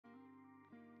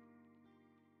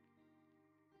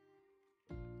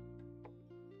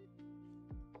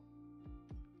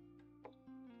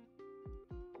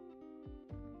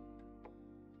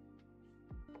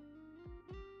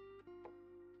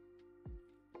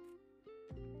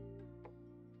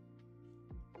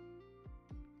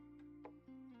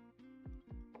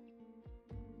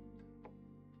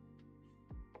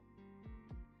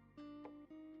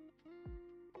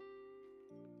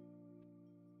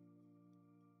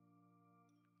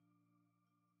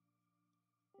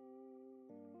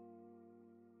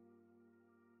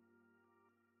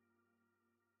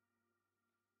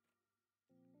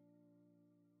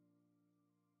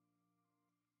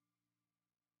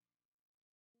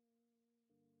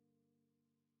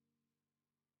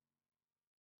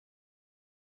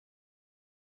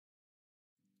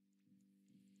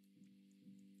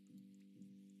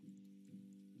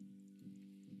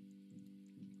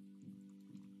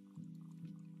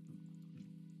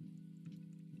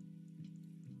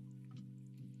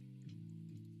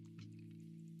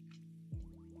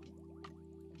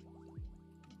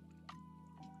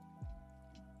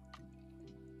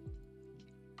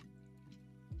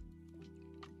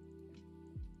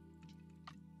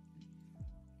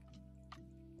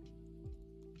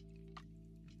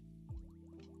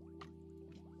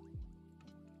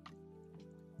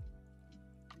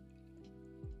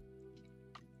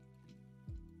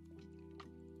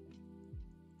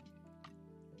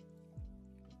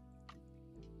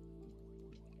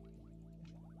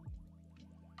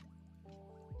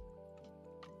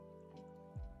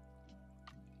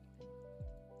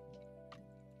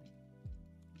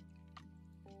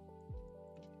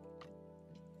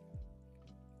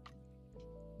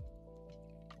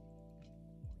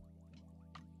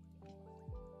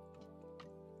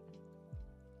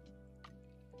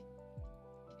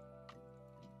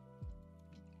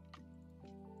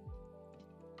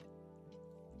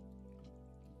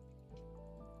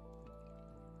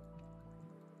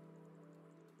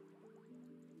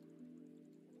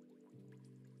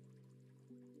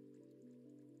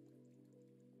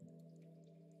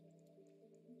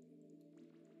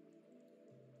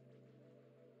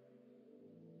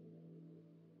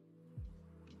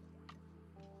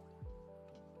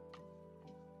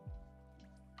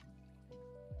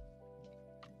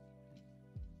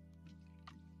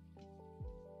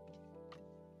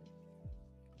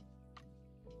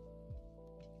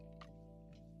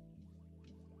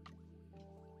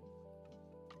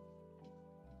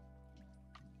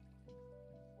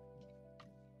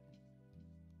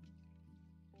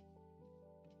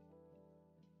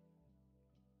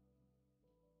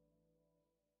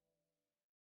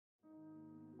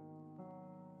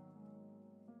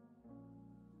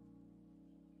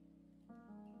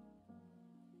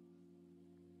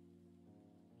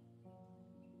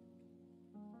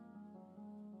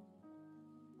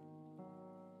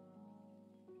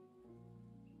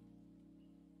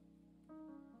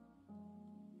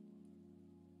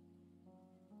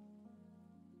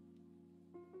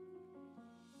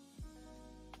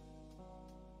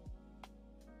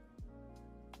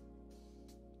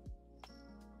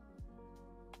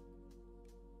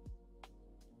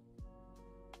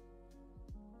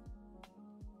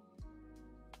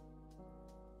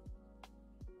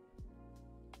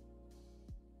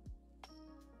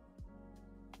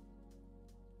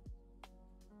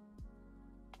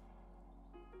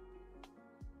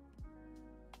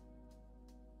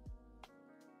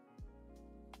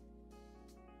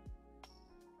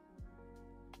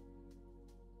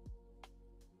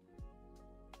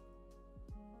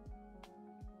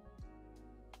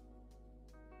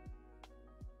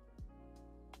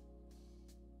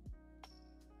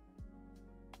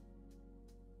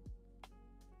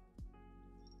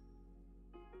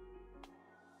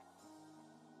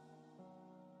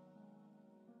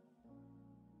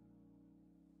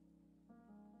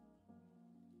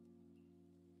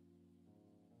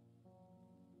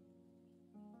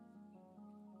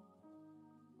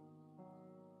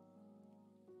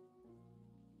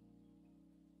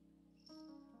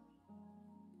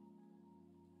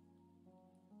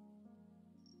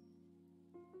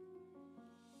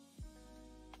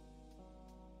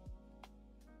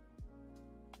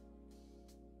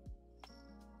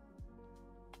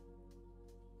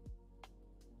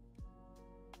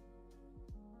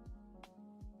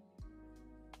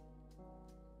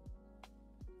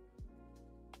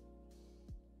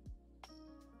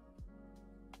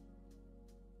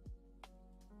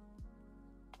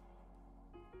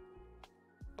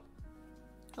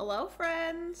Hello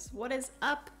friends, what is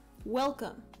up?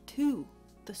 Welcome to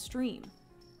the stream.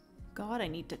 God, I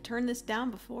need to turn this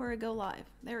down before I go live.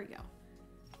 There we go.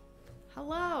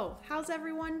 Hello, how's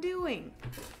everyone doing?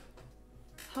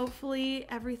 Hopefully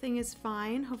everything is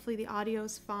fine. Hopefully the audio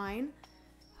is fine.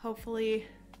 Hopefully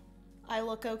I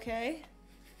look okay.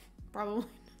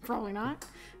 Probably not.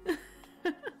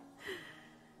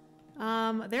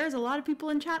 There's a lot of people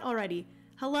in chat already.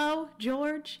 Hello,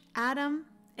 George, Adam,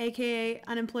 aka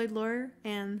Unemployed Lawyer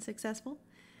and Successful.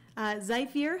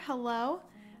 Zyphier, hello.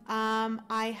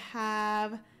 I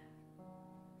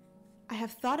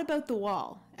have thought about the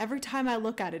wall. Every time I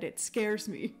look at it, it scares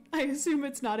me. I assume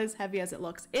it's not as heavy as it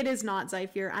looks. It is not,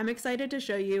 Zyphier. I'm excited to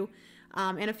show you.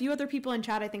 And a few other people in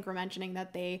chat, I think, were mentioning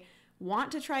that they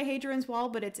want to try Hadrian's Wall,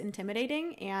 but it's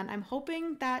intimidating. And I'm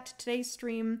hoping that today's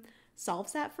stream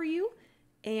solves that for you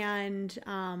and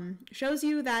shows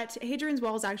you that Hadrian's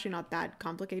Wall is actually not that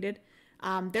complicated.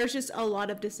 There's just a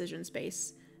lot of decision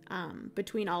space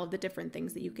between all of the different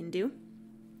things that you can do.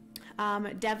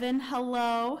 Devin,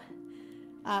 hello.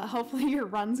 Hopefully your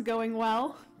run's going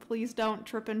well. Please don't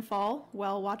trip and fall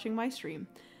while watching my stream.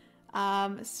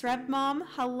 Sreb Mom,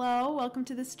 hello. Welcome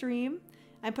to the stream.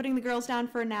 I'm putting the girls down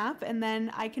for a nap and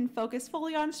then I can focus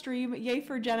fully on stream. Yay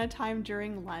for Jenna time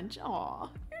during lunch. Aw,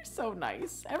 you're so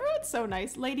nice. Everyone's so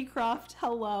nice. Lady Croft,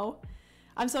 hello.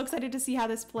 I'm so excited to see how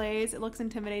this plays. It looks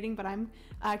intimidating, but I'm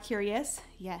curious.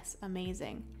 Yes,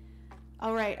 amazing.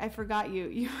 All right, I forgot you.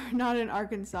 You're not in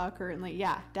Arkansas currently.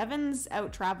 Yeah, Devin's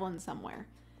out traveling somewhere.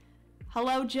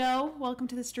 Hello, Joe. Welcome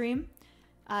to the stream.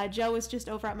 Joe was just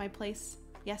over at my place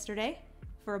yesterday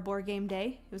for a board game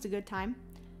day. It was a good time.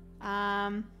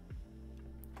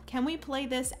 Can we play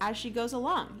this as she goes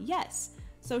along? Yes.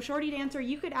 So Shorty Dancer,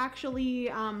 you could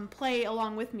actually play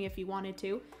along with me if you wanted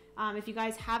to. If you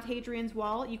guys have Hadrian's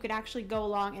Wall, you could actually go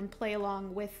along and play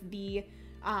along with the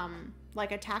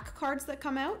like attack cards that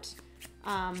come out.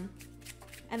 And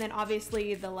then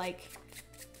obviously the like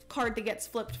card that gets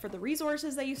flipped for the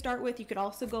resources that you start with, you could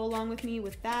also go along with me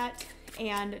with that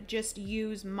and just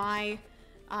use my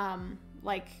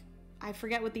like, I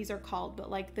forget what these are called, but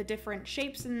like the different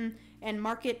shapes and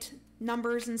market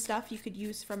numbers and stuff you could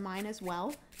use from mine as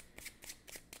well.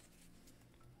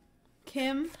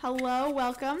 Kim, hello,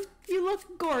 welcome. You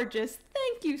look gorgeous.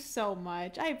 Thank you so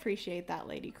much. I appreciate that,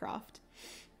 Lady Croft.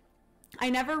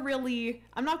 I'm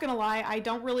not gonna lie, I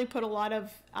don't really put a lot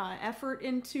of effort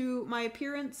into my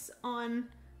appearance on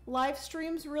live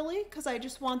streams, really, because I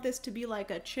just want this to be like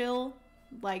a chill,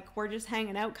 like we're just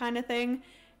hanging out kind of thing.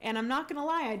 And I'm not gonna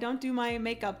lie, I don't do my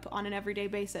makeup on an everyday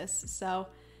basis, so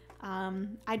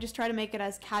I just try to make it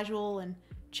as casual and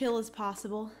chill as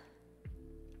possible.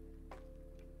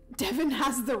 Devin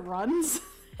has the runs.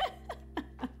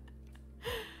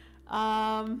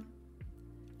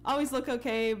 Always look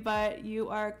okay, but you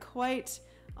are quite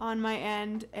on my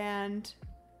end, and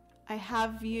I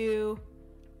have you...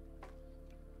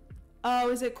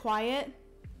 Oh, is it quiet?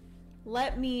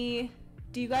 Do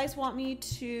you guys want me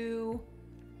to...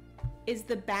 Is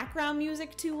the background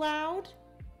music too loud?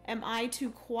 Am I too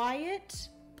quiet?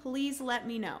 Please let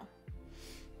me know.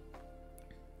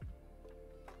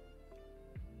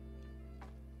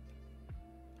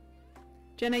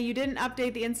 Jenna, you didn't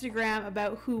update the Instagram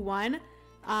about who won.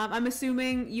 I'm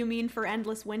assuming you mean for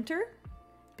Endless Winter,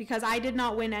 because I did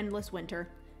not win Endless Winter.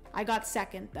 I got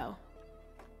second though.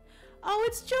 Oh,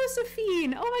 it's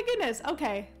Josephine. Oh my goodness.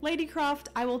 Okay, Lady Croft,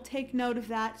 I will take note of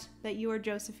that you are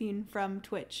Josephine from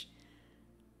Twitch.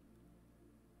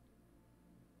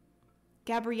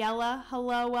 Gabriella,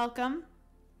 hello, welcome.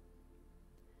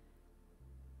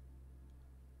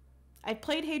 I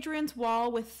played Hadrian's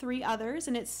Wall with 3 others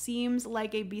and it seems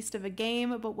like a beast of a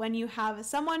game, but when you have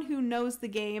someone who knows the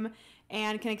game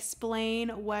and can explain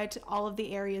what all of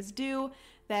the areas do,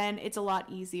 then it's a lot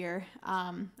easier.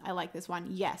 I like this one.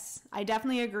 Yes, I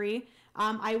definitely agree.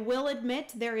 I will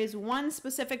admit there is one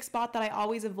specific spot that I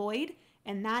always avoid,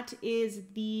 and that is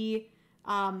the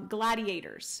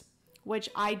gladiators, which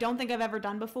I don't think I've ever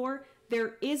done before.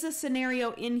 There is a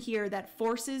scenario in here that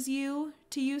forces you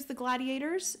to use the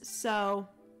gladiators, so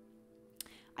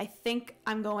I think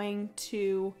I'm going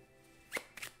to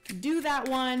do that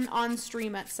one on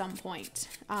stream at some point.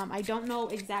 I don't know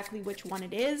exactly which one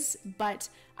it is, but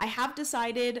I have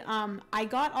decided. I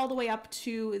got all the way up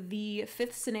to the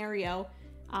 5th scenario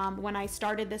when I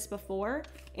started this before,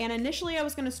 and initially I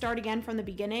was going to start again from the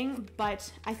beginning,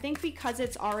 but I think because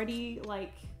it's already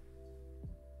like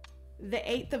the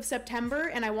 8th of September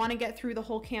and I want to get through the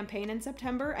whole campaign in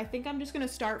September, I think I'm just going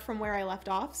to start from where I left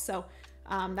off. So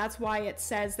that's why it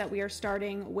says that we are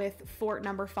starting with fort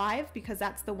number 5, because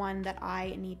that's the one that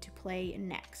I need to play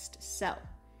next. So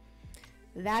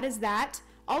that is that.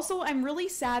 Also, I'm really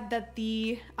sad that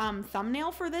the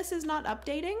thumbnail for this is not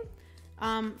updating.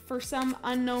 For some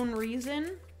unknown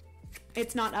reason,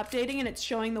 it's not updating and it's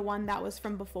showing the one that was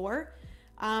from before.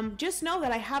 Just know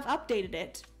that I have updated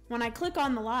it. When I click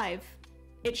on the live,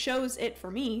 it shows it for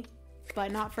me,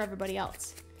 but not for everybody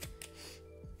else.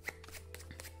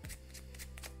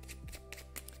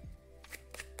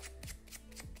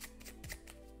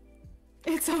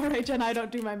 It's alright, Jen, I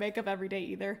don't do my makeup every day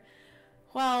either.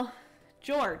 Well,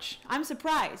 George, I'm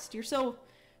surprised. You're so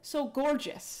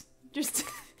gorgeous. Just,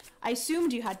 I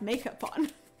assumed you had makeup on.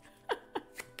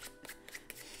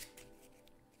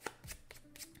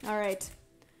 Alright.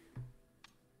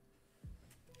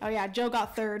 Oh yeah, Joe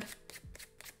got third.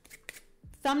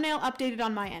 Thumbnail updated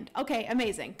on my end. Okay,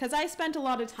 amazing. Because I spent a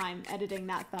lot of time editing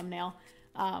that thumbnail.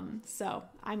 So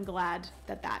I'm glad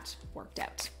that that worked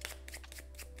out.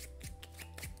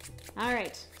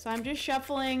 Alright, so I'm just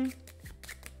shuffling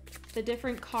the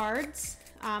different cards.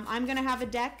 I'm going to have a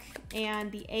deck,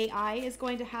 and the AI is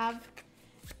going to have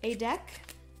a deck.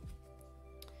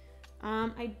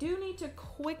 I do need to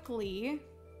quickly...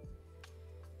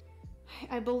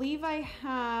 I believe I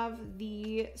have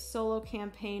the solo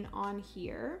campaign on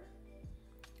here.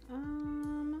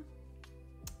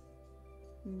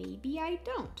 Maybe I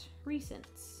don't.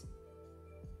 Recents.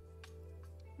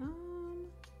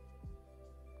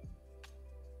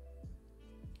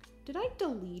 Did I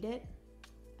delete it?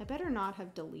 I better not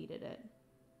have deleted it.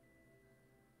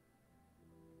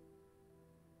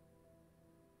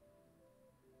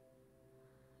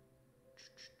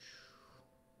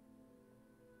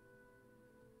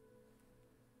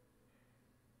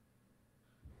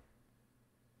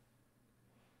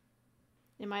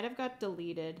 It might have got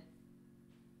deleted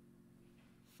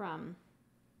from...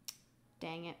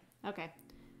 Dang it. Okay.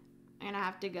 I'm gonna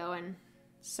have to go and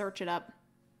search it up.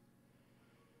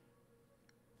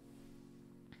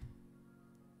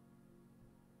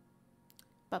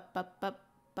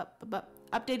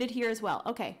 Updated here as well.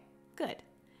 Okay, good.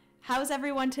 How's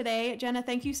everyone today? Jenna,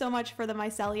 thank you so much for the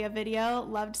Mycelia video.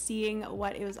 Loved seeing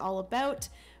what it was all about.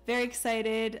 Very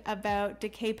excited about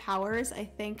decay powers. I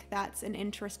think that's an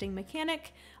interesting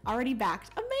mechanic. Already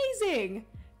backed. Amazing!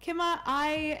 Kima,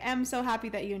 I am so happy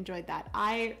that you enjoyed that.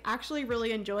 I actually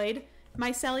really enjoyed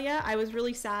Mycelia. I was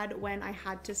really sad when I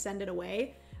had to send it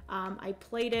away. I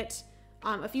played it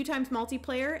a few times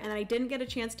multiplayer, and I didn't get a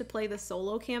chance to play the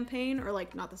solo campaign, or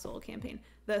like, not the solo campaign,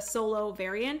 the solo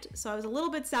variant. So I was a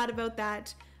little bit sad about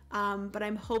that, but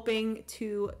I'm hoping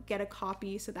to get a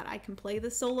copy so that I can play the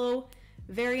solo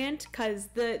variant, because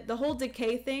the whole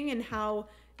decay thing and how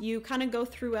you kind of go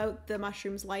throughout the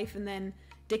mushroom's life and then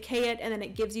decay it, and then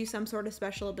it gives you some sort of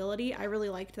special ability. I really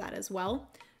liked that as well.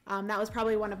 That was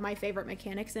probably one of my favorite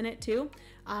mechanics in it too.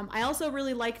 I also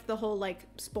really liked the whole like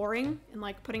sporing and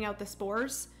like putting out the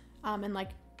spores and like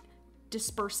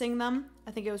dispersing them.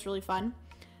 I think it was really fun.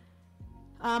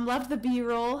 Loved the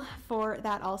B-roll for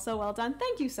that also. Well done.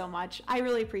 Thank you so much. I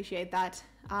really appreciate that.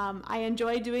 I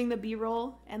enjoy doing the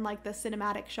B-roll and like the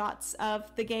cinematic shots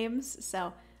of the games,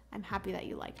 so I'm happy that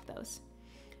you liked those.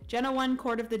 Jenna won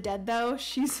Court of the Dead though.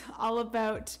 She's all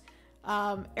about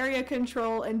area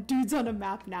control and dudes on a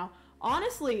map now.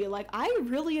 Honestly, like, I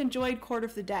really enjoyed Court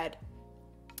of the Dead.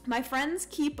 My friends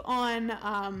keep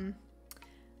on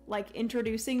like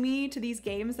introducing me to these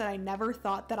games that I never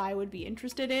thought that I would be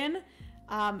interested in,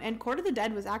 and Court of the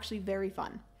Dead was actually very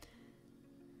fun.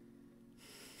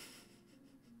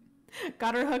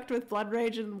 Got her hooked with Blood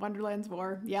Rage and Wonderland's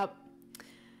War. Yep,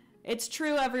 it's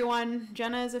true, everyone.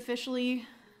 Jenna is officially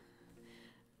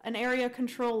an area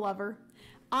control lover.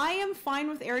 I am fine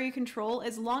with area control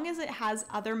as long as it has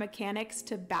other mechanics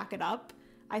to back it up.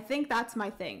 I think that's my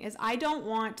thing, is I don't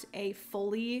want a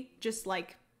fully just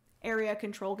like area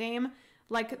control game.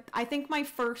 Like, I think my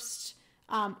first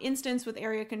instance with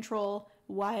area control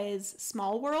was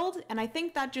Small World, and I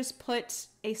think that just put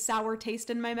a sour taste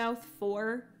in my mouth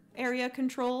for area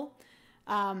control.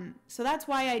 So that's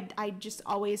why I just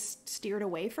always steered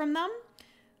away from them.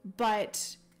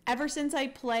 But ever since I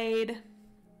played...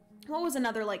 What was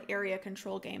another like area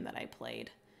control game that I played?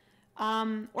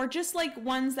 Or just like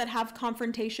ones that have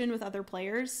confrontation with other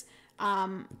players.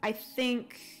 I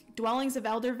think Dwellings of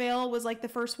Eldervale was like the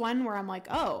first one where I'm like,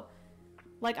 oh,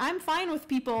 like I'm fine with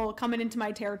people coming into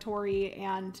my territory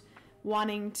and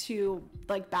wanting to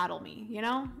like battle me, you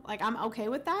know? Like I'm okay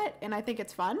with that, and I think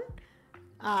it's fun.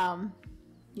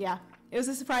 Yeah, it was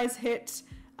a surprise hit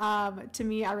to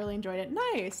me. I really enjoyed it.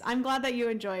 Nice. I'm glad that you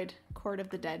enjoyed Court of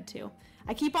the Dead too.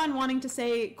 I keep on wanting to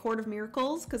say Court of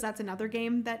Miracles because that's another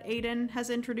game that Aiden has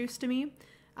introduced to me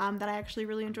that I actually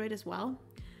really enjoyed as well.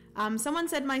 Someone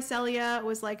said Mycelia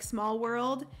was like Small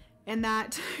World, and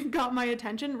that got my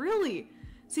attention. Really?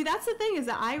 See, that's the thing, is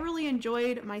that I really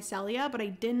enjoyed Mycelia, but I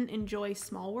didn't enjoy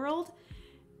Small World.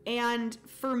 And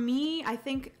for me, I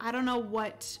don't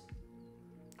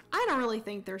really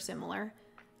think they're similar.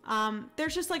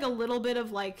 There's just like a little bit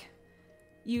of like,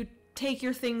 you take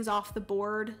your things off the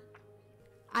board.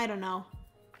 I don't know.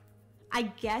 I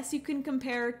guess you can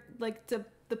compare like to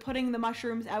the putting the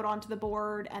mushrooms out onto the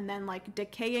board and then like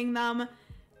decaying them,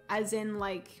 as in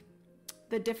like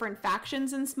the different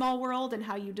factions in Small World and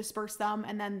how you disperse them,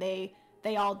 and then they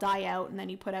all die out and then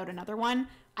you put out another one.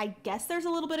 I guess there's a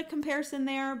little bit of comparison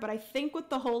there, but I think with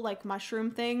the whole like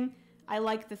mushroom thing, I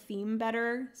like the theme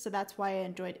better, so that's why I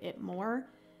enjoyed it more.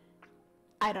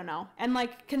 I don't know. And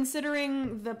like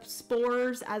considering the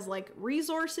spores as like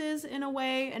resources in a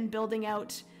way and building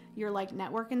out your like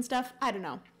network and stuff, I don't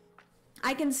know.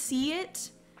 I can see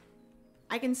it.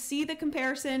 I can see the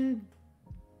comparison,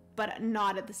 but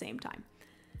not at the same time.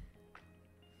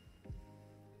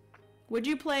 Would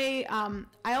you play,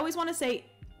 I always want to say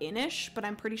Inish, but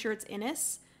I'm pretty sure it's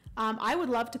Innis. I would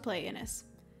love to play Innis.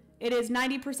 It is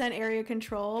 90% area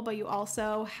control, but you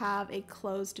also have a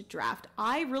closed draft.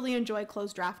 I really enjoy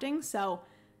closed drafting, so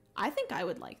I think I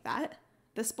would like that.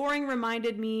 The sporing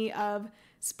reminded me of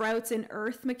Sprouts in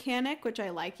Earth mechanic, which I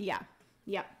like. Yeah,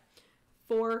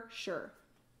 for sure.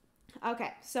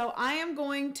 Okay, so I am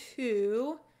going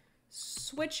to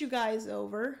switch you guys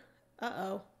over.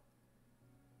 Uh-oh.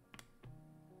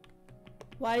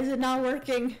 Why is it not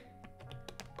working?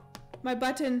 My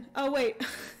button. Oh, wait.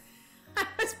 I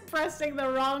was pressing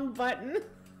the wrong button.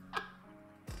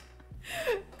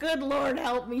 Good Lord,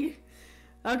 help me.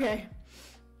 Okay.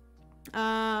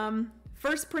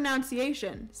 First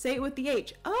pronunciation. Say it with the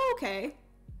H. Oh, okay.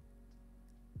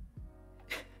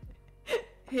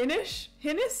 Hinish?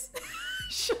 Hinnis?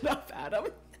 Shut up, Adam.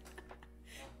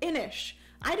 Inish.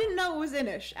 I didn't know it was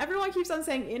Inish. Everyone keeps on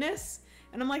saying Innis,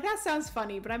 and I'm like, that sounds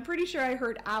funny, but I'm pretty sure I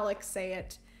heard Alex say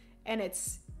it, and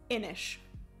it's Inish.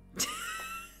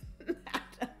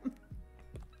 Adam.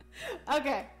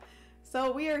 Okay,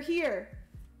 so we are here.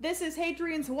 This is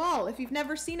Hadrian's Wall. If you've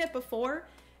never seen it before,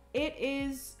 it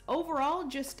is overall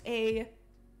just a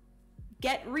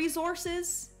get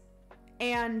resources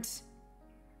and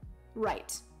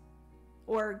write,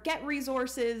 or get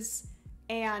resources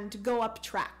and go up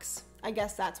tracks. I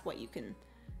guess that's what you can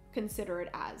consider it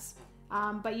as.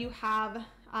 But you have,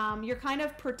 you're kind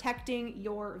of protecting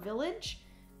your village.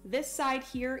 This side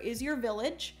here is your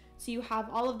village. So you have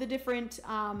all of the different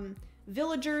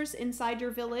villagers inside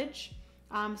your village.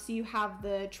 So you have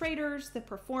the traders, the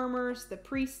performers, the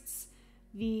priests,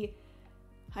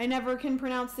 I never can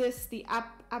pronounce this, the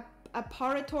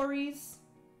apparitors,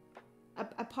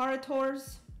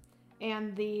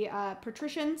 and the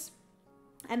patricians.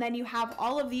 And then you have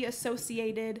all of the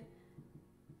associated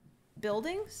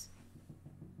buildings.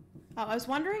 I was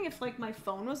wondering if like my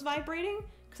phone was vibrating,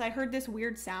 because I heard this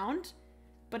weird sound,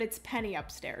 but it's Penny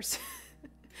upstairs.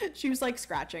 She was like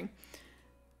scratching.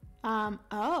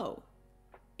 Oh.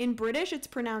 In British, it's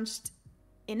pronounced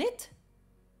Init?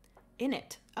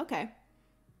 Init. Okay.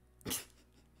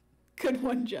 Good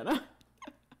one, Jenna.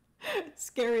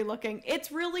 Scary looking.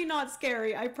 It's really not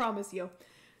scary, I promise you.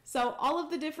 So all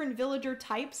of the different villager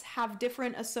types have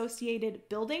different associated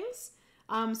buildings.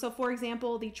 So for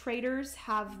example, the traders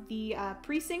have the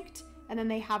precinct, and then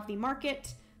they have the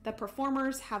market. The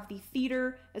performers have the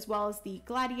theater, as well as the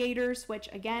gladiators, which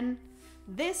again,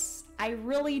 this I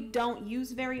really don't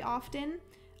use very often.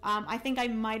 I think I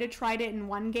might have tried it in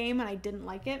one game and I didn't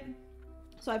like it,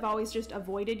 so I've always just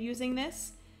avoided using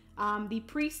this. The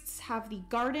priests have the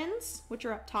gardens, which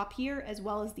are up top here, as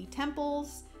well as the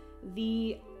temples.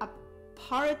 The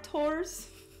apparitors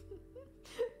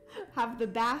have the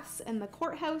baths and the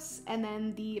courthouse, and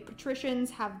then the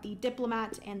patricians have the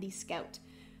diplomat and the scout.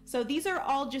 So these are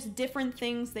all just different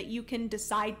things that you can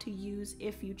decide to use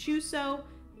if you choose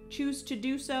to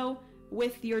do so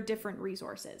with your different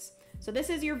resources. So this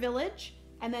is your village,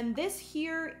 and then this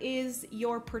here is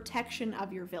your protection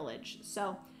of your village.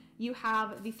 So you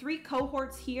have the 3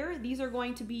 cohorts here. These are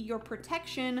going to be your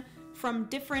protection from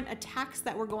different attacks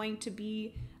that we're going to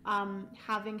be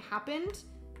having happened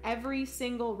every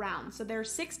single round. So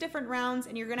there's 6 different rounds,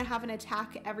 and you're going to have an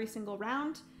attack every single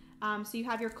round. So you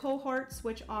have your cohorts,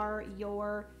 which are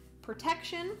your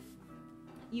protection.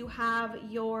 You have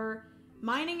your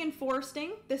mining and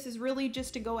foresting. This is really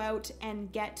just to go out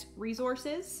and get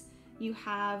resources. You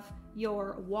have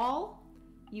your wall.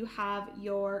 You have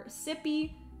your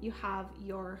sippy. You have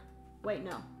your,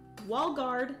 wall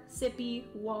guard, sippy,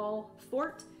 wall,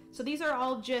 fort. So these are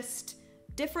all just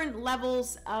different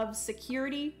levels of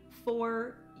security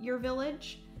for your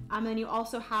village. And you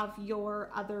also have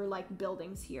your other like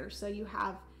buildings here. So you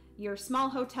have your small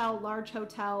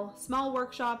hotel, small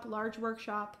workshop, large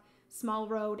workshop, small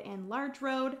road, and large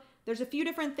road. There's a few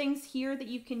different things here that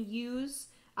you can use.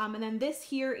 And then this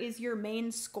here is your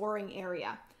main scoring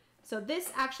area. So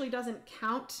this actually doesn't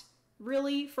count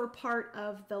really for part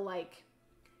of the like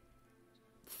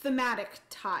thematic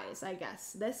ties, I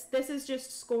guess. This is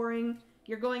just scoring.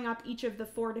 You're going up each of the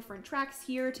 4 different tracks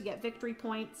here to get victory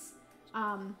points.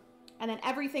 And then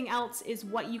everything else is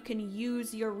what you can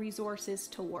use your resources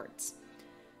towards.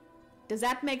 Does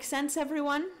that make sense,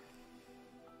 everyone?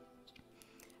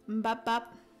 Mbop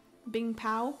bop, bing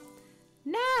pow.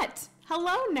 Nat!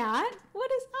 Hello, Nat!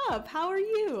 What is up? How are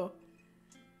you?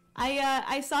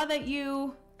 I saw that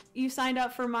you signed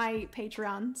up for my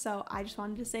Patreon, so I just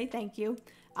wanted to say thank you.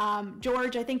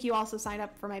 George, I think you also signed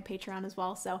up for my Patreon as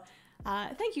well, so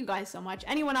thank you guys so much.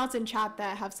 Anyone else in chat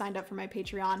that have signed up for my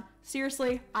Patreon,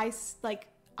 seriously, I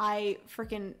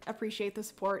freaking appreciate the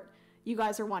support. You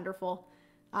guys are wonderful.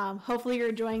 Hopefully you're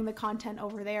enjoying the content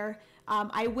over there.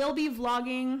 I will be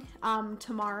vlogging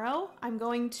tomorrow. I'm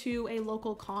going to a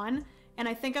local con, and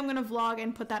I think I'm gonna vlog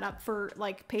and put that up for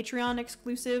like Patreon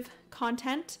exclusive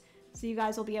content, so you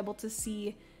guys will be able to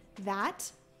see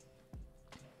that.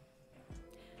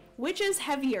 Which is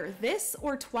heavier, this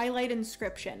or Twilight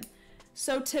Inscription?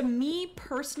 So to me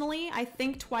personally, I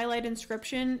think Twilight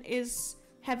Inscription is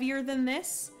heavier than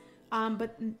this,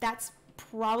 but that's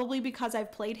probably because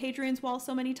I've played Hadrian's Wall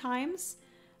so many times.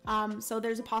 So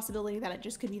there's a possibility that it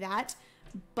just could be that.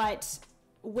 But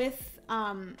with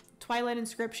Twilight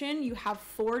Inscription, you have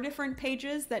 4 different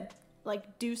pages that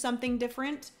like do something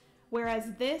different,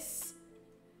 whereas this,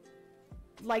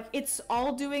 like, it's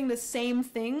all doing the same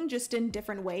thing, just in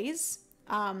different ways.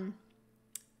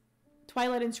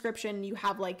 Twilight Inscription, you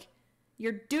have like,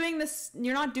 you're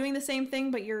not doing the same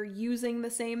thing, but you're using the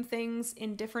same things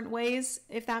in different ways,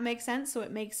 if that makes sense. So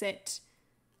it makes it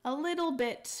a little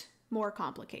bit more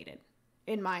complicated,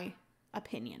 in my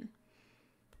opinion.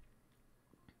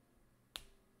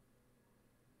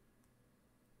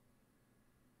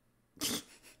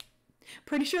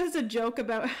 Pretty sure it's a joke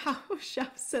about how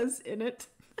Chef says in it.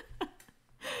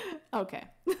 Okay.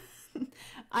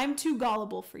 I'm too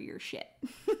gullible for your shit.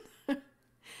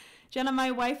 Jenna,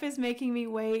 my wife is making me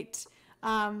wait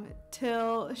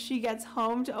till she gets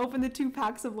home to open the 2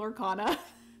 packs of Lorcana.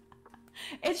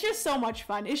 It's just so much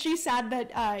fun. Is she sad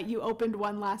that you opened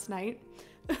one last night?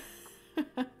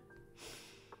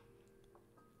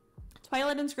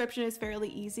 Twilight Inscription is fairly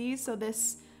easy, so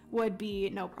this would be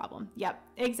no problem. Yep,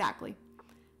 exactly.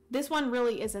 This one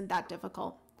really isn't that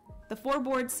difficult. The 4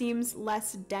 board seems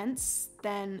less dense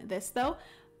than this, though.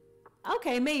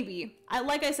 Okay, maybe.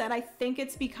 Like I said, I think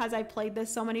it's because I played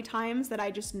this so many times that I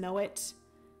just know it,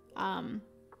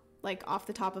 like, off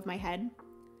the top of my head.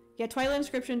 Yeah, Twilight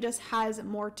Inscription just has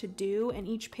more to do, and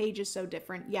each page is so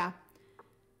different. Yeah.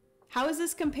 How is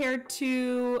this compared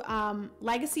to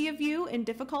Legacy of You in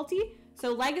difficulty?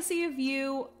 So Legacy of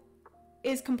You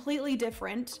is completely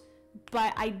different,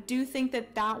 but I do think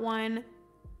that that one,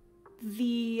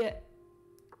 the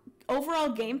overall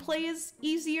gameplay is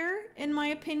easier, in my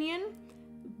opinion,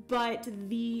 but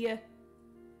the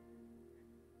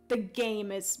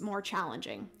game is more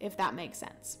challenging, if that makes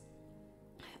sense.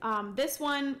 This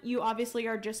one, you obviously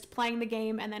are just playing the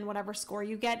game, and then whatever score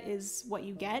you get is what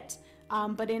you get.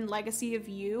 But in Legacy of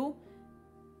You,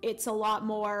 it's a lot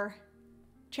more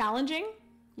challenging.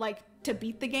 Like, to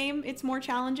beat the game, it's more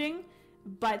challenging,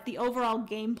 but the overall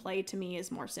gameplay to me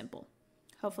is more simple.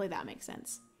 Hopefully that makes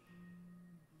sense.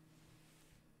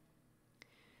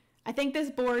 I think this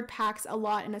board packs a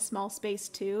lot in a small space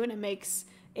too, and it makes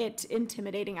it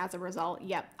intimidating as a result.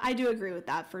 Yep, I do agree with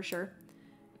that for sure.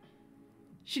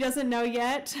 She doesn't know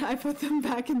yet. I put them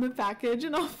back in the package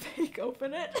and I'll fake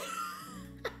open it.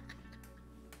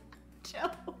 Joe.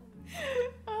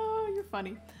 Oh, you're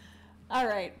funny. All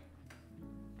right.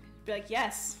 Be like,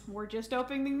 yes, we're just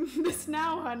opening this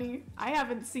now, honey. I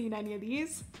haven't seen any of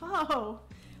these. Oh,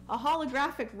 a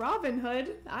holographic Robin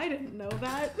Hood. I didn't know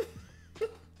that.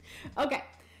 Okay,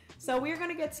 so we're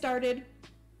gonna get started.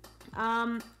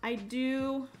 I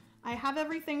have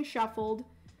everything shuffled.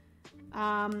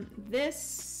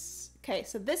 Okay,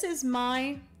 so this is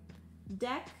my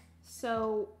deck,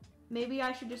 so maybe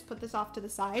I should just put this off to the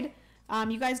side.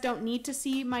 You guys don't need to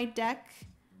see my deck,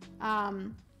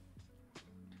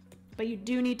 but you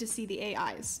do need to see the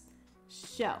AIs.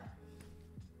 So,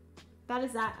 that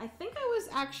is that. I think I was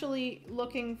actually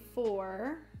looking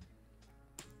for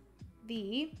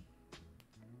the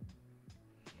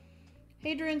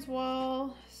Hadrian's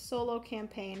Wall solo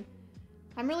campaign.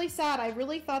 I'm really sad. I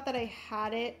really thought that I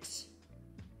had it.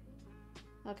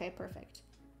 Okay, perfect.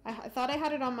 I thought I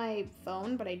had it on my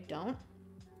phone, but I don't.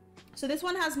 So this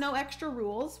one has no extra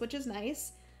rules, which is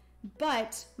nice.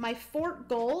 But my fort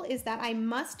goal is that I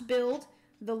must build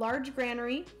the large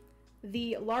granary,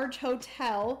 the large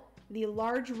hotel, the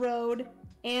large road,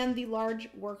 and the large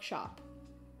workshop.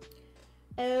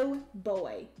 Oh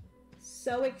boy.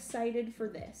 So excited for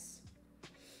this.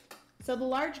 So the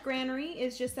large granary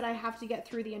is just that I have to get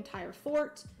through the entire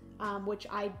fort, which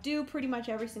I do pretty much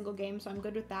every single game, so I'm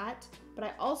good with that. But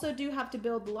I also do have to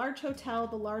build the large hotel,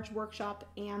 the large workshop,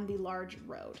 and the large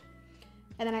road.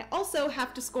 And then I also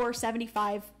have to score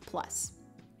 75 plus.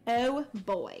 Oh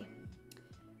boy.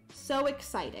 So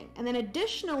exciting. And then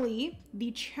additionally,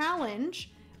 the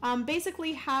challenge,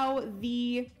 basically how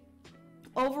the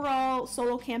overall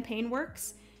solo campaign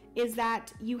works is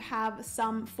that you have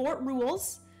some fort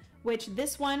rules, which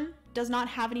this one does not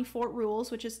have any fort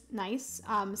rules, which is nice.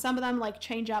 Some of them like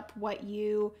change up what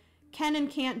you can and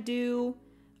can't do,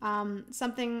 some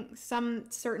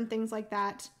certain things like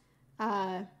that.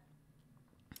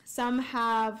 Some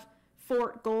have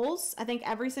fort goals. I think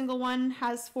every single one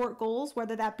has fort goals,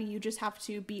 whether that be you just have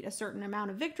to beat a certain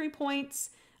amount of victory points,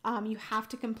 you have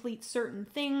to complete certain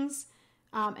things,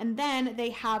 and then they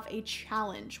have a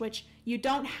challenge, which you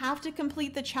don't have to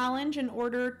complete the challenge in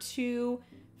order to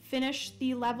finish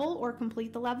the level or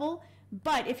complete the level,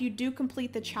 but if you do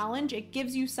complete the challenge, it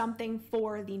gives you something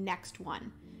for the next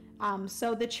one.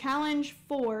 So the challenge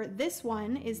for this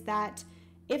one is that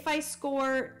if I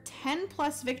score 10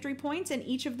 plus victory points in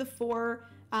each of the 4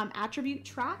 attribute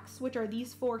tracks, which are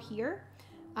these 4 here,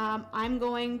 I'm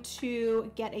going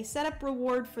to get a setup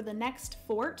reward for the next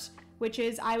fort, which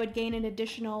is I would gain an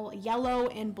additional yellow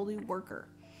and blue worker.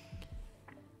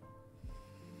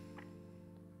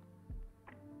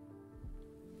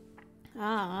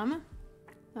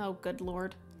 Oh, good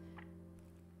Lord.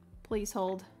 Please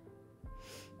hold.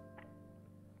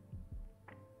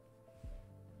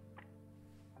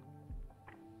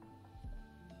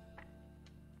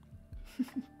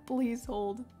 Please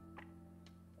hold.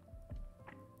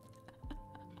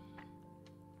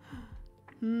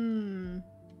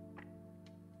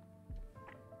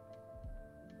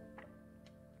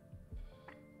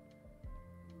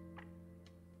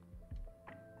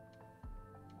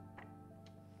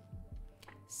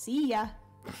 See ya.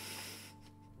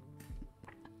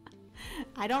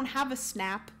 I don't have a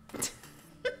snap.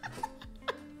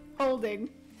 Holding.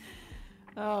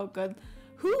 Oh, good.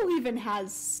 Who even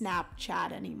has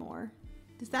Snapchat anymore?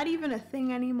 Is that even a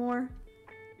thing anymore?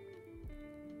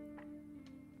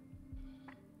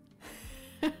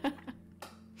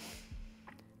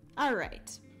 All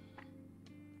right.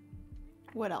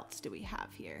 What else do we have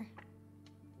here?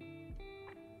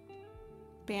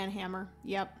 Banhammer.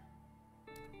 Yep.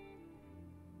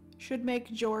 Should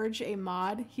make George a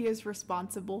mod. He is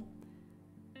responsible.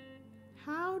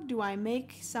 How do I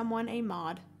make someone a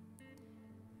mod?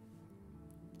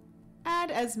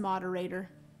 Add as moderator.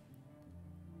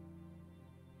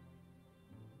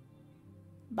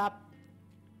 Bop.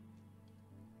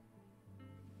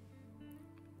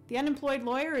 The unemployed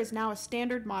lawyer is now a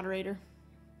standard moderator.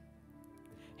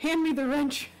 Hand me the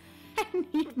wrench. I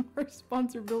need more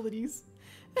responsibilities.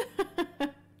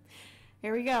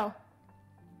 Here we go.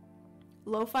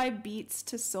 Lo-fi beats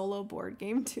to solo board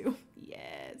game 2.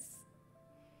 Yes.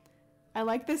 I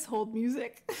like this hold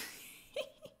music.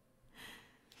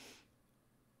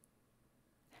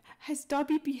 Has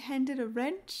Dobby been handed a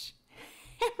wrench?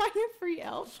 Am I a free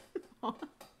elf?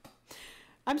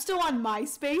 I'm still on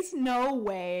MySpace? No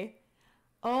way.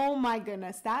 Oh my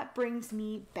goodness, that brings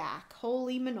me back.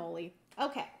 Holy manoli.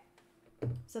 Okay,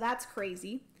 so that's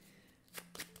crazy.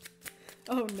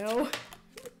 Oh no.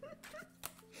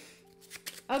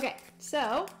 Okay,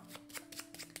 so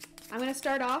I'm gonna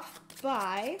start off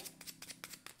by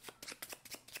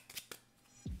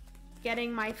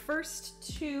getting my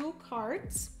first 2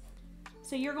 cards.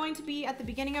 So you're going to be at the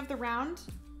beginning of the round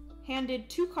handed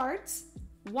 2 cards.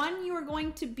 One you are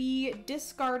going to be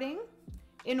discarding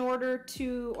in order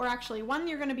to, or actually one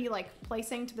you're going to be like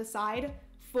placing to the side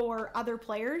for other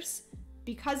players.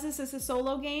 Because this is a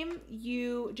solo game,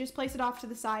 you just place it off to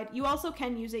the side. You also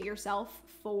can use it yourself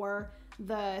for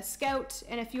the scout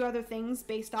and a few other things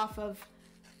based off of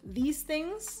these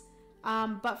things.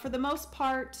 But for the most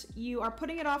part, you are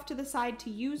putting it off to the side to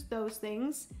use those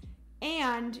things.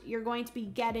 And you're going to be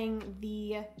getting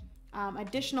the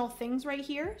additional things right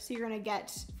here. So you're going to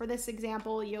get, for this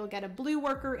example, you'll get a blue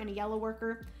worker and a yellow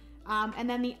worker. And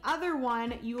then the other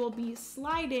one, you will be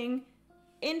sliding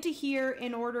into here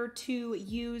in order to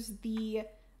use the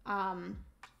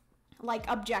like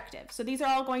objectives. So these are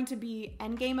all going to be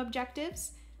endgame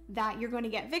objectives that you're going to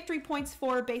get victory points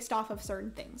for based off of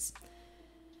certain things.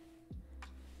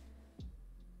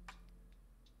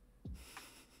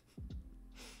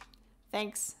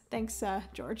 Thanks,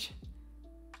 George.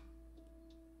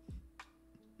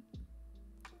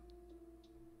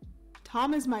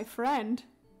 Tom is my friend.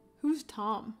 Who's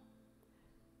Tom?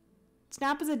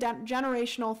 Snap is a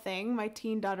generational thing. My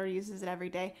teen daughter uses it every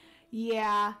day.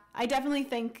 Yeah, I definitely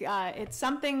think it's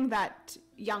something that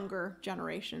younger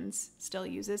generations still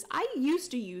uses. I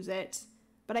used to use it,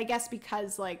 but I guess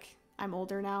because like I'm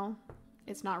older now,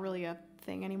 it's not really a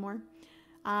thing anymore.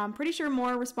 I'm pretty sure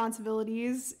more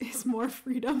responsibilities is more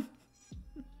freedom.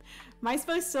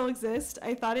 MySpace still exists.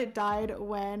 I thought it died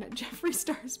when Jeffree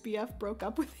Star's BF broke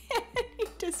up with him and he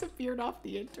disappeared off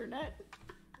the internet.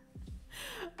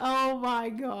 Oh my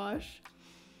gosh.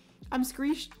 I'm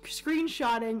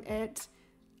screenshotting it.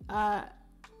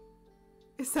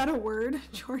 Is that a word?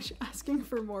 George asking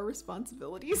for more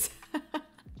responsibilities.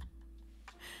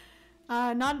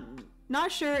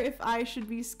 Not sure if I should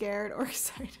be scared or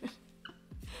excited.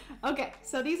 Okay,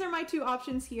 so these are my two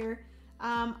options here.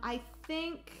 I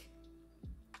think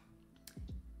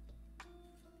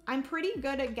I'm pretty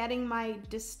good at getting my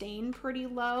disdain pretty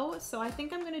low, so I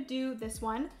think I'm gonna do this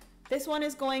one. This one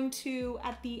is going to,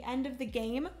 at the end of the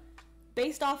game,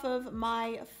 based off of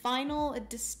my final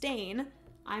disdain,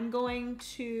 I'm going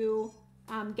to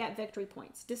get victory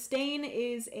points. Disdain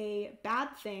is a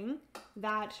bad thing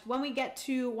that when we get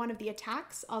to one of the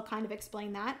attacks, I'll kind of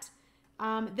explain that.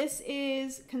 This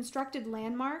is constructed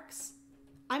landmarks.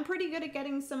 I'm pretty good at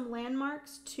getting some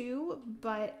landmarks too,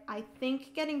 but I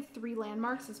think getting 3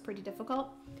 landmarks is pretty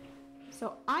difficult.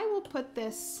 So I will put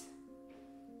this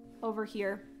over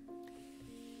here.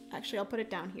 Actually, I'll put it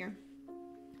down here.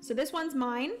 So this one's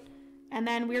mine, and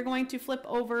then we're going to flip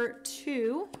over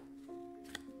to,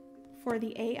 for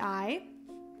the AI.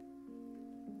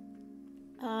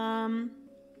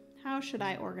 How should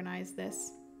I organize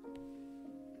this?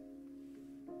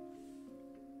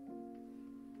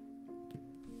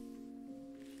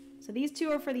 So these two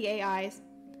are for the AIs.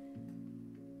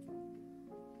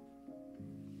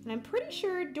 And I'm pretty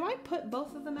sure, do I put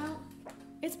both of them out?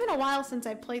 It's been a while since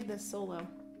I played this solo.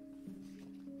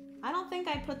 I don't think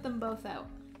I put them both out.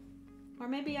 Or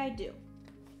maybe I do.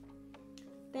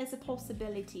 There's a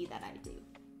possibility that I do.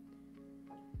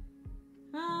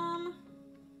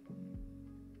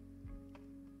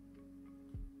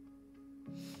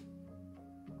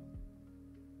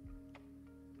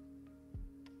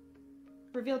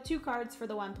 Reveal 2 cards for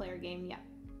the 1-player game, yeah.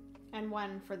 And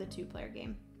 1 for the 2-player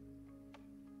game.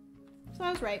 So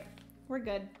I was right. We're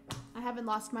good. I haven't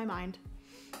lost my mind.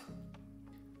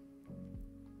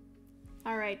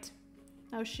 Alright.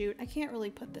 Oh shoot, I can't really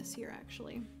put this here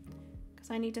actually,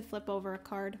 because I need to flip over a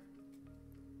card.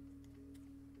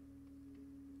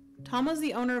 Tom was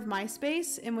the owner of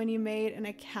MySpace, and when you made an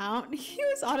account, he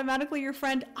was automatically your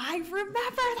friend. I remember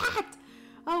that!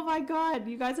 Oh my god,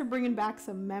 you guys are bringing back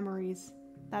some memories.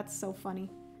 That's so funny.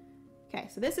 Okay,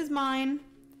 so this is mine.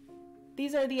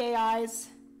 These are the AIs.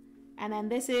 And then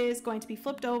this is going to be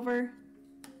flipped over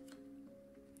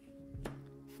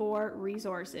for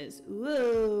resources.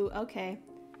 Ooh, okay.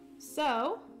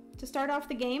 So, to start off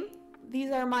the game,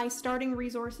 these are my starting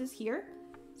resources here.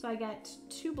 So I get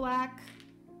 2 black,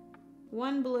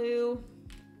 1 blue,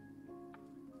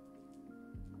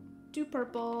 2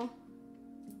 purple,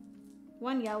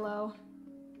 1 yellow,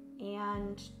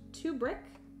 and 2 brick.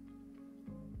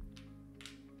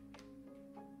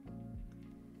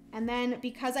 And then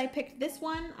because I picked this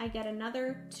one, I get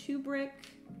another 2 brick,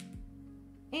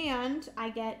 and I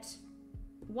get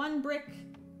 1 brick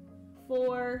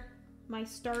for my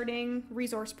starting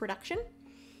resource production.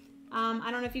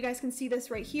 I don't know if you guys can see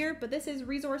this right here, but this is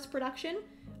resource production.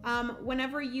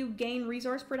 Whenever you gain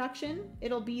resource production,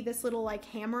 it'll be this little like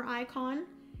hammer icon,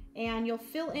 and you'll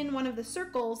fill in one of the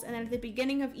circles, and then at the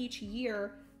beginning of each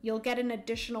year, you'll get an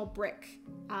additional brick.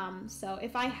 So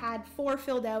if I had 4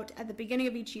 filled out at the beginning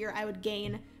of each year, I would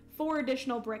gain 4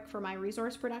 additional brick for my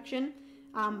resource production.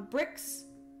 Bricks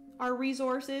are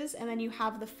resources, and then you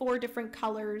have the 4 different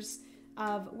colors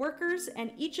of workers,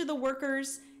 and each of the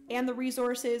workers and the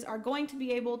resources are going to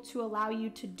be able to allow you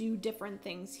to do different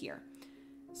things here.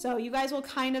 So you guys will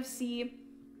kind of see,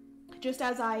 just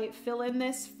as I fill in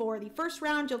this for the first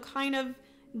round, you'll kind of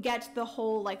get the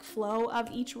whole like flow of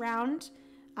each round.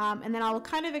 And then I'll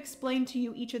kind of explain to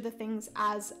you each of the things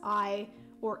as I,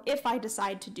 or if I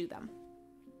decide to do them.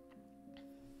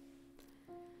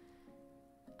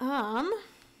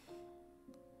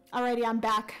 Alrighty, I'm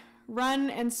back.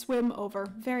 Run and swim over.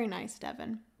 Very nice,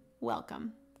 Devin.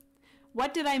 Welcome.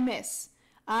 What did I miss?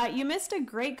 You missed a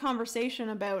great conversation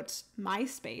about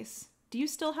MySpace. Do you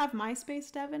still have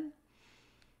MySpace, Devin?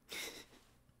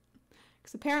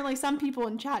 Because apparently some people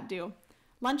in chat do.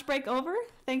 Lunch break over?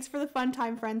 Thanks for the fun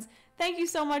time, friends. Thank you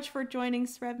so much for joining,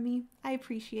 Srevmi. I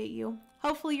appreciate you.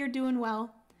 Hopefully you're doing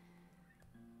well.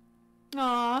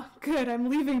 Aw, good. I'm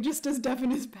leaving just as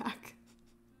Devin is back.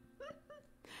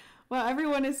 Well,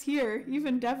 everyone is here,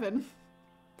 even Devin.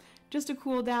 Just a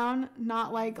cool down,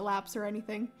 not like lapse or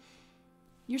anything.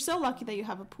 You're so lucky that you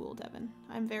have a pool, Devin.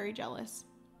 I'm very jealous.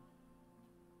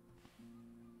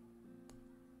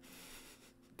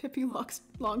 Pippi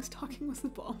Longstocking was the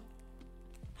ball.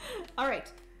 All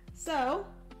right, so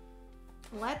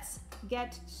let's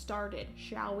get started,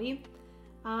 shall we?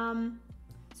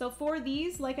 So for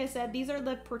these, like I said, these are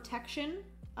the protection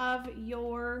of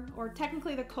your, or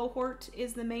technically the cohort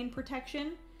is the main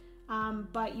protection,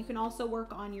 but you can also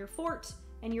work on your fort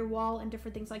and your wall and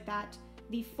different things like that.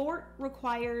 The fort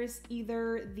requires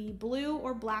either the blue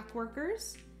or black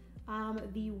workers.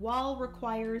 The wall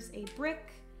requires a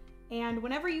brick, and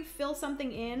whenever you fill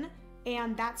something in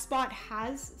and that spot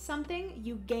has something,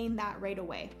 you gain that right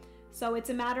away. So it's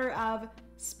a matter of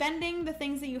spending the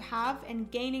things that you have and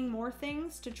gaining more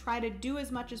things to try to do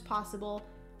as much as possible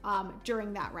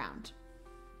during that round.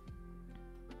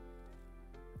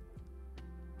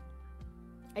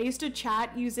 I used to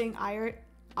chat using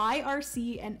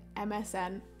IRC and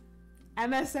MSN.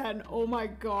 MSN, oh my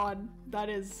god, that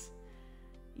is,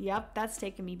 yep, that's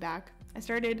taken me back. I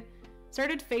started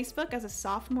Facebook as a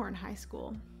sophomore in high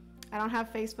school. I don't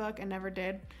have Facebook and never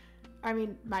did. I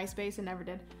mean, MySpace and never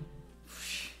did.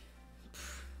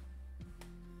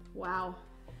 Wow,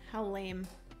 how lame.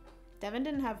 Devin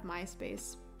didn't have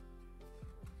MySpace.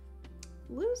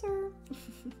 Loser.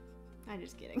 I'm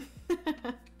just kidding.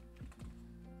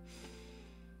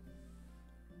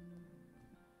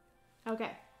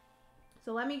 Okay,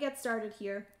 so let me get started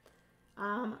here.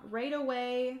 Right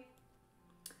away.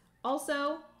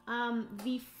 Also,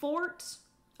 the fort,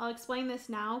 I'll explain this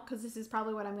now because this is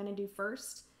probably what I'm going to do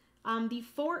first. The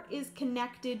fort is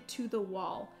connected to the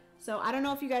wall. So I don't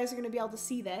know if you guys are going to be able to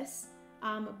see this,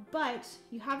 but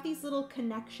you have these little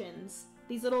connections,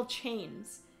 these little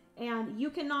chains, and you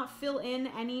cannot fill in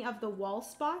any of the wall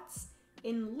spots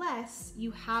unless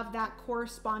you have that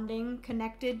corresponding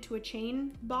connected to a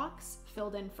chain box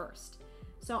filled in first.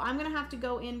 So I'm going to have to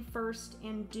go in first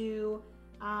and do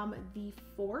the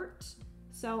fort.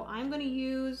 So I'm going to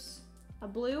use a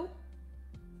blue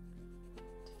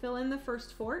to fill in the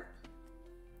first fort.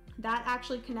 That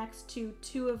actually connects to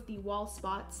 2 of the wall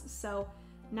spots. So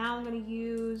now I'm going to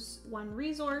use 1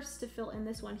 resource to fill in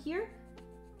this one here.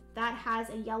 That has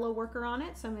a yellow worker on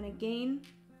it, so I'm going to gain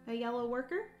a yellow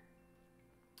worker.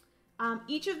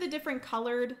 Each of the different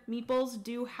colored meeples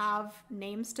do have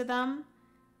names to them,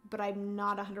 but I'm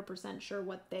not 100% sure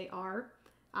what they are.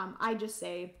 I just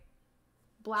say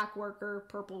black worker,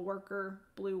 purple worker,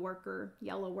 blue worker,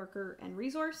 yellow worker, and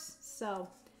resource. So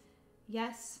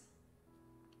yes.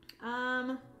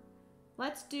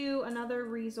 Let's do another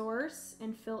resource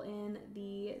and fill in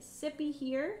the sippy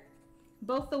here.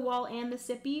 Both the wall and the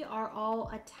sippy are all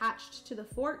attached to the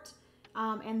fort,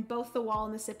 and both the wall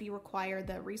and the sippy require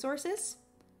the resources.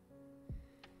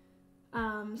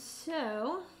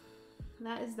 So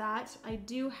that is that. I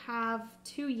do have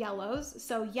 2 yellows.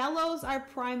 So yellows are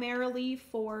primarily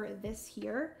for this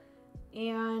here,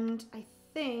 and I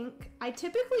think I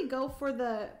typically go for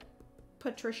the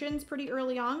patricians pretty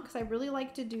early on because I really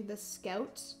like to do the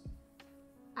scout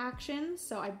action,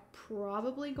 so I'm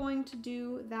probably going to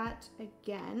do that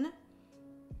again.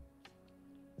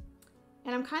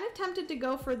 And I'm kind of tempted to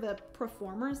go for the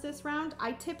performers this round.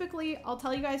 I'll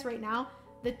tell you guys right now,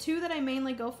 the 2 that I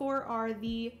mainly go for are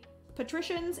the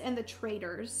patricians and the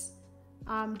traders,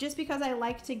 just because I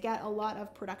like to get a lot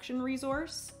of production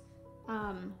resource,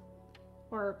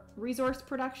 or resource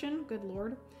production, good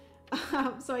lord.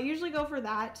 So I usually go for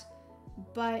that,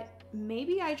 but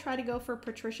maybe I try to go for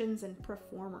patricians and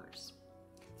performers.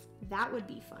 That would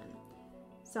be fun.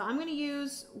 So I'm going to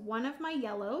use 1 of my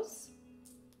yellows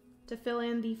to fill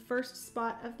in the first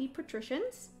spot of the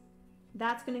patricians.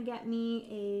 That's going to get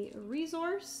me a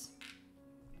resource.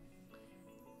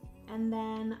 And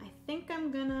then I think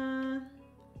I'm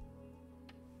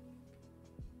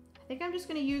just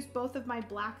going to use both of my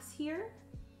blacks here.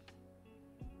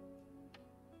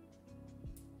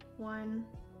 1.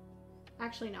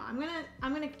 Actually, no, I'm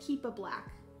gonna keep a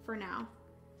black for now.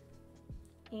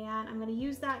 And I'm gonna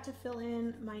use that to fill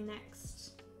in my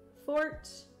next fort.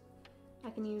 I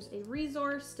can use a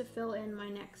resource to fill in my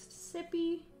next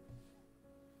sippy.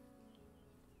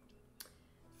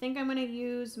 think I'm gonna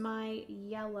use my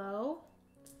yellow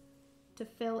to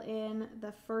fill in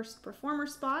the first performer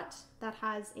spot that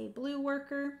has a blue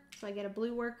worker. So I get a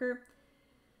blue worker.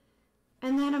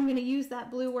 And then I'm gonna use that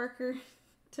blue worker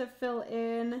to fill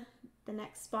in the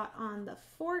next spot on the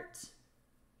fort.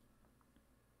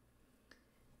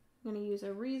 I'm gonna use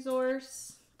a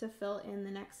resource to fill in the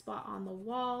next spot on the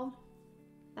wall.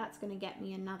 That's gonna get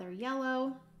me another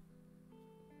yellow.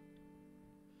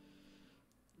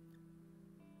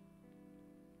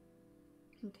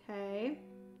 Okay.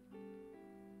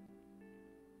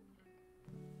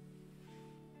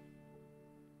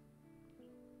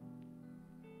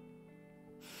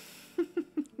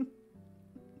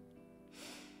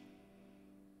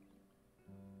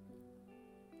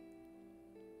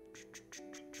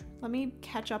 Let me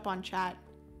catch up on chat.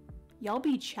 Y'all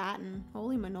be chatting.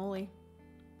 Holy manoli.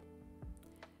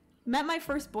 Met my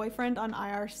first boyfriend on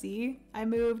IRC. I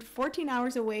moved 14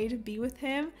 hours away to be with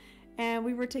him, and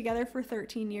we were together for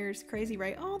 13 years. Crazy,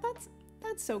 right? Oh,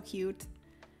 that's so cute.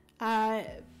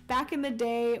 Back in the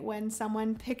day when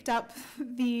someone picked up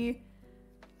the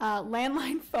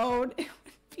landline phone, it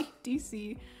would be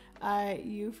DC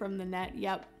you from the net.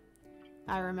 Yep,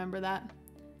 I remember that.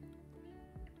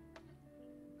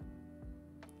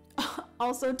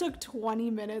 Also took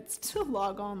 20 minutes to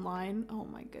log online. Oh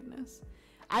my goodness.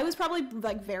 I was probably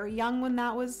like very young when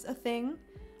that was a thing,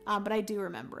 but I do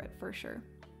remember it for sure.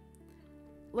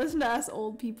 Listen to us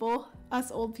old people. Us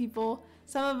old people.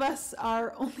 Some of us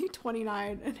are only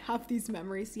 29 and have these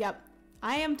memories. Yep,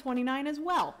 I am 29 as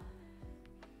well.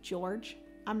 George,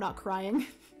 I'm not crying.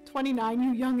 29,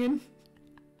 you youngin'.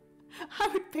 I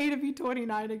would pay to be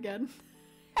 29 again.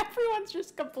 Everyone's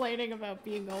just complaining about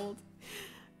being old.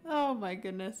 Oh my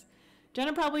goodness.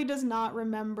 Jenna probably does not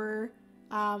remember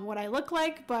what I look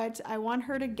like, but I want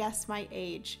her to guess my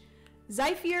age.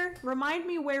 Zyphier, remind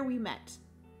me where we met.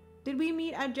 Did we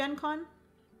meet at Gen Con?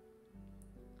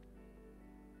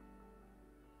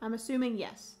 I'm assuming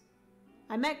yes.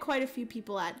 I met quite a few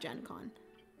people at Gen Con.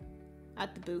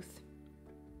 At the booth.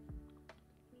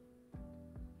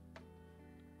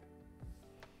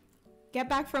 Get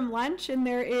back from lunch and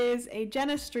there is a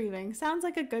Jenna streaming. Sounds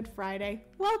like a good Friday.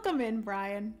 Welcome in,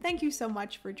 Brian. Thank you so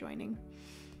much for joining.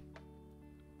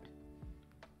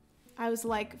 I was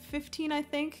like 15, I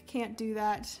think. Can't do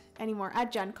that anymore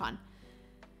at Gen Con.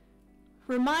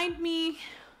 Remind me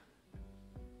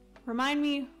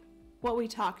what we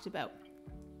talked about.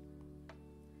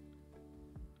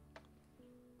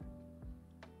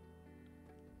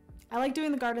 I like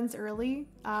doing the gardens early.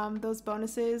 Those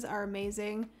bonuses are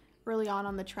amazing. Early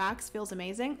on the tracks feels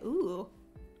amazing. Ooh.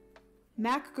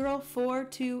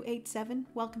 MacGirl4287,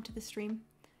 welcome to the stream.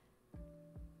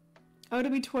 Oh, to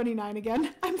be 29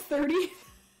 again. I'm 30.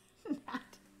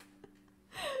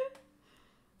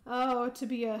 Oh, to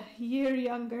be a year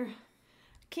younger.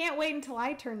 Can't wait until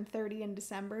I turn 30 in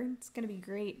December. It's gonna be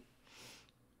great.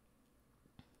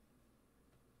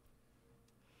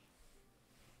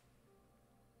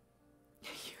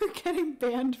 You're getting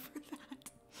banned for that.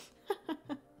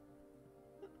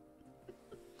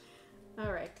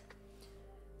 All right.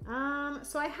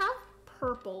 So I have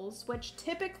purples, which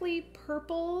typically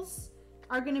purples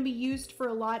are going to be used for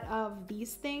a lot of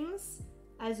these things,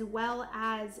 as well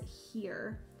as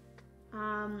here.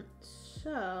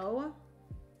 So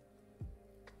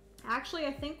actually,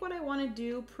 I think what I want to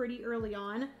do pretty early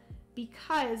on,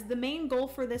 because the main goal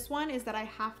for this one is that I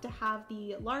have to have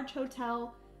the large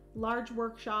hotel, large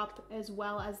workshop, as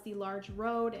well as the large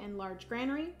road and large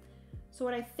granary. So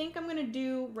what I think I'm gonna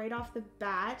do right off the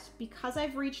bat, because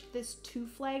I've reached this 2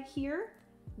 flag here,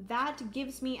 that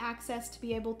gives me access to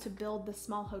be able to build the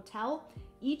small hotel.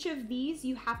 Each of these,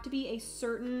 you have to be a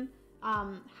certain,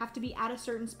 at a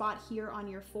certain spot here on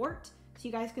your fort. So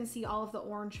you guys can see all of the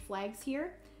orange flags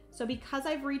here. So because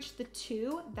I've reached the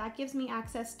 2, that gives me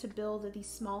access to build the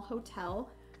small hotel.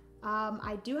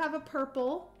 I do have a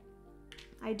purple,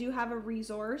 I do have a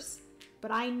resource,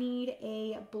 but I need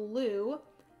a blue.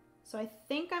 So I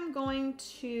think I'm going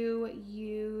to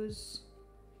use,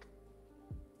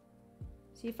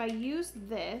 see if I use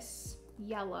this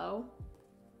yellow,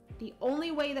 the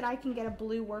only way that I can get a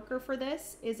blue worker for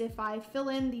this is if I fill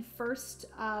in the first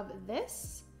of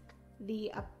this,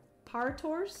 the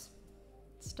apparators.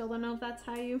 Still don't know if that's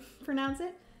how you pronounce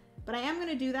it, but I am going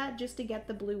to do that just to get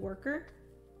the blue worker.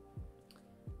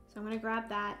 So I'm going to grab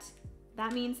that.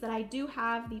 That means that I do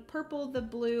have the purple, the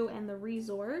blue, and the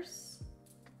resource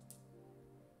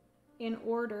in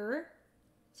order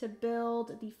to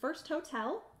build the first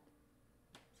hotel.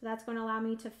 So that's going to allow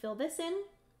me to fill this in.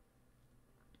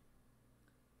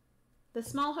 The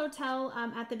small hotel,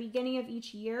 at the beginning of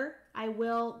each year, I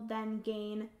will then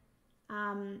gain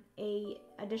a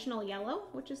additional yellow,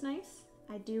 which is nice.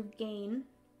 I do gain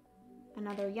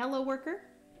another yellow worker.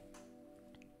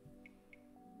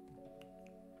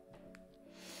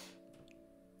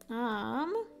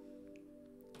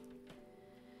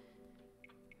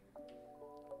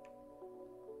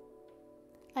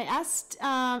 I asked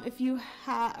if you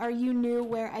knew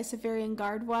where Isoverian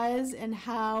Guard was and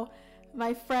how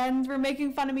my friends were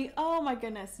making fun of me. Oh my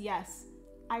goodness, yes.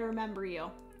 I remember you.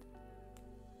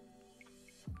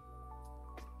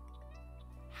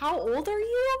 How old are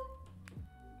you?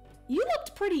 You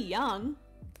looked pretty young.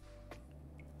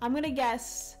 I'm gonna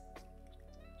guess...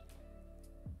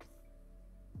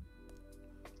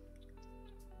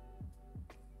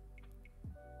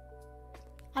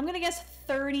 I'm gonna guess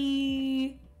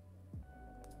 37?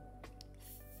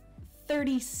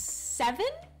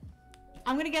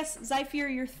 I'm gonna guess,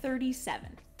 Zypher, you're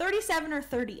 37. 37 or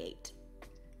 38.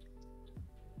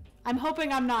 I'm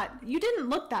hoping I'm not... You didn't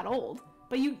look that old,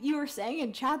 but you were saying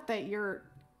in chat that you're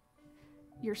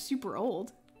super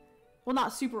old. Well,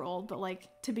 not super old, but like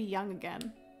to be young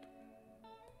again.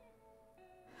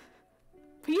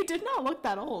 But you did not look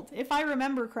that old, if I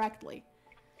remember correctly.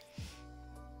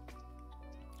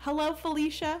 Hello,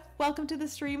 Felicia. Welcome to the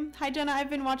stream. Hi, Jenna.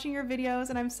 I've been watching your videos,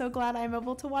 and I'm so glad I'm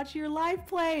able to watch your live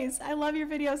plays. I love your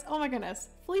videos. Oh my goodness.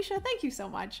 Felicia, thank you so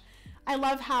much. I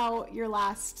love how your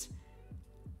last...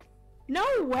 No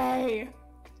way!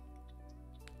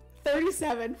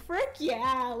 37. Frick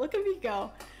yeah! Look at me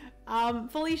go.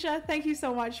 Felicia, thank you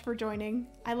so much for joining.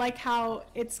 I like how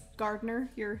it's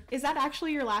Gardner. Is that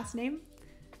actually your last name?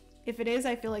 If it is,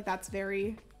 I feel like that's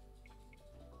very,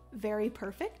 very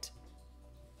perfect.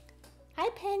 Hi,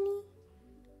 Penny.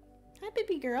 Hi,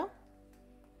 baby girl.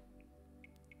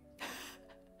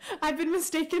 I've been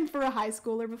mistaken for a high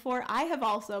schooler before. I have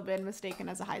also been mistaken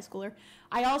as a high schooler.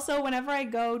 I also, whenever I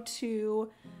go to,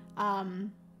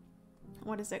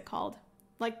 what is it called?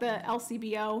 Like the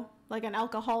LCBO, like an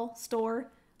alcohol store,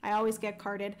 I always get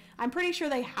carded. I'm pretty sure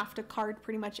they have to card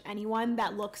pretty much anyone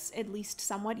that looks at least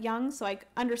somewhat young, so I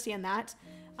understand that.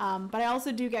 But I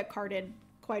also do get carded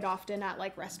quite often at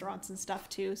like restaurants and stuff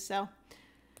too, so.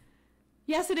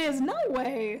 Yes, it is. No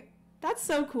way. That's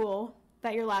so cool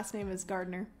that your last name is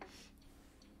Gardner.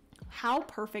 How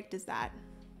perfect is that?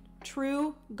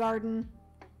 True garden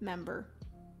member.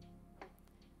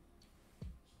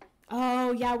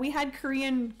 Oh, yeah, we had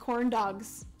Korean corn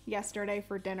dogs yesterday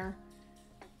for dinner.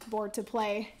 Bored to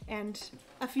play, and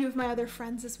a few of my other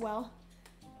friends as well.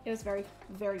 It was very,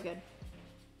 very good.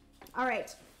 All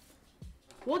right.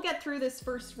 We'll get through this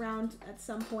first round at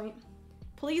some point.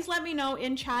 Please let me know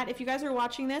in chat if you guys are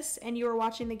watching this and you are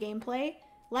watching the gameplay.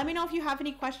 Let me know if you have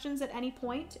any questions at any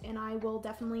point, and I will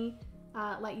definitely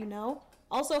let you know.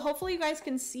 Also, hopefully you guys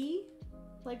can see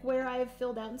like where I've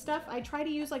filled out and stuff. I try to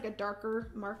use like a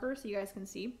darker marker so you guys can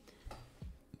see.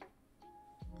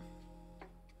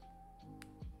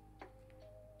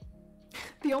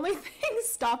 The only thing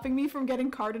stopping me from getting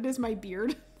carded is my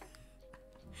beard.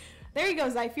 There you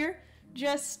go, Zypher.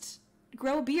 Just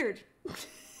grow a beard.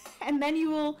 And then you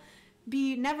will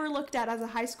be never looked at as a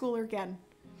high schooler again.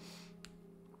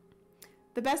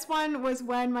 The best one was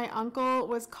when my uncle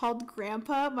was called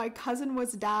Grandpa, my cousin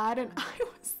was Dad, and I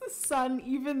was the son,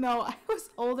 even though I was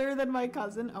older than my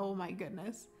cousin. Oh my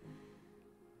goodness.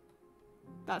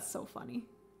 That's so funny.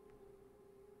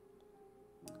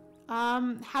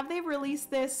 Have they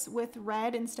released this with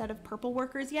red instead of purple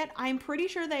workers yet? I'm pretty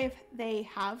sure they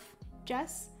have,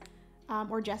 Jess,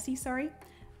 or Jessie, sorry.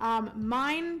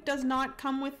 Mine does not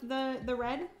come with the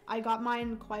red. I got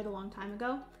mine quite a long time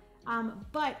ago.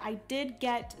 But I did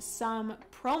get some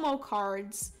promo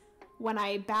cards when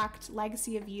I backed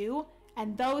Legacy of You,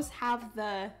 and those have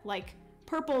the like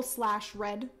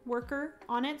purple/red worker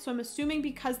on it. So I'm assuming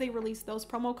because they released those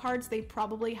promo cards, they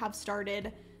probably have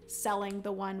started selling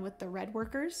the one with the red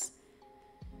workers.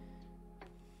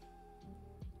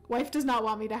 Wife does not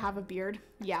want me to have a beard.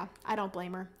 Yeah, I don't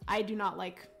blame her. I do not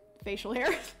like facial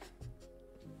hair.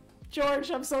 George,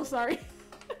 I'm so sorry.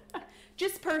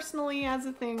 Just personally as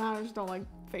a thing, I just don't like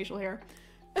facial hair.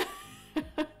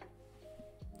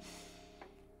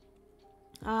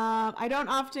 I don't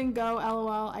often go,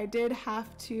 LOL. I did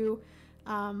have to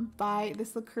buy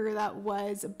this liqueur that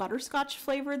was butterscotch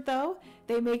flavored though.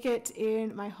 They make it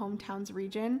in my hometown's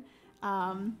region.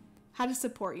 How to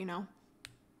support, you know.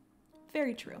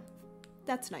 Very true.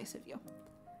 That's nice of you.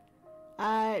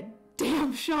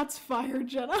 Damn, shots fired,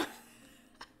 Jenna.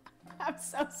 I'm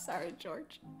so sorry,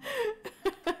 George.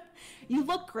 You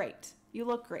look great. You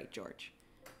look great, George.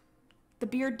 The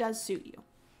beard does suit you.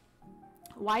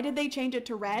 Why did they change it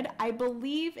to red? I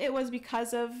believe it was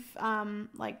because of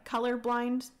like color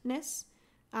blindness.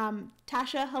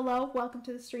 Tasha, hello, welcome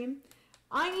to the stream.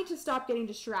 I need to stop getting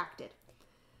distracted.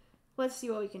 Let's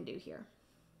see what we can do here.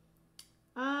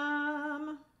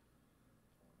 I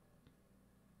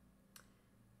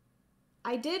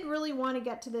did really want to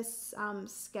get to this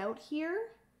scout here,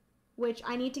 which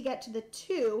I need to get to the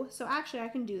 2. So actually I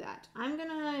can do that. I'm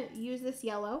gonna use this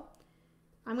yellow.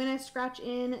 I'm gonna scratch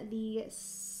in the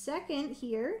 2nd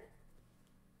here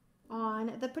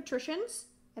on the patricians,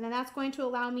 and then that's going to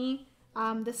allow me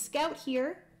the scout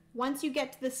here. Once you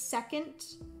get to the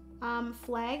 2nd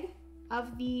flag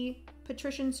of the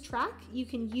patricians track, you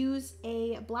can use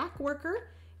a black worker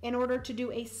in order to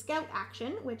do a scout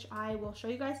action, which I will show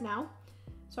you guys now.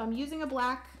 So I'm using a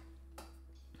black.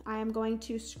 I am going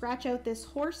to scratch out this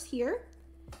horse here,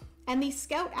 and the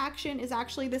scout action is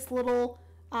actually this little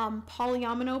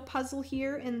polyomino puzzle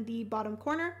here in the bottom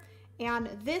corner, and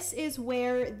this is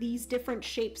where these different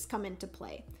shapes come into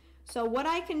play. So what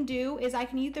I can do is I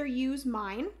can either use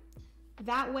mine,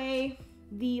 that way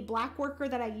the black worker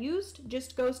that I used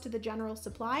just goes to the general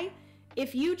supply.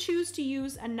 If you choose to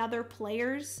use another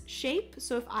player's shape,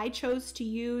 so if I chose to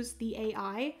use the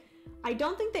AI, I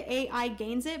don't think the AI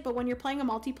gains it, but when you're playing a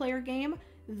multiplayer game,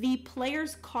 the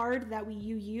player's card that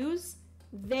you use,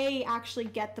 they actually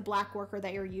get the black worker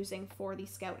that you're using for the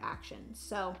scout action.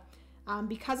 So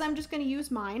because I'm just going to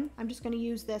use mine, I'm just going to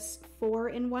use this 4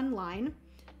 in 1 line.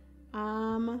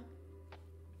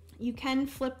 You can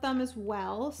flip them as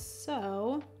well,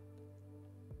 so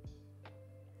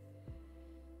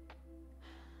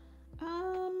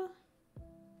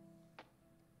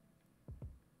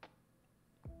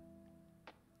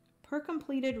per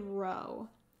completed row.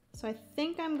 So I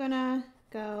think I'm gonna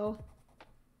go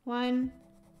 1,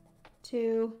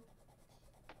 2,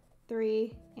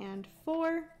 3, and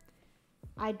 4.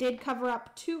 I did cover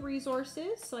up 2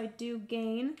 resources, so I do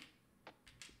gain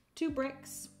 2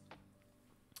 bricks.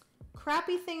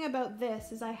 Crappy thing about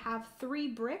this is I have 3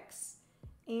 bricks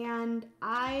and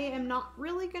I am not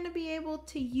really going to be able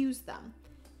to use them.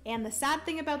 And the sad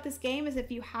thing about this game is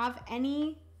if you have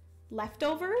any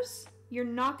leftovers, you're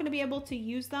not going to be able to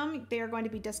use them. They are going to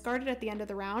be discarded at the end of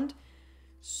the round.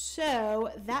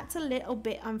 So that's a little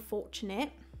bit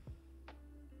unfortunate.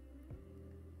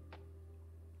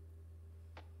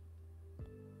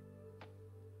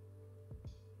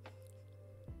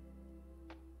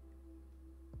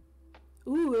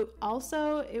 Ooh,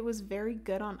 also, it was very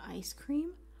good on ice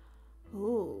cream.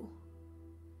 Ooh.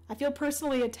 I feel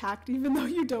personally attacked even though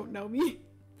you don't know me.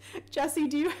 Jesse,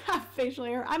 do you have facial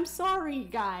hair? I'm sorry,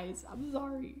 guys. I'm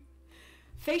sorry.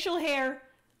 Facial hair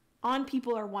on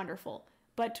people are wonderful.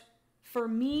 But for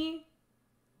me,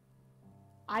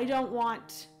 I don't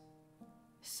want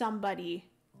somebody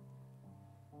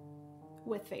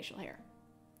with facial hair.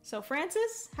 So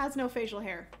Francis has no facial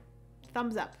hair.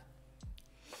 Thumbs up.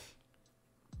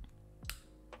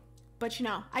 But you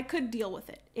know, I could deal with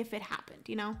it if it happened,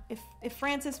 you know? If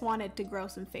Francis wanted to grow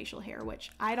some facial hair, which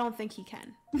I don't think he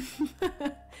can,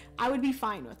 I would be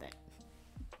fine with it.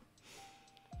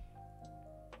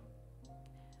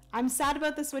 I'm sad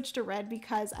about the switch to red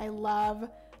because I love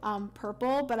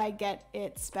purple, but I get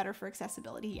it's better for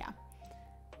accessibility, yeah.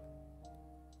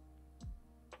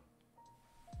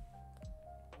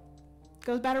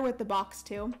 Goes better with the box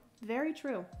too. Very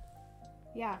true.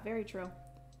 Yeah, very true.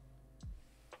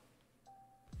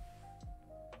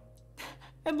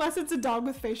 Unless it's a dog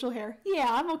with facial hair. Yeah,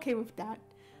 I'm okay with that.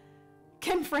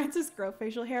 Can Francis grow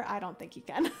facial hair? I don't think he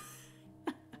can.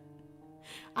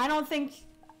 I don't think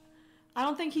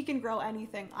he can grow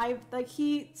anything.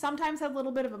 He sometimes has a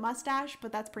little bit of a mustache,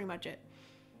 but that's pretty much it.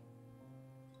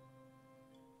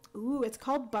 Ooh, it's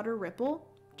called Butter Ripple.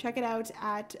 Check it out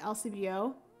at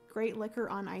LCBO. Great liquor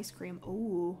on ice cream.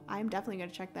 Ooh, I'm definitely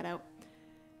gonna check that out.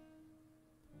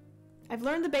 I've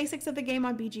learned the basics of the game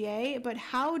on BGA, but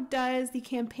how does the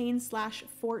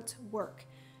campaign/fort work?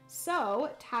 So,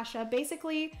 Tasha,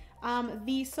 basically,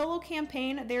 the solo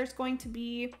campaign, there's going to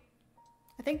be,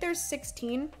 I think there's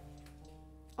 16.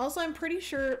 Also, I'm pretty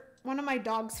sure one of my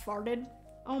dogs farted.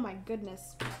 Oh my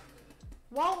goodness.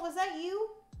 Walt, was that you?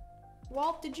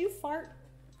 Walt, did you fart?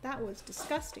 That was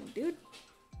disgusting, dude.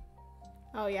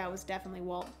 Oh yeah, it was definitely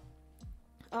Walt.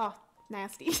 Oh,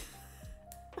 nasty.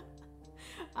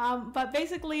 But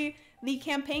basically, the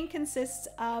campaign consists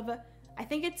of, I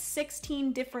think it's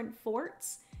 16 different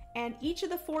forts, and each of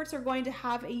the forts are going to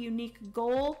have a unique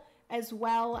goal, as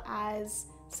well as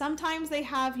sometimes they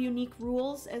have unique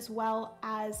rules as well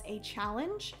as a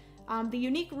challenge. The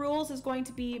unique rules is going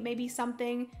to be maybe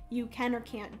something you can or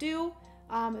can't do.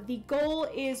 The goal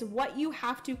is what you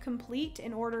have to complete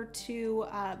in order to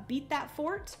beat that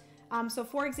fort. So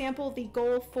for example, the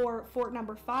goal for fort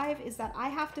number 5 is that I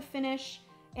have to finish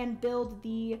and build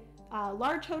the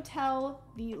large hotel,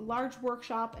 the large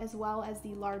workshop, as well as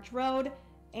the large road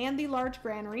and the large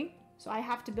granary. So I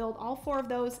have to build all 4 of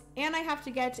those, and I have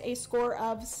to get a score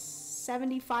of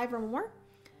 75 or more.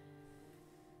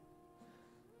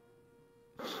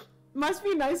 Must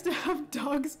be nice to have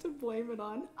dogs to blame it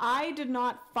on. I did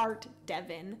not fart,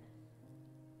 Devin.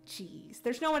 Jeez.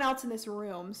 There's no one else in this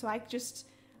room, so I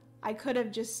could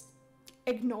have just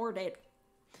ignored it.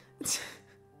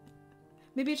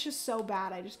 Maybe it's just so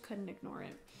bad I just couldn't ignore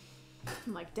it.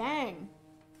 I'm like, dang.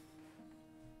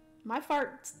 My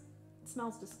fart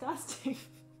smells disgusting.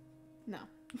 No.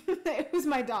 It was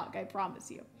my dog, I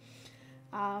promise you.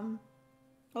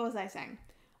 What was I saying?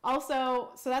 Also,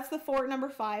 so that's the fort number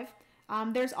 5.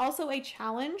 There's also a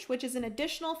challenge, which is an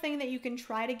additional thing that you can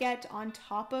try to get on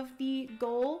top of the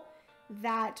goal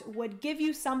that would give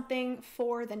you something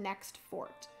for the next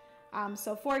fort.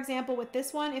 So for example, with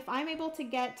this one, if I'm able to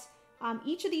get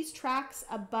each of these tracks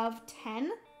above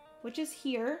 10, which is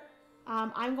here,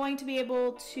 I'm going to be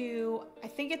able to, I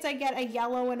think it's I get a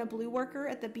yellow and a blue worker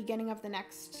at the beginning of the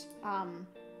next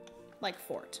like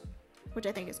fort, which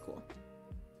I think is cool.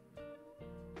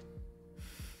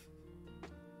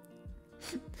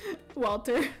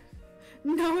 Walter.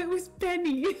 No, it was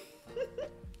Penny.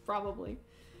 Probably.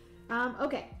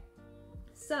 Okay.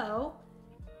 So,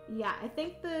 yeah, I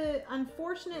think the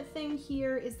unfortunate thing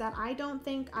here is that I don't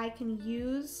think I can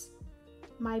use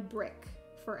my brick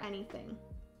for anything.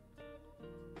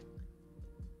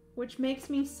 Which makes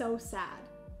me so sad.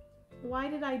 Why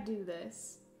did I do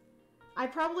this? I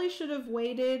probably should have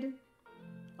waited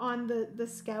on the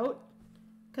scout,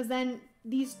 because then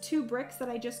these 2 bricks that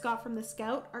I just got from the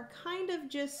scout are kind of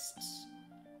just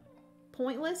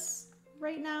pointless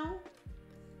right now.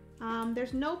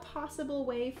 There's no possible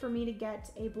way for me to get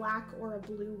a black or a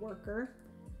blue worker.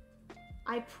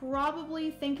 I probably,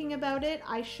 thinking about it,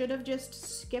 I should have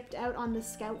just skipped out on the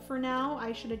scout for now.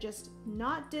 I should have just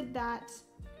not did that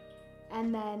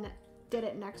and then did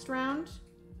it next round.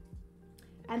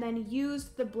 And then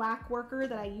used the black worker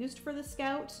that I used for the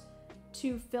scout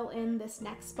to fill in this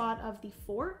next spot of the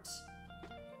fort,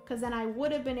 because then I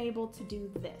would have been able to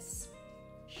do this.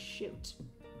 Shoot.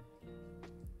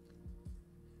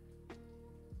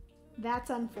 That's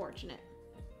unfortunate.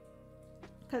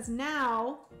 Because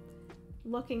now,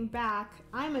 looking back,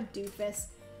 I'm a doofus.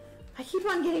 I keep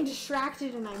on getting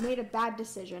distracted and I made a bad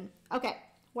decision. Okay,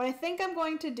 what I think I'm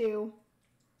going to do,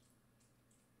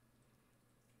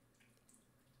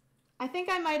 I think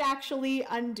I might actually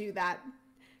undo that.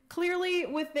 Clearly,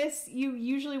 with this, you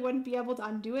usually wouldn't be able to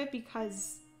undo it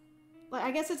because, like, I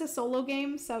guess it's a solo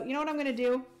game, so you know what I'm gonna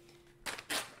do?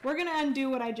 We're gonna undo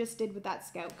what I just did with that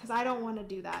scout, because I don't want to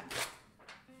do that.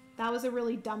 That was a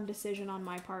really dumb decision on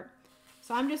my part.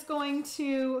 So I'm just going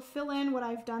to fill in what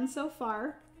I've done so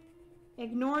far,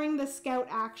 ignoring the scout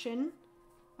action.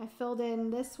 I filled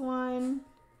in this one,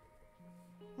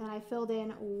 and I filled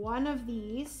in one of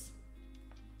these.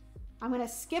 I'm gonna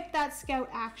skip that scout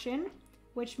action,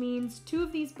 which means 2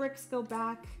 of these bricks go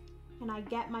back and I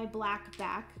get my black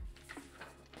back.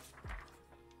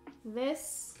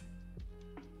 This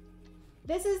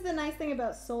is the nice thing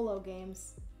about solo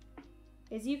games,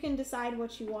 is you can decide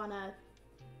what you wanna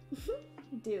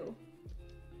do.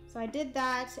 So I did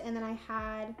that, and then I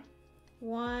had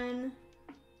 1,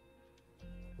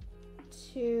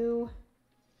 2,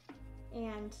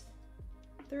 and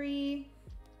 3,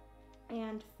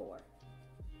 and 4.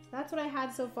 That's what I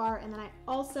had so far, and then I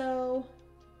also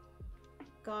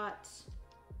got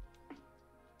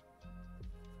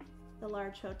the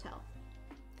large hotel.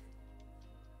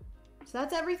 So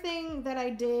that's everything that I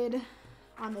did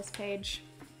on this page.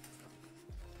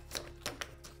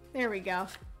 There we go.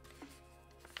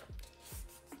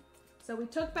 So we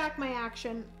took back my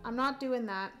action. I'm not doing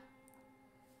that.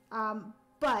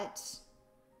 But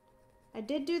I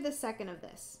did do the second of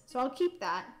this. So I'll keep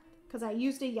that, because I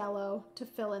used a yellow to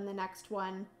fill in the next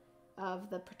one of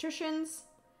the patricians.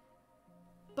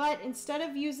 But instead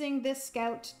of using this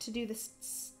scout to do the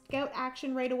scout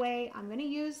action right away, I'm going to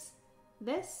use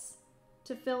this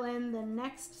to fill in the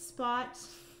next spot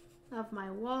of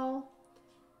my wall.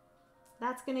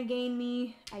 That's going to gain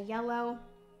me a yellow.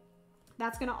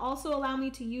 That's going to also allow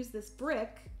me to use this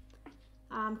brick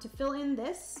to fill in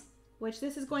this, which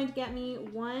this is going to get me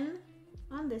 1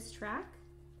 on this track,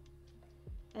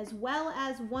 as well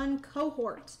as 1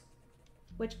 cohort,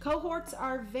 which cohorts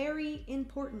are very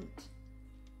important.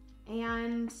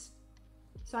 And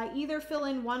so I either fill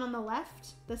in 1 on the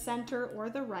left, the center, or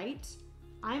the right.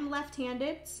 I'm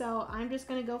left-handed, so I'm just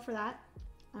gonna go for that.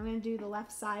 I'm gonna do the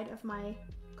left side of my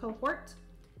cohort.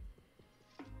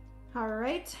 All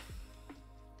right.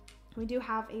 We do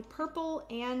have a purple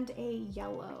and a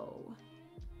yellow.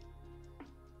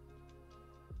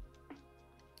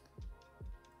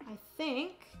 I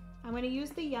think I'm going to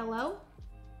use the yellow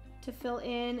to fill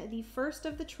in the first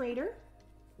of the trader.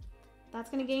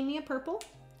 That's going to gain me a purple.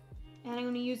 And I'm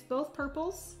going to use both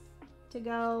purples to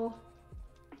go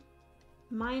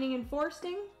mining and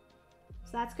foresting.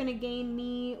 So that's going to gain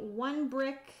me 1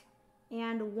 brick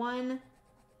and 1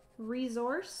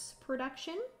 resource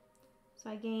production. So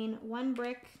I gain 1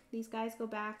 brick, these guys go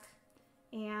back,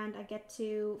 and I get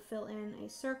to fill in a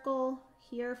circle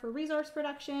here for resource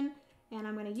production, and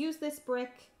I'm going to use this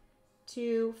brick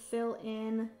to fill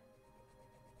in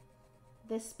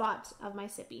this spot of my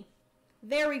sippy.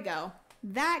 There we go.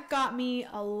 That got me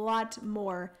a lot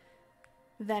more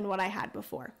than what I had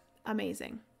before.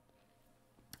 Amazing.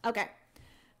 Okay.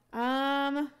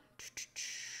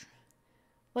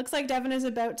 Looks like Devin is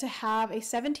about to have a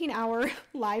 17-hour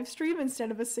live stream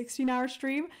instead of a 16-hour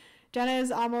stream. Jenna is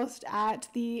almost at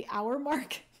the hour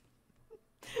mark.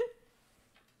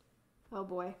 Oh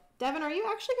boy. Devin, are you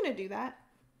actually going to do that?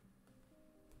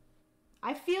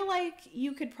 I feel like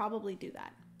you could probably do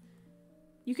that.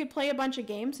 You could play a bunch of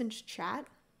games and just chat.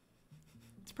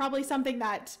 It's probably something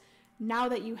that now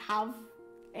that you have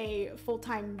a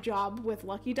full-time job with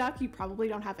Lucky Duck, you probably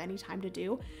don't have any time to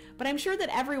do. But I'm sure that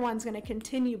everyone's going to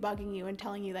continue bugging you and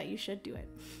telling you that you should do it.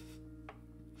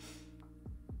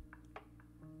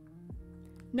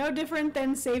 No different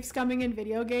than safe scumming in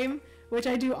video game, which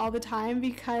I do all the time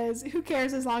because who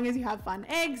cares as long as you have fun.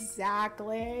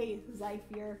 Exactly,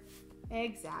 Zypher.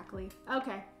 Exactly.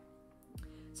 Okay.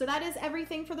 So that is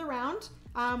everything for the round.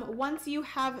 Once you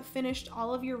have finished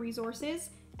all of your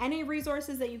resources, any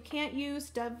resources that you can't use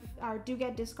do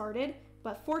get discarded,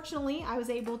 but fortunately I was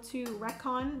able to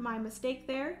retcon my mistake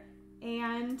there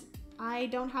and I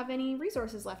don't have any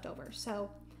resources left over.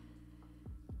 So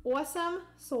awesome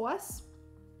sauce.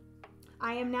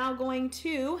 I am now going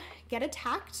to get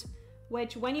attacked,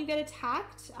 which when you get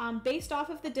attacked, based off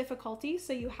of the difficulty,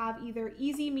 so you have either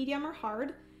easy, medium, or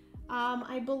hard,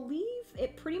 I believe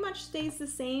it pretty much stays the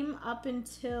same up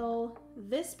until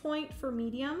this point for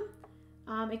medium.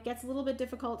 It gets a little bit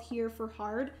difficult here for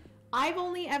hard. I've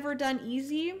only ever done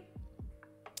easy,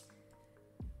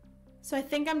 so I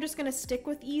think I'm just gonna stick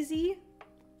with easy.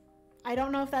 I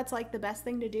don't know if that's like the best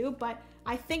thing to do, but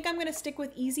I think I'm gonna stick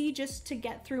with easy just to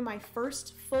get through my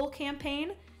first full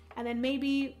campaign, and then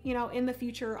maybe, you know, in the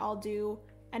future I'll do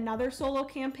another solo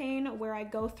campaign where I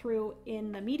go through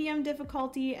in the medium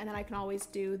difficulty, and then I can always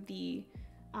do the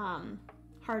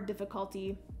hard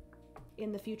difficulty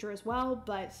in the future as well,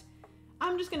 but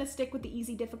I'm just gonna stick with the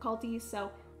easy difficulty.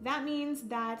 So that means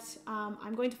that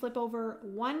I'm going to flip over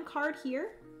 1 card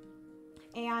here,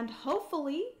 and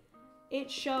hopefully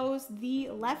it shows the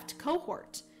left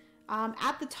cohort.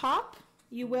 At the top,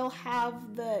 you will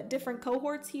have the different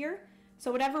cohorts here.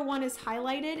 So whatever one is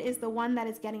highlighted is the one that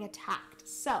is getting attacked.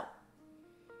 So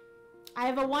I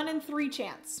have a 1 in 3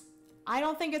 chance. I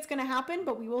don't think it's gonna happen,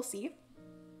 but we will see.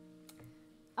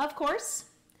 Of course.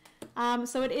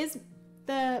 So it is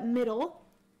the middle.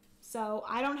 So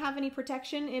I don't have any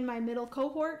protection in my middle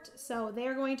cohort. So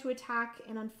they're going to attack,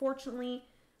 and unfortunately,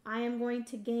 I am going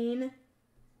to gain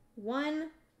 1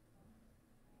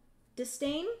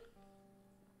 disdain,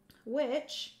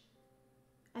 which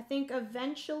I think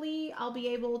eventually I'll be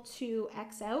able to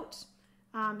X out.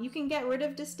 You can get rid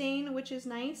of disdain, which is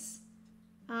nice.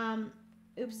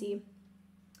 Oopsie.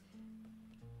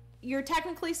 You're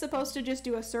technically supposed to just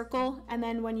do a circle, and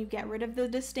then when you get rid of the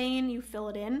disdain, you fill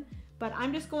it in. But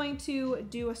I'm just going to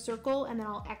do a circle, and then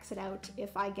I'll X it out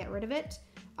if I get rid of it.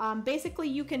 Basically,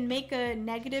 you can make a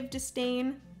negative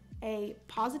disdain a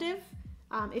positive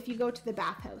if you go to the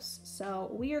bathhouse. So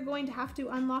we are going to have to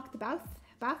unlock the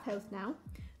bathhouse now.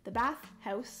 The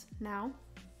bathhouse now.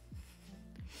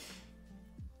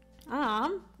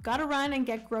 Gotta run and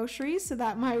get groceries so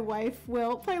that my wife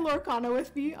will play Lorcana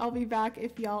with me. I'll be back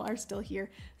if y'all are still here.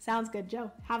 Sounds good,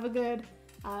 Joe. Have a good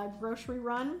grocery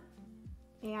run.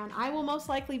 And I will most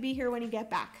likely be here when you get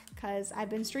back, because I've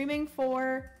been streaming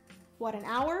for, what, an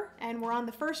hour? And we're on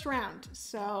the first round.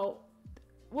 So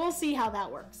we'll see how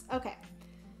that works. Okay.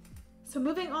 So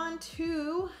moving on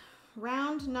to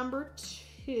round number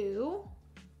 2.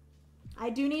 I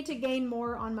do need to gain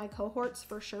more on my cohorts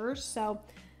for sure. So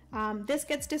this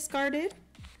gets discarded.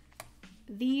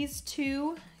 These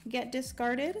 2 get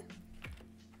discarded.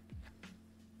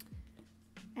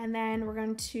 And then we're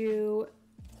going to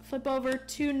flip over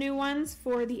 2 new ones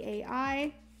for the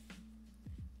AI.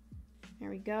 There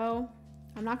we go.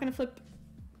 I'm not gonna flip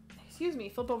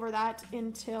over that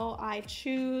until I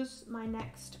choose my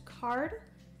next card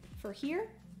for here.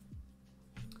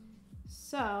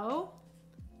 So,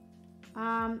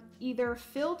 either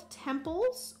filled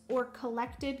temples or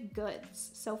collected goods.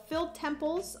 So filled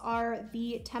temples are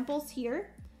the temples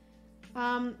here.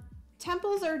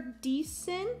 Temples are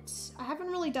decent. I haven't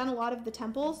really done a lot of the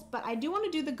temples, but I do want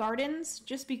to do the gardens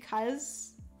just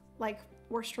because, like,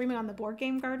 we're streaming on the board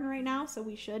game garden right now, so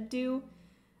we should do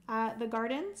the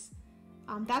gardens.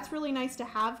 That's really nice to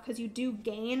have because you do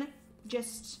gain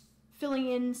just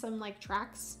filling in some, like,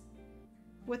 tracks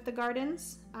with the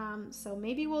gardens. So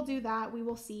maybe we'll do that. We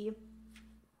will see.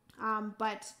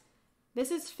 But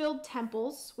this is filled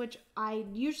temples, which I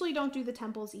usually don't do the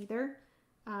temples either.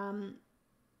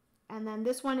 And then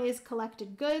this one is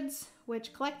collected goods,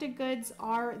 which collected goods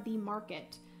are the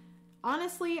market.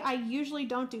 Honestly, I usually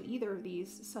don't do either of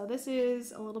these, so this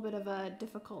is a little bit of a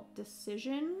difficult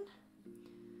decision.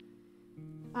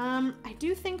 I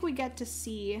do think we get to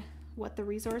see what the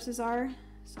resources are,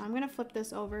 so I'm gonna flip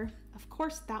this over. Of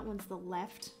course, that one's the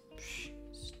left. Psh,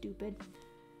 stupid.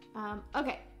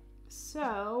 Okay,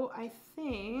 so I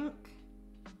think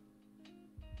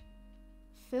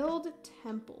filled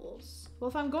temples. Well,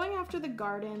 if I'm going after the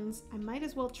gardens, I might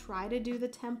as well try to do the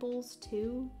temples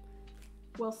too.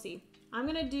 We'll see. I'm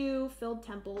gonna do filled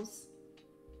temples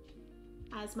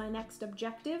as my next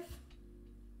objective.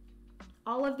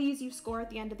 All of these you score at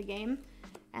the end of the game,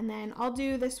 and then I'll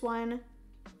do this one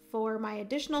for my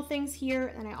additional things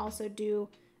here, and I also do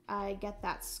get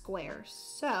that square.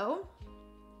 So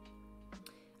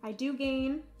I do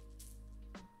gain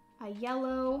a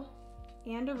yellow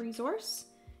and a resource,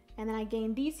 and then I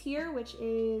gain these here, which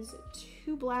is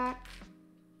 2 black,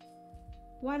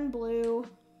 1 blue,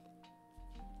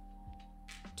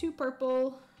 2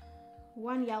 purple,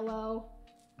 1 yellow,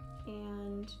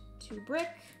 and 2 brick.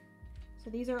 So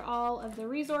these are all of the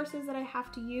resources that I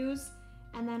have to use.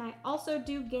 And then I also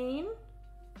do gain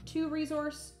 2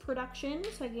 resource production.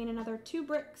 So I gain another 2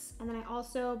 bricks. And then I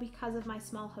also, because of my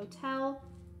small hotel,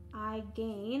 I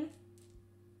gain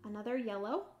another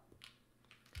yellow.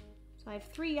 So I have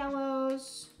 3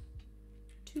 yellows,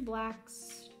 2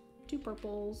 blacks, 2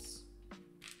 purples,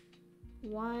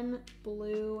 1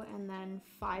 blue, and then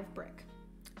 5 brick.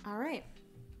 All right.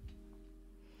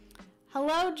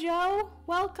 Hello, Joe.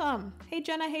 Welcome. Hey,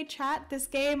 Jenna. Hey, chat. This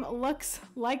game looks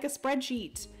like a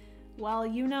spreadsheet. Well,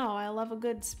 you know, I love a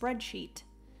good spreadsheet.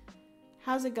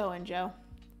 How's it going, Joe?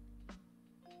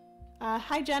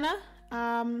 Hi, Jenna.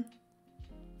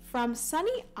 From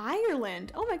sunny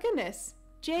Ireland. Oh my goodness.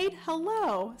 Jade,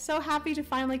 hello. So happy to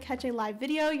finally catch a live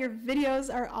video. Your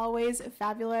videos are always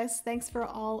fabulous. Thanks for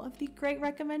all of the great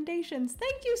recommendations.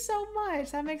 Thank you so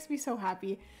much. That makes me so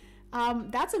happy.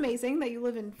 That's amazing that you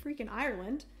live in freaking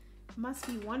Ireland. Must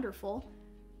be wonderful.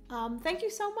 Thank you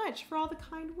so much for all the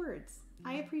kind words.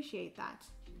 I appreciate that.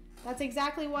 That's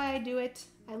exactly why I do it.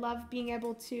 I love being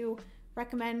able to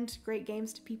recommend great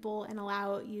games to people and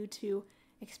allow you to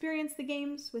experience the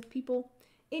games with people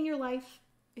in your life.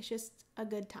 It's just a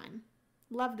good time.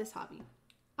 Love this hobby.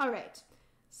 All right,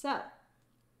 so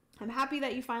I'm happy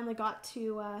that you finally got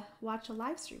to watch a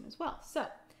live stream as well. So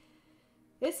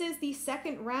this is the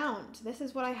second round. This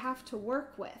is what I have to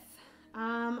work with.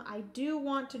 I do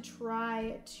want to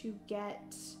try to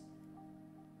get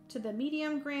to the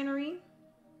medium granary.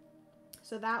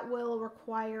 So that will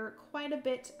require quite a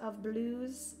bit of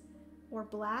blues or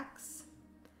blacks.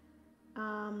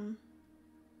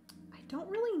 I don't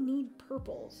really need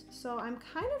purples, so I'm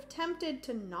kind of tempted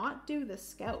to not do the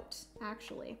scout,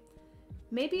 actually.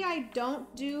 Maybe I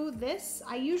don't do this.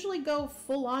 I usually go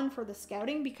full on for the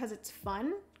scouting because it's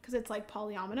fun, because it's like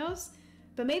polyominoes,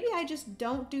 but maybe I just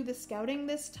don't do the scouting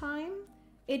this time.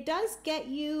 It does get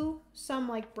you some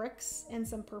like bricks and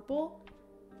some purple,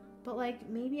 but like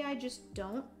maybe I just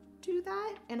don't do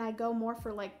that and I go more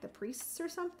for like the priests or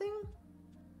something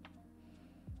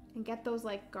and get those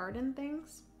like garden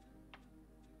things.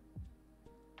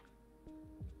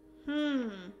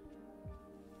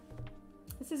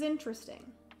 This is interesting.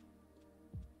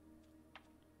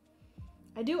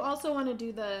 I do also want to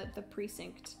do the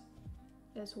precinct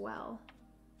as well.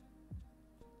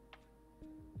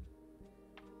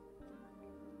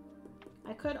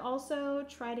 I could also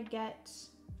try to get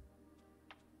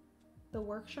the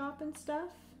workshop and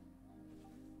stuff.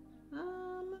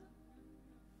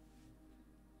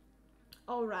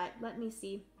 All right, let me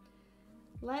see.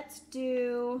 Let's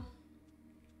do,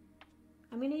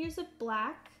 I'm going to use a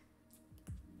black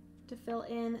to fill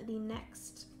in the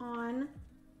next on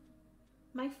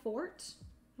my fort.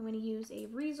 I'm going to use a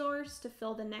resource to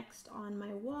fill the next on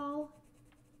my wall.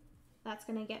 That's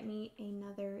gonna get me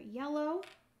another yellow.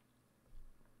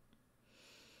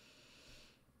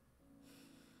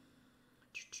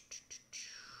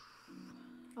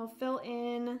 I'll fill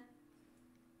in, I'm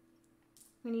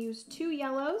gonna use 2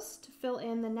 yellows to fill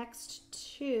in the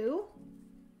next 2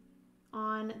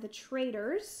 on the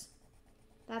traders.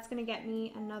 That's gonna get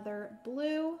me another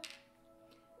blue.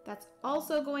 That's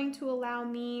also going to allow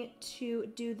me to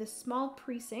do the small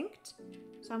precinct.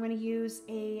 So I'm gonna use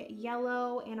a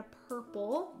yellow and a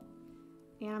purple.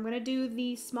 And I'm gonna do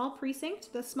the small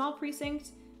precinct. The small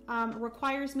precinct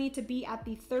requires me to be at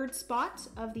the 3rd spot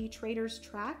of the trader's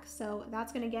track. So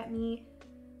that's gonna get me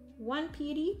 1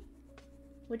 PD,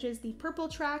 which is the purple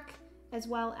track, as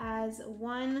well as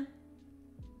 1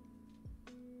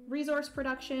 resource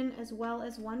production, as well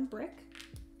as 1 brick.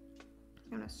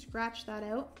 I'm gonna scratch that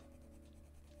out.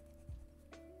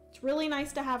 It's really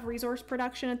nice to have resource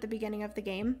production at the beginning of the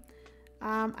game.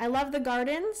 I love the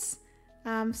gardens.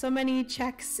 So many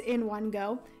checks in one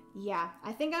go. Yeah,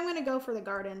 I think I'm gonna go for the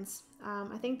gardens.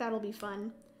 I think that'll be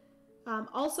fun.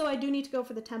 Also, I do need to go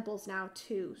for the temples now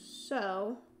too,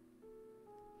 so...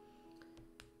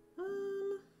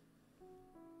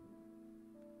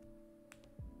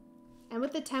 And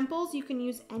with the temples, you can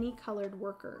use any colored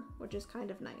worker, which is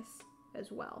kind of nice as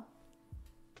well.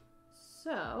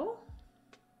 So,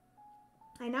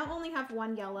 I now only have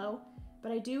 1 yellow,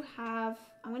 but I do have,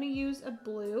 I'm gonna use a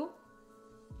blue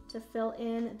to fill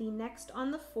in the next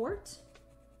on the fort.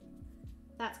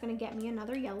 That's gonna get me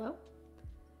another yellow.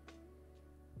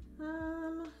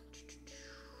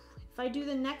 If I do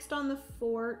the next on the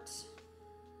fort,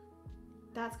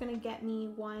 that's gonna get me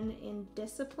 1 in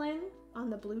discipline on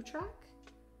the blue track.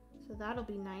 So that'll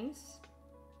be nice.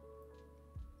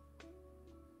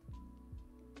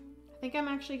 I think I'm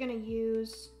actually gonna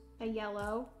use a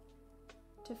yellow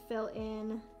to fill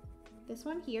in this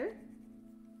one here.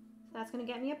 So that's gonna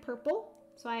get me a purple.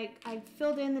 So I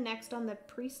filled in the next on the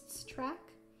priest's track.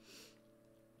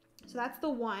 So that's the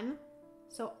 1.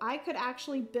 So I could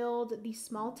actually build the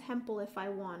small temple if I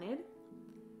wanted.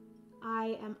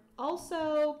 I am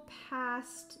also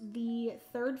past the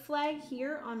 3rd flag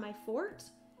here on my fort,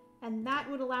 and that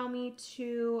would allow me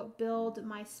to build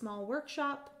my small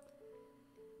workshop.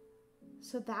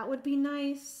 So that would be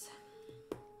nice.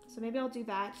 So maybe I'll do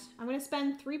that. I'm gonna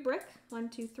spend 3 brick, 1,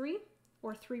 2, 3,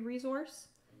 or 3 resource,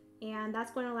 and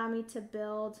that's going to allow me to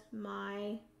build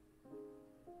my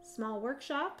small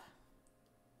workshop.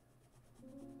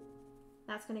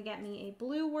 That's gonna get me a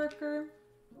blue worker.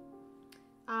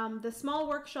 The small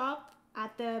workshop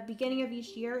at the beginning of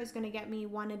each year is going to get me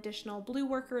 1 additional blue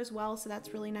worker as well, so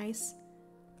that's really nice.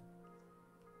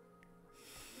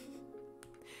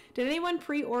 Did anyone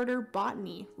pre-order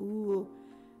Botany? Ooh,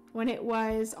 when it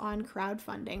was on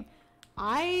crowdfunding.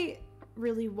 I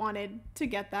really wanted to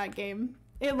get that game.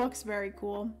 It looks very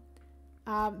cool.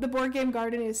 The board game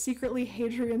garden is secretly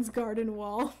Hadrian's garden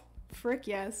wall. Frick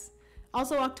yes.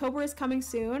 Also, October is coming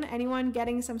soon. Anyone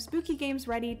getting some spooky games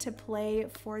ready to play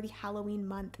for the Halloween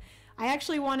month? I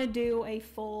actually want to do a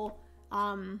full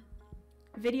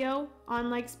video on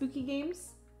like spooky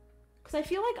games, because I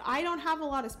feel like I don't have a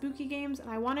lot of spooky games, and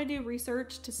I want to do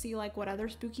research to see like what other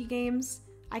spooky games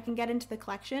I can get into the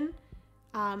collection,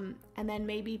 and then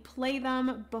maybe play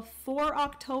them before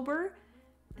October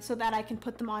so that I can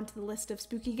put them onto the list of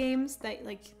spooky games that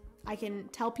like I can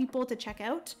tell people to check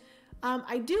out.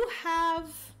 I do have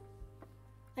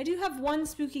 1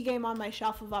 spooky game on my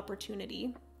shelf of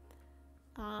opportunity.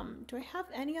 Do I have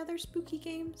any other spooky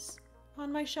games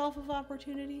on my shelf of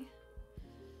opportunity?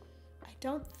 I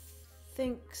don't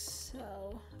think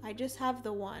so. I just have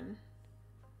the 1. And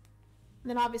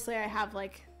then obviously I have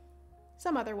like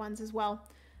some other ones as well.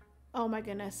 Oh my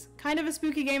goodness. Kind of a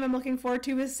spooky game I'm looking forward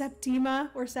to is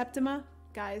Septima or Septima.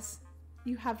 Guys,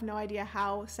 you have no idea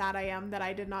how sad I am that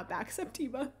I did not back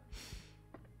Septima.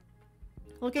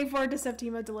 Looking forward to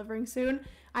Septima delivering soon.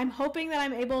 I'm hoping that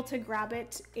I'm able to grab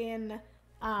it in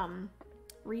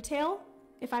retail.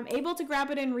 If I'm able to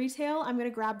grab it in retail, I'm gonna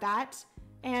grab that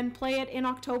and play it in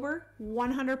October,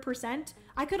 100%.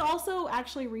 I could also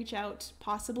actually reach out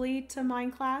possibly to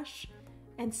Mindclash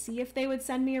and see if they would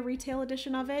send me a retail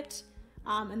edition of it.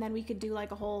 And then we could do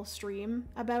like a whole stream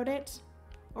about it,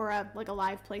 or like a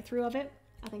live playthrough of it.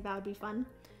 I think that would be fun.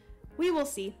 We will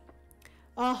see.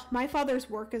 Oh, My Father's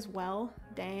Work as well.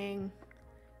 Dang.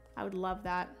 I would love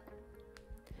that.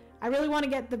 I really want to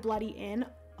get the Bloody Inn.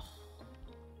 Oh,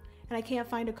 and I can't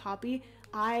find a copy.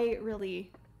 I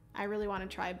really want to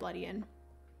try Bloody Inn.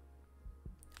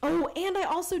 Oh, and I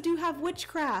also do have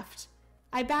Witchcraft.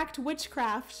 I backed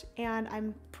Witchcraft, and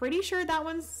I'm pretty sure that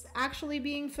one's actually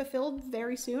being fulfilled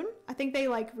very soon. I think they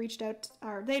like reached out,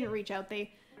 or they didn't reach out,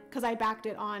 because I backed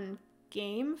it on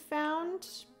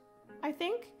GameFound, I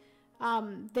think.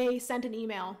 They sent an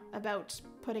email about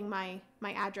putting my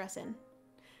address in.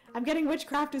 I'm getting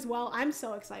Witchcraft as well. I'm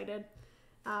so excited.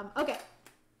 Okay,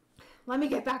 let me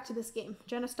get back to this game.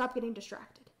 Jenna, stop getting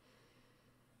distracted.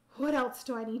 What else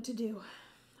do I need to do?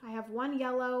 I have one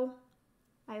yellow.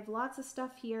 I have lots of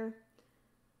stuff here.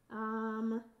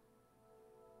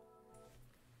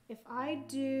 If I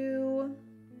do...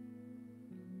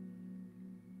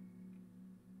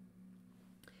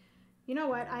 You know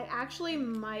what? I actually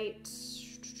might...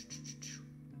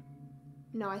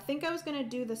 No, I think I was going to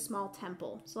do the small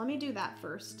temple. So let me do that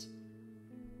first.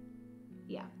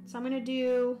 Yeah. So I'm going to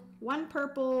do one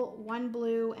purple, one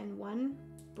blue, and one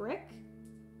brick.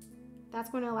 That's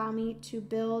going to allow me to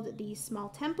build the small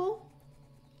temple.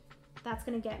 That's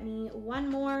going to get me one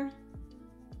more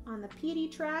on the piety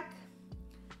track.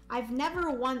 I've never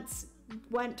once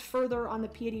went further on the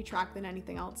piety track than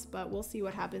anything else, but we'll see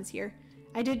what happens here.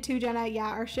 I did too, Jenna. Yeah,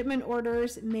 our shipment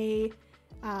orders may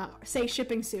say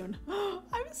shipping soon.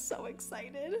 I'm so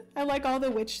excited. I like all the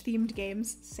witch-themed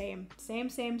games. Same.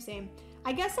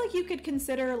 I guess like you could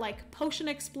consider like Potion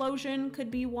Explosion could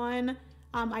be one.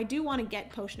 I do want to get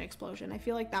Potion Explosion. I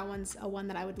feel like that one's a one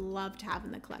that I would love to have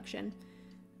in the collection.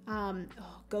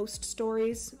 Ghost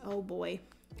Stories. Oh boy.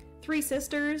 Three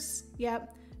Sisters.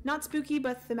 Yep. Not spooky,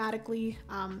 but thematically,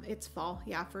 it's fall.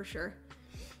 Yeah, for sure.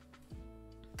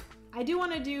 I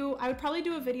would probably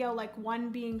do a video like one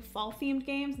being fall themed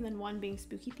games and then one being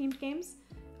spooky themed games.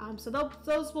 So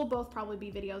those will both probably be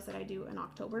videos that I do in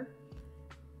October.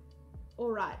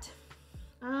 All right.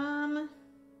 I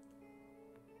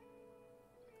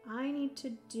need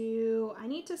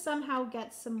to somehow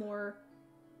get some more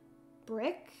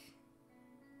brick.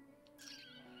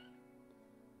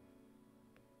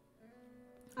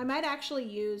 I might actually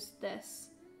use this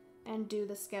and do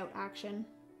the scout action.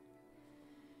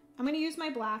 I'm going to use my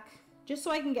black just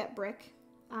so I can get brick.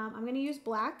 I'm going to use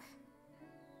black.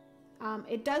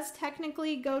 It does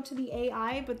technically go to the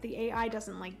AI, but the AI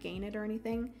doesn't like gain it or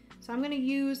anything. So I'm going to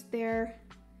use their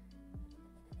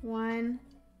 1,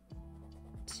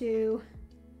 2,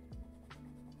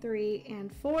 3,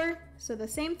 and 4. So the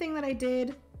same thing that I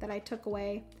did that I took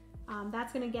away.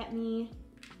 That's going to get me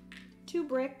 2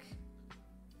 brick.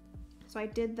 So I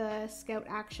did the scout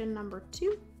action number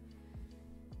 2.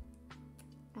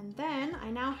 And then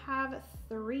I now have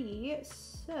 3.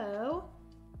 So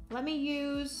let me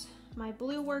use my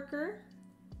blue worker.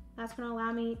 That's going to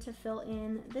allow me to fill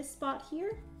in this spot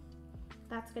here.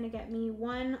 That's going to get me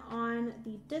 1 on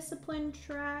the discipline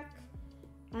track.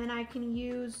 And then I can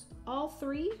use all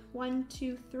 3, 1,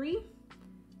 2, 3,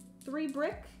 3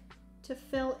 brick to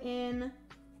fill in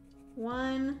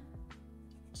 1,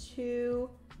 2,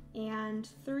 and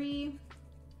 3.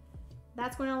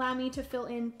 That's going to allow me to fill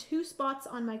in 2 spots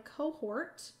on my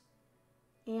cohort.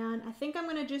 And I think I'm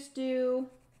going to just do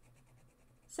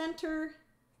center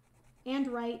and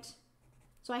right.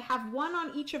 So I have 1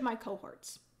 on each of my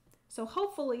cohorts. So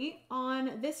hopefully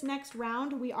on this next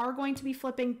round, we are going to be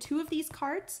flipping 2 of these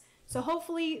cards. So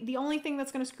hopefully the only thing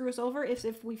that's going to screw us over is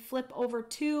if we flip over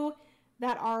 2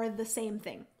 that are the same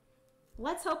thing.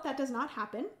 Let's hope that does not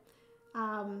happen.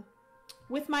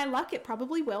 With my luck, it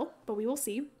probably will, but we will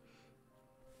see.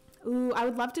 Ooh, I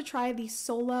would love to try the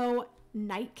solo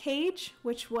night cage,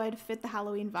 which would fit the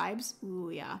Halloween vibes.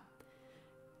 Ooh, yeah.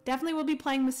 Definitely will be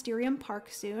playing Mysterium Park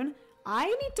soon. I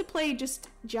need to play just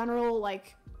general,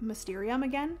 like, Mysterium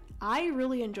again. I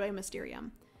really enjoy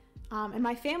Mysterium. And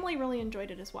my family really enjoyed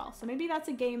it as well. So maybe that's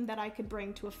a game that I could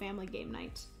bring to a family game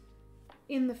night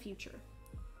in the future.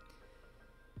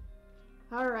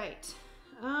 All right.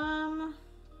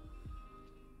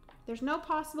 There's no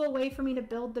possible way for me to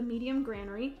build the medium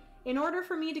granary. In order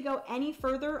for me to go any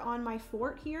further on my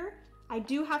fort here, I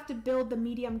do have to build the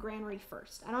medium granary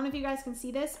first. I don't know if you guys can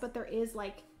see this, but there is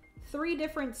like 3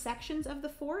 different sections of the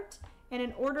fort. And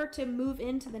in order to move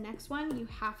into the next one, you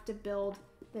have to build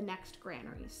the next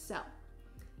granary. So,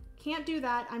 can't do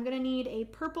that. I'm gonna need a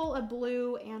purple, a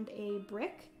blue, and a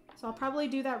brick. So I'll probably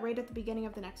do that right at the beginning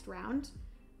of the next round.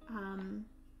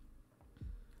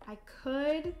 I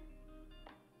could...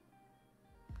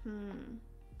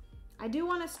 I do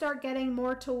want to start getting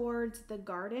more towards the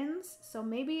gardens. So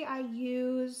maybe I'm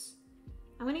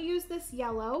going to use this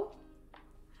yellow.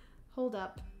 Hold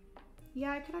up.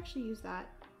 Yeah, I could actually use that.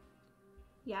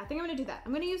 Yeah, I think I'm going to do that.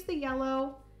 I'm going to use the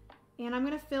yellow and I'm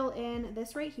going to fill in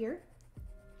this right here.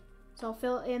 So I'll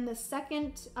fill in the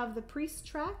second of the priest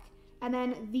track, and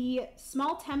then the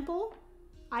small temple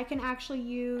I can actually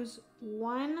use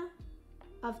one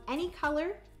of any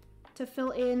color to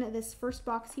fill in this first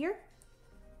box here.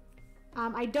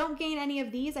 I don't gain any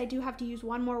of these. I do have to use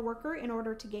one more worker in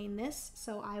order to gain this,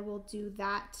 so I will do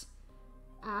that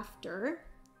after.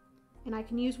 And I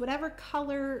can use whatever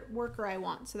color worker I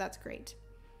want, so that's great.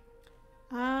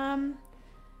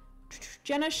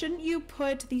 Jenna, shouldn't you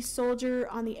put the soldier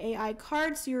on the AI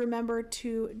card so you remember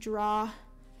to draw?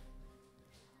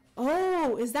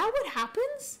 Oh, is that what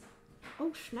happens?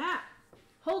 Oh, snap.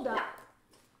 Hold up.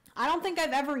 I don't think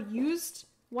I've ever used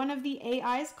one of the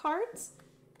AI's cards,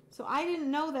 so I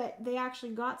didn't know that they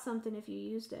actually got something if you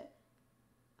used it.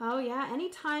 Oh yeah,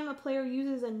 anytime a player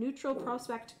uses a neutral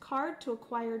prospect card to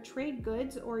acquire trade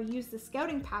goods or use the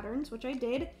scouting patterns, which I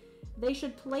did, they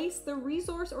should place the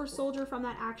resource or soldier from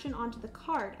that action onto the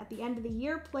card. At the end of the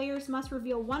year, players must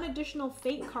reveal one additional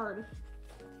fate card.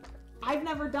 I've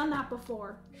never done that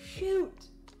before. Shoot.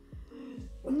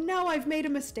 No, I've made a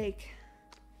mistake.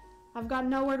 I've got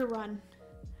nowhere to run.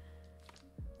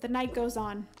 The night goes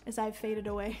on as I've faded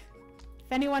away.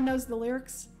 If anyone knows the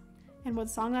lyrics and what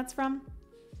song that's from,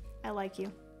 I like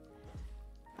you.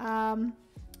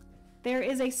 There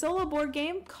is a solo board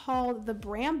game called The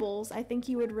Brambles I think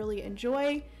you would really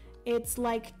enjoy. It's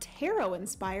like tarot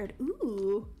inspired.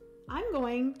 Ooh, I'm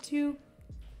going to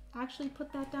actually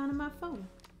put that down on my phone.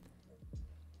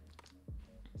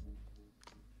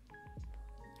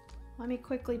 Let me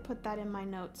quickly put that in my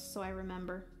notes so I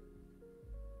remember.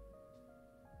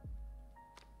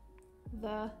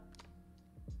 The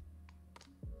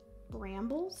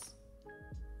Brambles?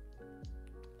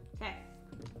 Okay.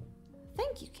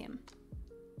 Thank you, Kim.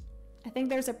 I think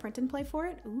there's a print and play for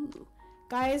it. Ooh.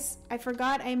 Guys, I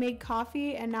forgot I made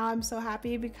coffee and now I'm so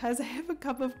happy because I have a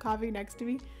cup of coffee next to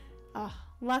me.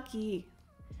 Lucky.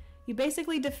 You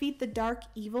basically defeat the dark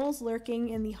evils lurking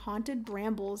in the haunted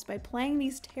brambles by playing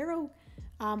these tarot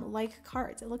like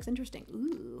cards. It looks interesting.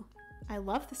 Ooh, I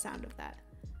love the sound of that.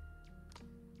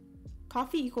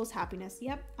 Coffee equals happiness.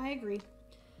 Yep, I agree.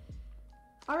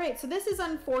 All right, so this is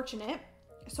unfortunate.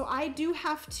 So I do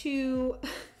have to,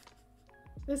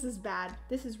 this is bad.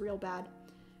 This is real bad.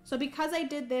 So because I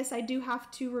did this, I do have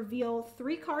to reveal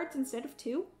 3 cards instead of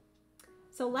 2.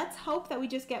 So let's hope that we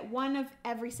just get one of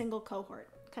every single cohort,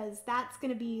 because that's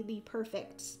going to be the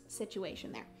perfect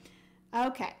situation there.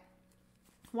 Okay.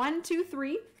 1, 2,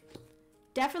 3.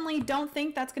 Definitely don't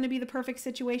think that's going to be the perfect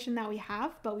situation that we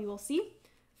have, but we will see.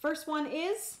 First one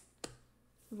is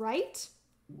right.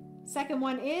 Second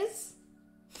one is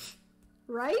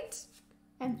right.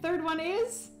 And third one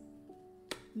is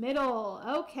middle.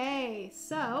 Okay,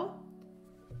 so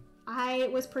I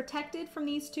was protected from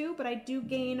these 2, but I do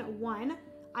gain 1.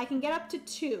 I can get up to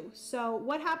 2. So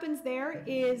what happens there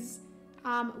is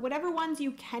whatever ones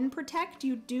you can protect,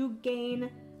 you do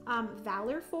gain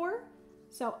valor for.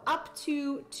 So up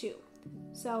to 2.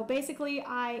 So basically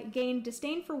I gain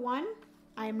disdain for 1.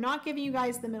 I am not giving you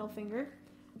guys the middle finger.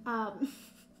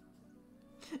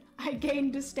 I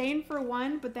gained disdain for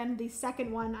 1, but then the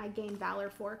second one I gained valor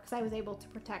for because I was able to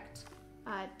protect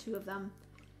 2 of them.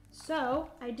 So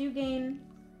I do gain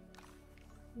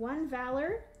 1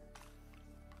 valor,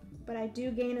 but I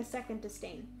do gain a second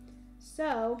disdain.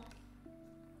 So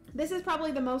this is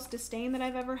probably the most disdain that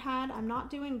I've ever had. I'm not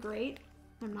doing great.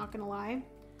 I'm not gonna lie.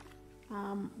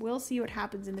 We'll see what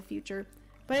happens in the future,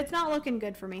 but it's not looking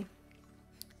good for me.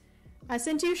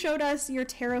 Since you showed us your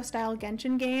tarot style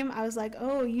Genshin game, I was like,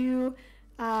 oh,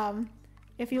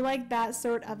 if you like that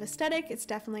sort of aesthetic, it's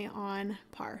definitely on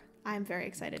par. I'm very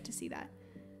excited to see that.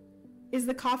 Is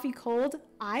the coffee cold?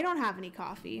 I don't have any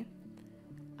coffee.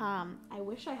 I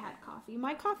wish I had coffee.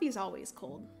 My coffee is always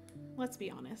cold. Let's be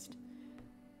honest.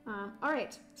 All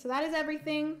right, so that is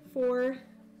everything for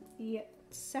the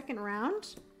second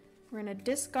round. We're gonna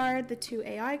discard the 2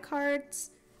 AI cards,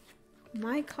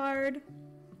 my card.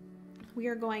 We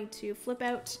are going to flip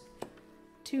out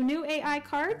 2 new AI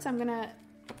cards. I'm gonna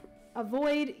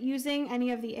avoid using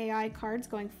any of the AI cards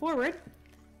going forward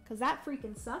because that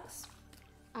freaking sucks.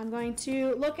 I'm going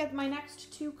to look at my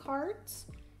next 2 cards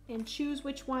and choose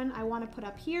which one I want to put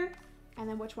up here and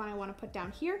then which one I want to put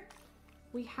down here.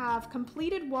 We have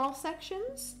completed wall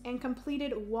sections and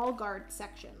completed wall guard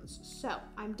sections. So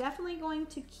I'm definitely going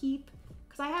to keep,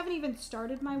 because I haven't even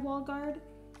started my wall guard.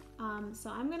 So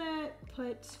I'm gonna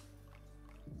put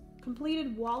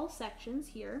completed wall sections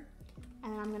here,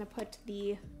 and I'm gonna put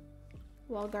the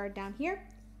wall guard down here.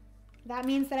 That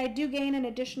means that I do gain an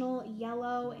additional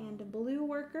yellow and blue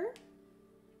worker.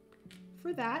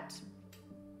 For that,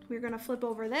 we're gonna flip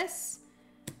over this.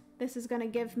 This is gonna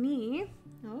give me,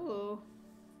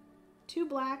 2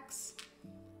 blacks,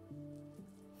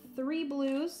 3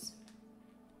 blues,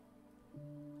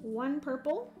 one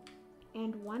purple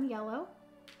and one yellow,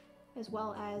 as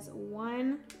well as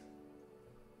one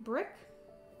brick.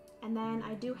 And then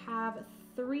I do have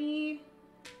 3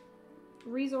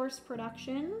 resource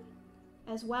production,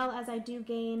 as well as I do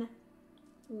gain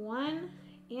 1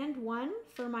 and 1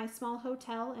 for my small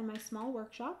hotel and my small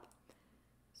workshop.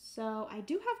 So I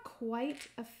do have quite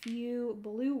a few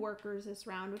blue workers this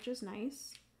round, which is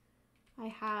nice. I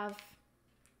have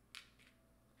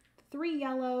 3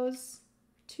 yellows,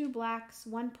 2 blacks,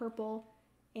 1 purple,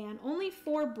 and only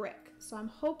 4 brick. So I'm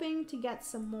hoping to get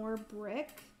some more brick.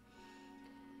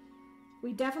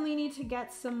 We definitely need to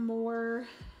get some more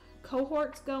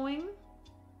cohorts going,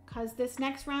 because this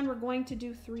next round we're going to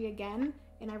do 3 again,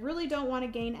 and I really don't want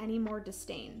to gain any more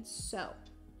disdain. So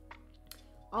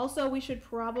also we should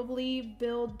probably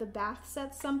build the baths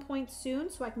at some point soon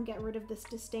so I can get rid of this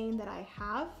disdain that I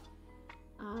have.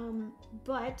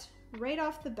 But right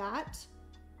off the bat,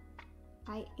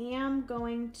 I am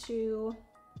going to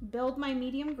build my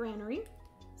medium granary.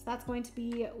 So that's going to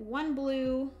be 1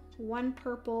 blue, 1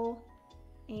 purple,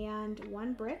 and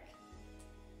 1 brick.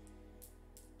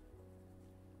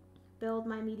 Build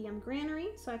my medium granary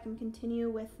so I can continue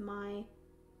with my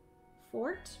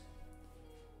fort.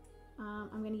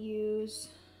 I'm going to use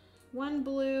 1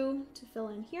 blue to fill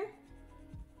in here.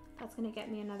 That's going to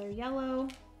get me another yellow.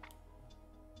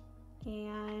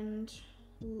 And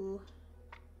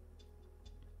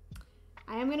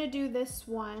I am going to do this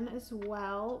one as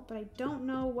well, but I don't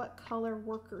know what color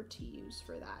worker to use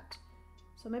for that.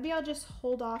 So maybe I'll just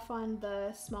hold off on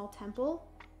the small temple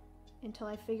until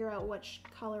I figure out which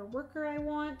color worker I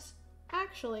want.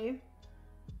 Actually,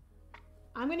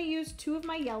 I'm going to use 2 of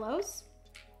my yellows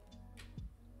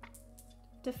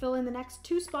to fill in the next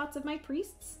 2 spots of my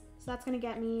priests. So that's going to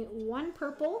get me 1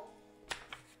 purple.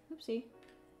 Oopsie.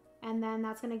 And then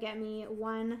that's going to get me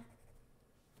 1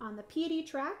 on the piety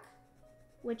track,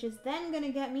 which is then going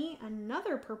to get me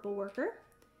another purple worker.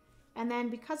 And then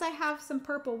because I have some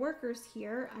purple workers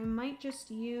here, I might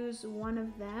just use 1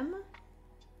 of them.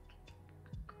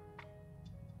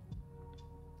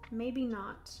 Maybe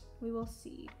not. We will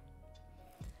see.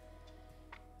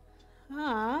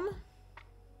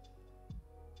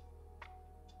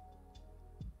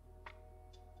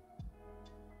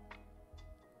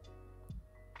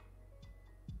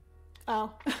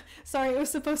 Oh, sorry, it was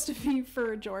supposed to be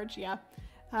for George, yeah.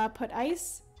 Put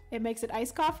ice. It makes it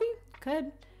iced coffee?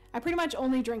 Could. I pretty much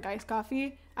only drink iced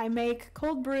coffee. I make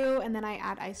cold brew and then I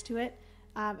add ice to it.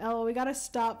 Oh, we gotta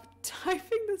stop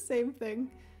typing the same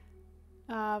thing.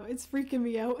 It's freaking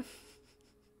me out.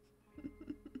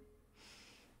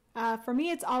 For me,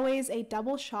 it's always a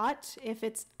double shot. If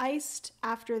it's iced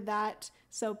after that,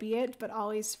 so be it, but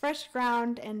always fresh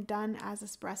ground and done as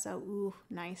espresso. Ooh,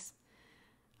 nice.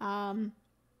 Yeah,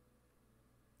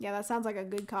 that sounds like a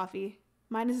good coffee.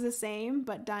 Mine is the same,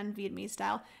 but done Vietnamese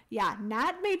style. Yeah,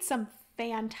 Nat made some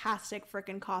fantastic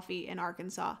freaking coffee in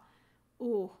Arkansas.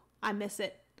 Ooh, I miss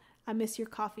it. I miss your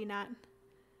coffee, Nat.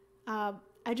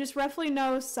 I just roughly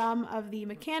know some of the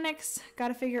mechanics. Got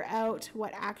to figure out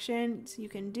what actions you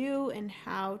can do and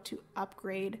how to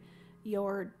upgrade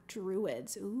your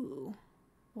druids. Ooh,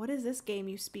 what is this game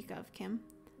you speak of, Kim?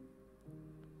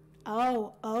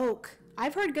 Oh, Oak.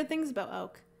 I've heard good things about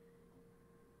Oak.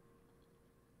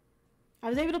 I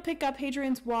was able to pick up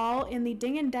Hadrian's Wall in the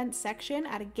Ding and Dent section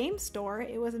at a game store.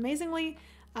 It was amazingly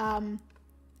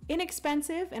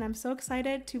inexpensive, and I'm so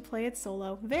excited to play it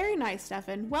solo. Very nice,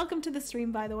 Stefan. Welcome to the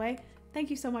stream, by the way. Thank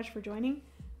you so much for joining.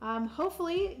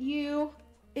 Hopefully you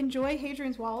enjoy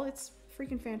Hadrian's Wall. It's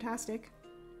freaking fantastic.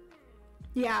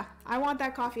 Yeah, I want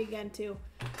that coffee again too,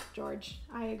 George.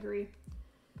 I agree.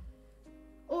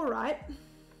 All right.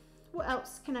 What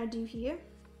else can I do here?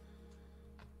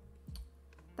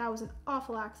 That was an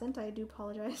awful accent. I do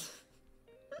apologize.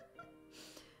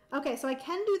 Okay, so I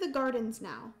can do the gardens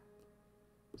now.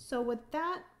 So would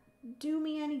that do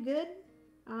me any good?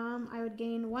 I would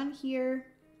gain 1 here,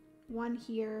 1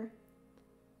 here,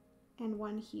 and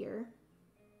 1 here.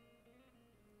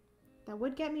 That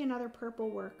would get me another purple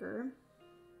worker.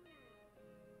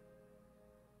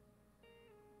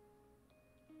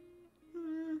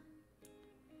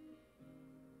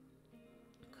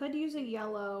 Could use a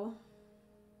yellow.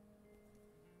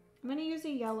 I'm gonna use a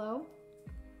yellow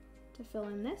to fill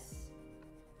in this.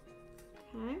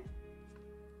 Okay.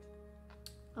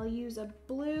 I'll use a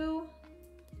blue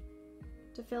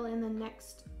to fill in the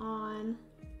next on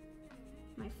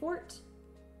my fort.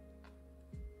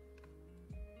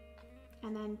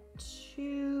 And then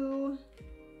 2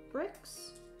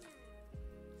 bricks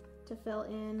to fill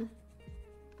in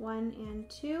 1 and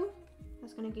 2.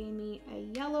 That's gonna gain me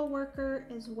a yellow worker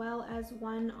as well as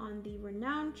one on the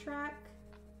renown track.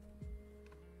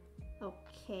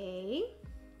 Okay.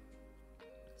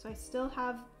 So I still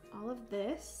have all of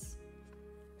this.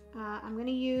 I'm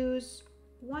gonna use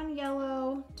one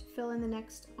yellow to fill in the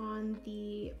next on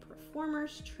the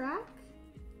performers track.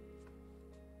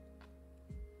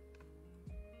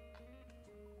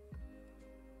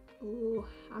 Ooh,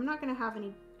 I'm not gonna have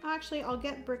any, actually I'll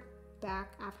get brick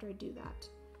back after I do that.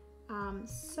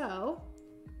 So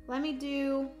let me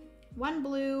do one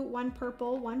blue, one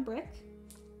purple, one brick.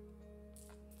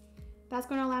 That's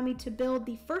going to allow me to build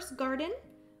the first garden,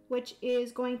 which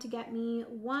is going to get me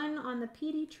one on the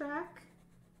PD track,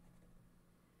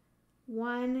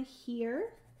 one here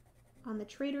on the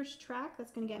traders track.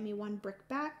 That's going to get me one brick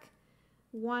back,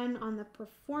 one on the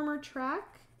performer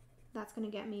track. That's going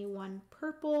to get me one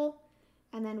purple,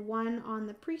 and then one on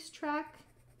the priest track,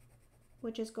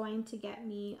 which is going to get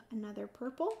me another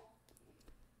purple.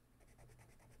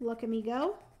 Look at me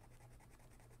go.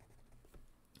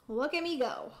 Look at me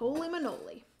go. Holy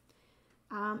manoli.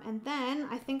 And then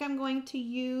I think I'm going to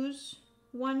use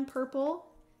one purple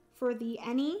for the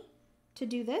any to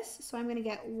do this. So I'm going to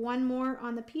get one more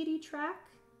on the PD track.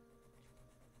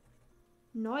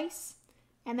 Nice.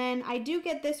 And then I do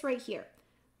get this right here,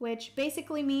 which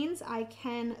basically means I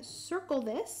can circle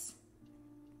this.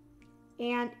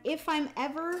 And if I'm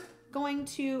ever going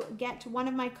to get one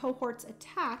of my cohorts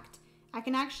attacked, I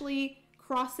can actually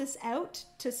cross this out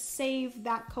to save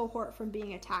that cohort from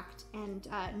being attacked and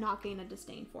not gain a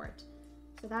disdain for it.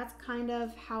 So that's kind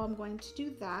of how I'm going to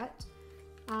do that.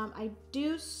 I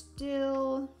do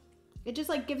still, it just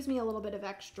like gives me a little bit of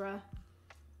extra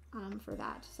for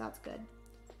that, so that's good.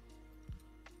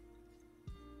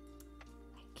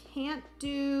 I can't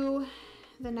do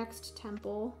the next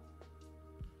temple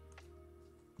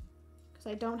because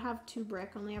I don't have 2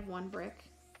 brick, only have 1 brick.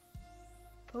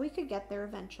 But we could get there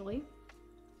eventually.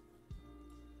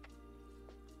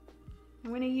 I'm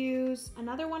going to use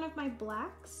another one of my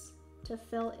blacks to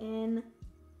fill in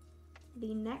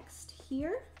the next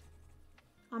here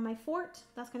on my fort.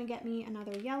 That's going to get me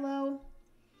another yellow.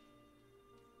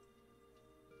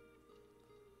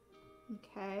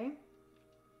 Okay.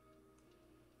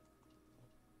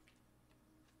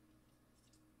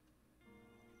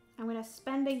 I'm going to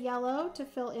spend a yellow to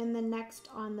fill in the next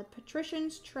on the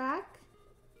patricians track.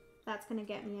 That's going to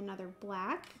get me another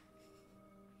black.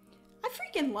 I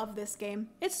freaking love this game.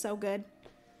 It's so good.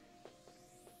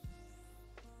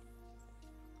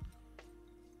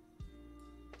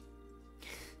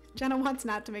 Jenna wants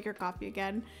Nat to make her coffee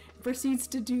again. Proceeds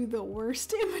to do the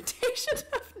worst imitation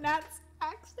of Nat's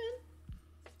accent.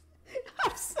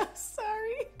 I'm so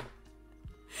sorry.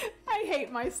 I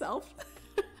hate myself.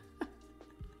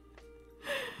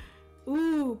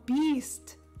 Ooh,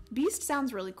 Beast. Beast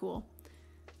sounds really cool.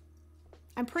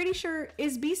 I'm pretty sure,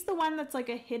 is Beast the one that's like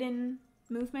a hidden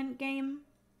movement game?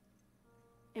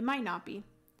 It might not be.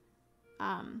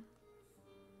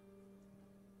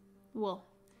 Well,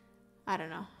 I don't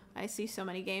know. I see so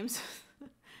many games.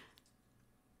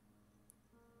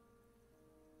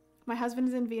 My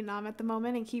husband's in Vietnam at the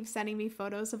moment and keeps sending me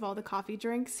photos of all the coffee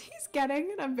drinks he's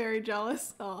getting, and I'm very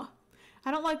jealous. Oh,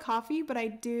 I don't like coffee, but I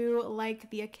do like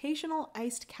the occasional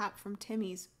iced cap from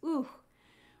Timmy's. Ooh,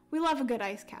 we love a good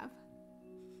iced cap.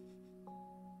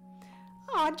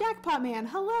 Aw, Jackpot Man,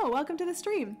 hello, welcome to the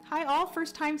stream. Hi all,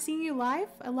 first time seeing you live.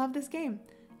 I love this game.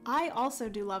 I also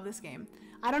do love this game.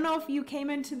 I don't know if you came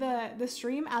into the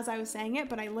stream as I was saying it,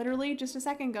 but I literally just a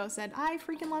second ago said, I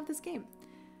freaking love this game.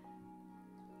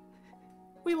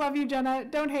 We love you, Jenna.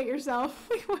 Don't hate yourself.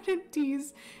 We wouldn't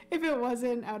tease if it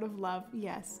wasn't out of love.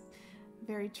 Yes,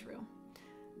 very true.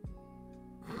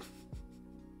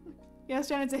 Yes,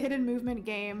 Jenna, it's a hidden movement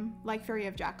game like Fury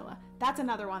of Dracula. That's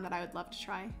another one that I would love to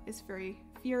try, is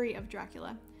Fury of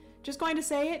Dracula. Just going to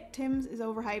say it, Tim's is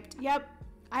overhyped. Yep,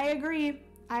 I agree.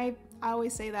 I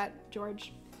always say that,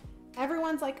 George.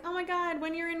 Everyone's like, oh my god,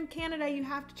 when you're in Canada, you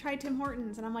have to try Tim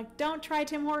Hortons. And I'm like, don't try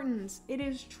Tim Hortons. It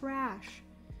is trash.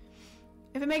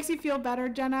 If it makes you feel better,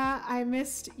 Jenna, I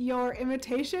missed your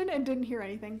imitation and didn't hear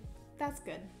anything. That's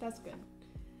good. That's good.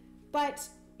 But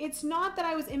it's not that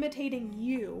I was imitating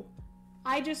you.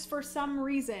 I just, for some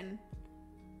reason,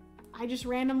 I just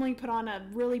randomly put on a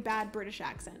really bad British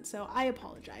accent. So I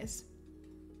apologize.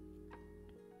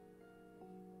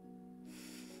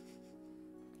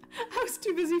 I was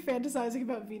too busy fantasizing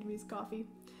about Vietnamese coffee.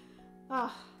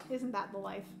 Ah, isn't that the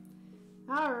life?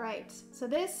 All right. So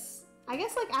this, I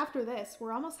guess like after this,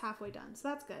 we're almost halfway done. So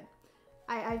that's good.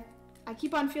 I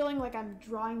keep on feeling like I'm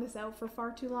drawing this out for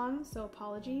far too long. So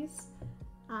apologies.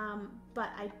 But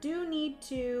I do need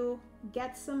to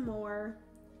get some more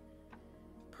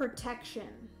protection.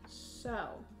 So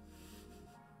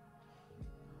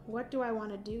what do I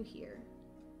want to do here?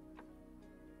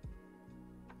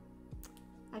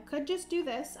 I could just do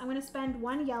this. I'm going to spend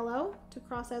 1 yellow to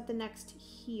cross out the next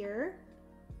here.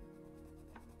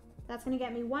 That's going to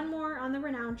get me 1 more on the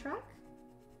renown track.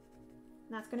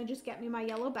 And that's going to just get me my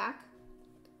yellow back,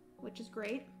 which is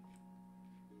great.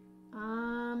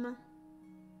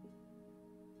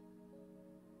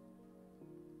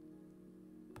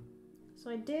 So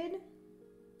I did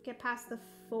get past the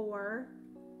 4.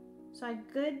 So I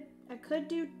could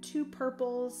do 2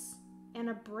 purples and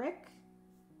a brick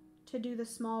to do the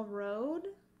small road.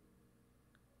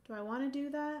 Do I want to do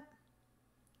that?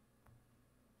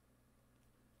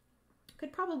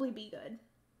 Could probably be good.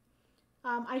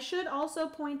 I should also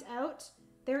point out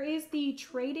there is the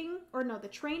training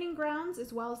grounds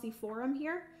as well as the forum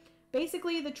here.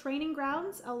 Basically, the training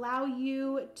grounds allow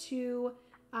you to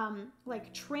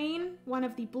like train one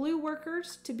of the blue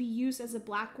workers to be used as a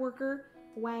black worker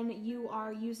when you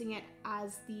are using it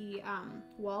as the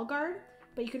wall guard,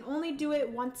 but you can only do it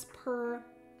once per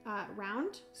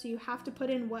round. So you have to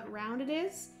put in what round it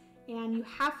is, and you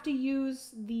have to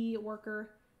use the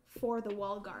worker for the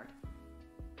wall guard.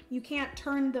 You can't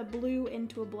turn the blue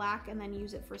into a black and then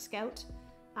use it for scout.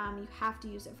 You have to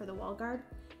use it for the wall guard.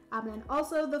 And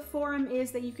also the forum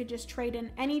is that you could just trade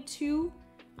in any 2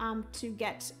 to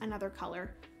get another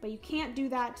color, but you can't do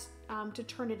that to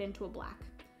turn it into a black.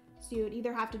 So you would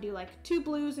either have to do like 2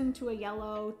 blues into a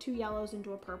yellow, 2 yellows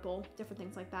into a purple, different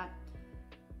things like that.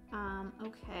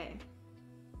 Okay.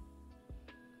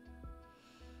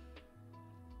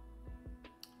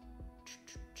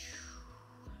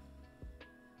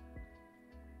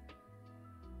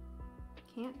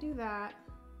 Can't do that.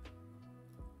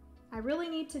 I really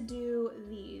need to do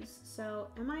these. So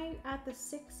am I at the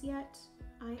 6 yet?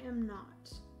 I am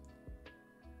not.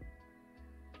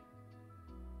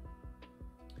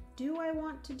 Do I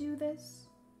want to do this?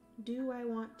 Do I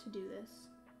want to do this?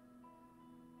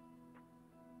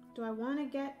 Do I want to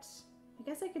get... I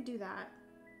guess I could do that.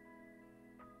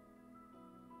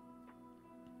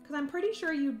 Because I'm pretty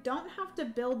sure you don't have to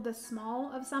build the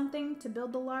small of something to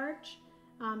build the large.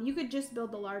 You could just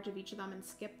build the large of each of them and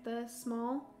skip the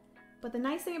small. But the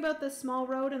nice thing about the small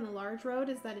road and the large road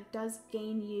is that it does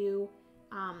gain you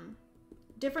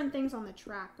different things on the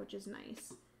track, which is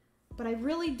nice. But I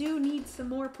really do need some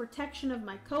more protection of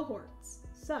my cohorts.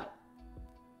 So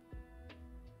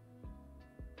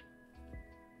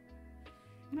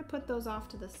I'm gonna put those off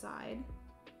to the side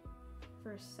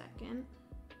for a second.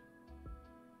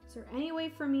 Is there any way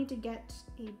for me to get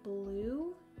a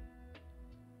blue?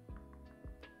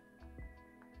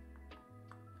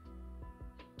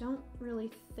 Don't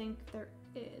really think there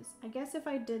is. I guess if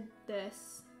I did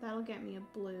this, that'll get me a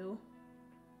blue.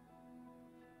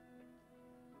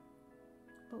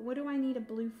 But what do I need a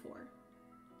blue for?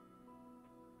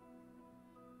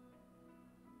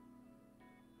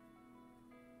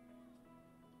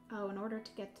 Oh, in order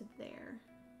to get to there.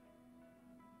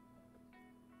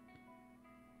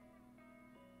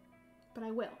 But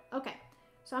I will. Okay,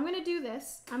 so I'm gonna do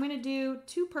this. I'm gonna do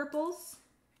 2 purples,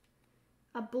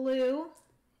 a blue,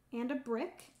 and a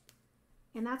brick.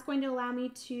 And that's going to allow me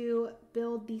to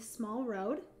build the small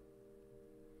road.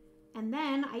 And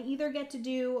then I either get to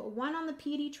do 1 on the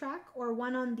PD track or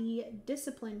 1 on the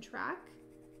discipline track.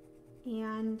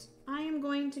 And I am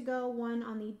going to go 1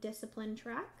 on the discipline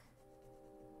track.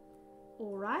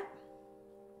 All right.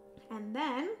 And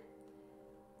then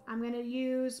I'm going to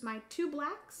use my 2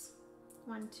 blacks,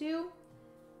 1, 2,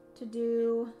 to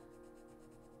do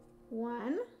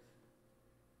 1.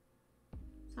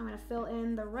 So I'm going to fill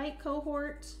in the right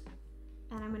cohort,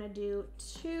 and I'm going to do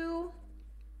 2.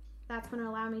 That's going to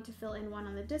allow me to fill in 1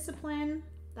 on the discipline.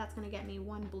 That's going to get me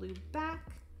 1 blue back.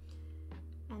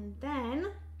 And then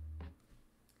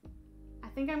I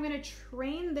think I'm going to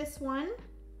train this one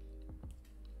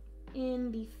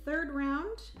in the 3rd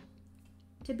round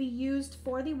to be used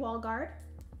for the wall guard.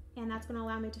 And that's going to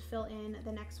allow me to fill in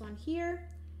the next one here.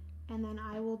 And then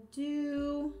I will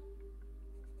do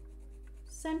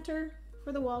center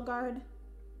for the wall guard.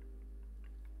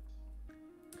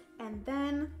 And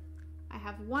then I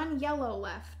have 1 yellow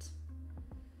left.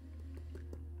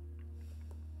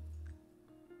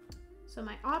 So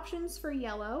my options for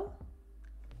yellow,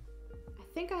 I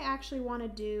think I actually want to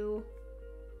do,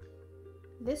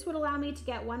 this would allow me to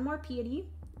get 1 more piety.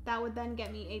 That would then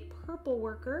get me a purple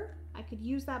worker. I could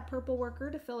use that purple worker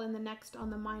to fill in the next on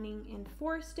the mining and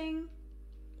foresting.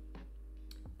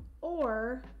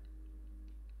 Or,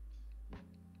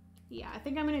 yeah, I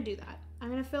think I'm going to do that. I'm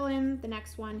going to fill in the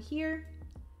next one here.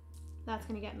 That's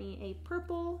gonna get me a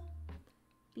purple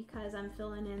because I'm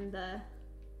filling in the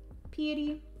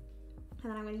piety.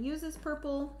 And then I'm gonna use this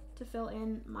purple to fill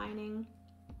in mining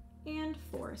and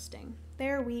foresting.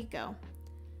 There we go.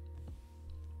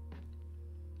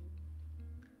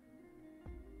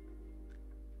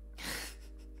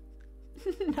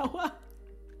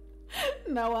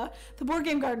 Noah, the board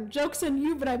game garden. Joke's on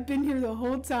you, but I've been here the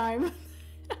whole time.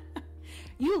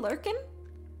 You lurking?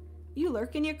 You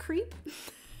lurking, you creep?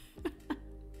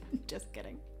 Just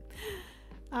kidding.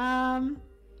 Coffee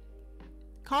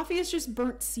is just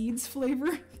burnt seeds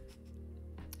flavor.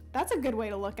 That's a good way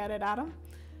to look at it, Adam.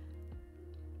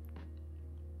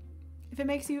 If it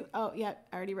makes you... Oh, yeah,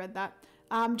 I already read that.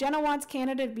 Jenna wants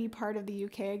Canada to be part of the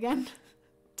UK again.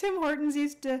 Tim Hortons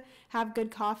used to have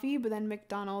good coffee, but then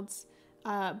McDonald's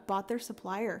bought their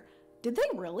supplier. Did they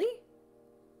really?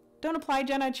 Don't apply,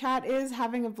 Jenna. Chat is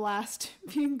having a blast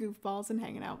being goofballs and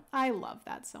hanging out. I love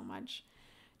that so much.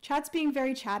 Chat's being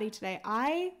very chatty today.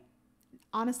 I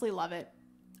honestly love it.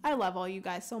 I love all you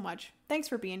guys so much. Thanks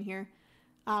for being here.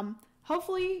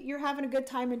 Hopefully you're having a good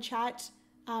time in chat.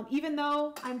 Even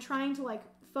though I'm trying to like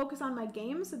focus on my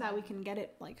game so that we can get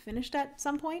it like finished at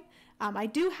some point. I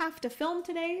do have to film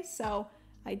today, so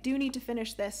I do need to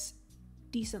finish this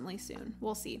decently soon.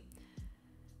 We'll see.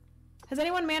 Has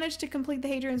anyone managed to complete the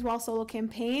Hadrian's Wall solo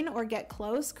campaign or get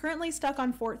close? Currently stuck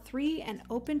on Fort 3 and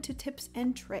open to tips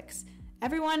and tricks.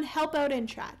 Everyone help out in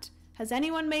chat. Has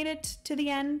anyone made it to the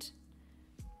end?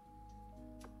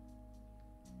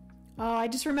 Oh, I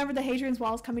just remembered the Hadrian's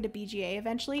Wall is coming to BGA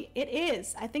eventually. It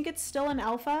is. I think it's still in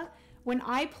alpha. When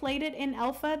I played it in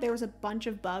alpha, there was a bunch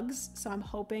of bugs, so I'm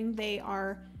hoping they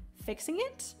are fixing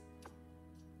it.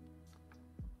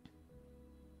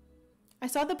 I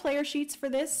saw the player sheets for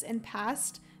this in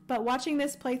past, but watching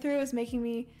this playthrough is making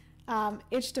me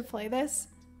itch to play this.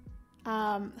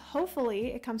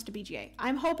 Hopefully it comes to BGA.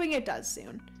 I'm hoping it does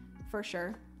soon, for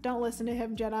sure. Don't listen to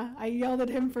him, Jenna. I yelled at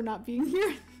him for not being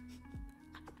here.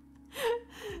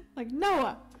 Like,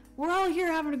 Noah, we're all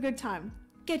here having a good time.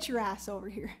 Get your ass over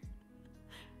here.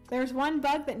 There's one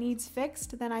bug that needs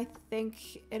fixed, then I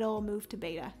think it'll move to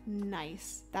beta.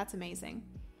 Nice. That's amazing.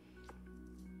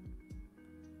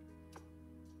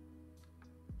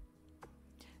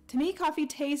 To me, coffee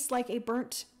tastes like a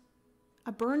burned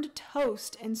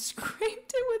toast and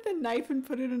scraped it with a knife and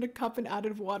put it in a cup and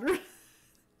added water.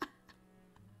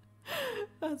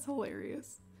 That's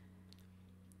hilarious.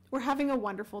 We're having a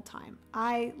wonderful time.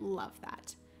 I love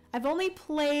that. I've only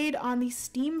played on the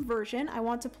Steam version. I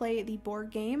want to play the board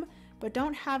game, but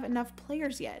don't have enough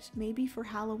players yet. Maybe for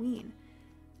Halloween.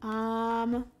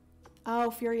 Oh,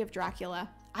 Fury of Dracula.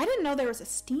 I didn't know there was a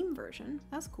Steam version.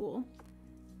 That's cool.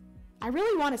 I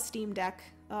really want a Steam Deck.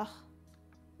 Ugh.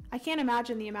 I can't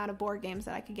imagine the amount of board games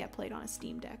that I could get played on a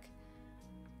Steam Deck.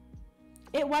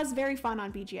 It was very fun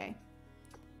on BGA.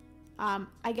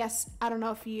 I guess, I don't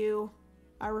know if you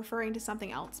are referring to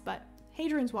something else, but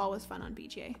Hadrian's Wall was fun on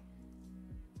BGA.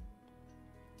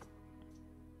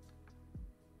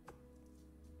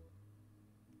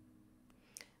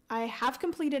 I have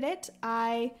completed it.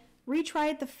 I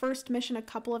retried the first mission a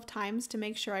couple of times to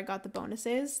make sure I got the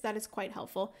bonuses. That is quite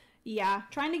helpful. Yeah,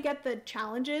 trying to get the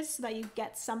challenges so that you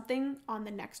get something on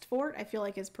the next fort, I feel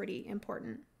like is pretty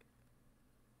important.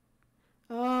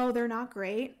 Oh, they're not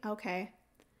great? Okay.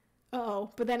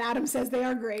 Uh-oh, but then Adam says they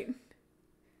are great.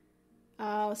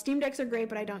 Steam Decks are great,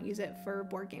 but I don't use it for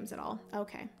board games at all.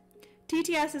 Okay.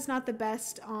 TTS is not the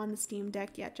best on the Steam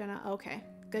Deck yet, Jenna. Okay,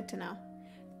 good to know.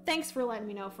 Thanks for letting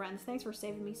me know, friends. Thanks for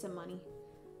saving me some money.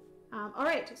 All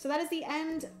right, so that is the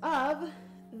end of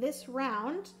this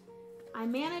round. I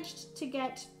managed to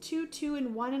get 2, 2,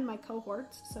 and 1 in my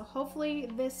cohorts, so hopefully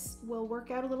this will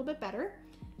work out a little bit better.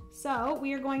 So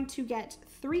we are going to get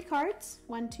 3 cards,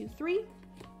 1, 2, 3,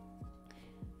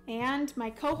 and my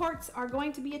cohorts are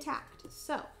going to be attacked.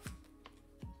 So,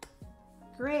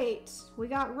 great, we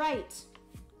got right.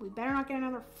 We better not get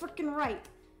another freaking right.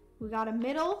 We got a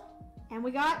middle, and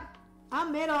we got a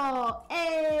middle.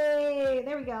 Hey,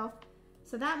 there we go.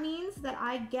 So that means that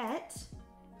I get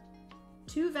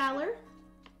 2 Valor,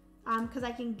 because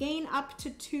I can gain up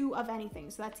to 2 of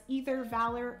anything. So that's either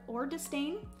Valor or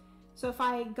Disdain. So if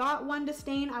I got 1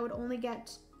 Disdain, I would only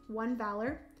get 1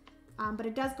 Valor, but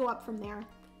it does go up from there.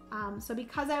 So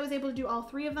because I was able to do all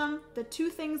 3 of them, the 2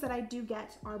 things that I do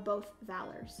get are both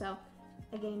Valor. So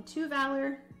I gain 2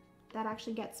 Valor. That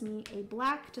actually gets me a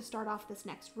black to start off this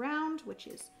next round, which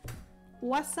is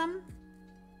awesome.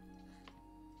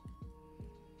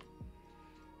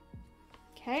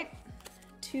 Okay,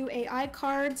 2 AI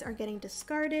cards are getting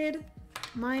discarded.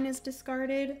 Mine is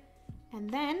discarded. And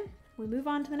then we move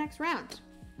on to the next round.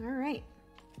 All right.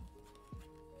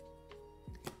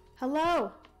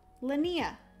 Hello,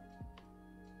 Linnea.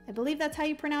 I believe that's how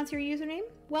you pronounce your username.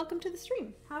 Welcome to the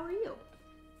stream. How are you?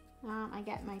 I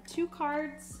get my 2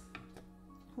 cards.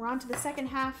 We're on to the second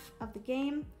half of the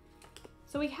game.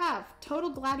 So we have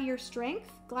total gladiator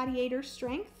strength,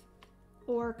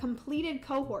 or completed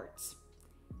cohorts.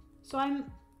 So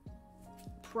I'm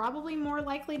probably more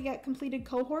likely to get completed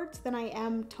cohorts than I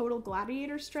am total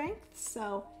gladiator strength.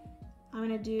 So I'm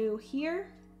gonna do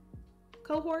here,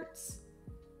 cohorts,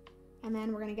 and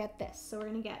then we're gonna get this. So we're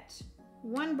gonna get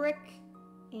 1 brick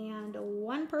and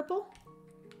 1 purple.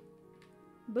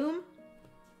 Boom.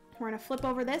 We're gonna flip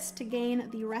over this to gain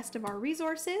the rest of our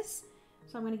resources.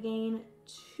 So I'm gonna gain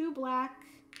 2 black,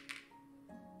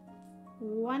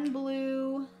 1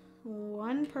 blue,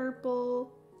 1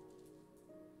 purple,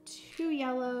 2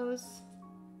 yellows,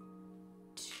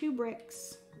 2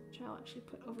 bricks, which I'll actually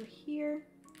put over here.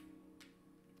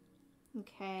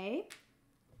 Okay.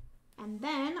 And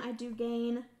then I do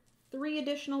gain 3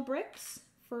 additional bricks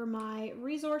for my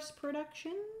resource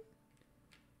production.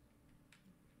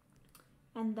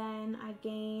 And then I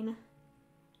gain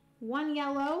 1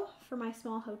 yellow for my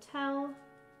small hotel,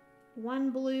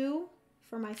 1 blue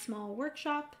for my small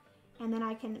workshop, and then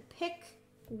I can pick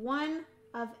 1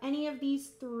 of any of these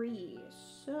 3.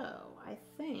 So I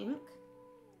think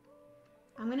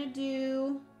I'm gonna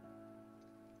do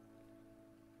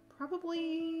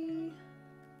probably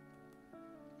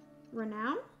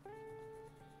renown.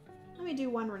 Let me do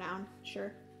 1 renown,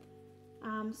 sure.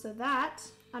 So that,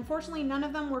 unfortunately, none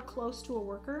of them were close to a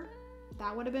worker.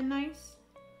 That would have been nice,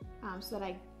 so that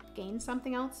I gained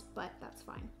something else, but that's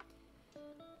fine.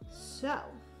 So,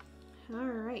 all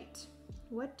right,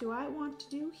 what do I want to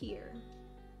do here?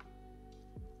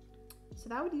 So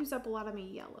that would use up a lot of my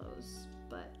yellows,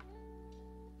 but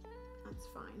that's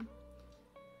fine.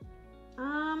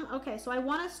 Okay, so I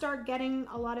want to start getting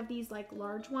a lot of these like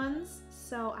large ones.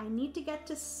 So I need to get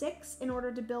to 6 in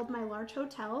order to build my large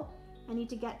hotel. I need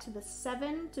to get to the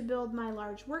 7 to build my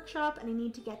large workshop, and I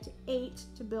need to get to 8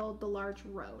 to build the large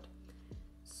road.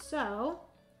 So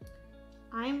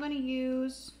I'm going to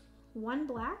use 1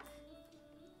 black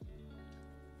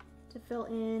to fill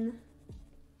in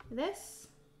this.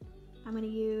 I'm going to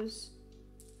use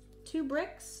 2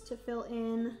 bricks to fill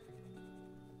in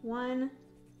 1,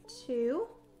 2.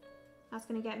 That's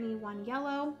going to get me 1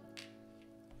 yellow.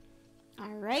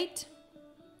 All right.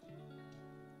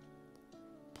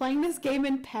 Playing this game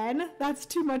in pen, that's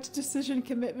too much decision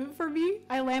commitment for me.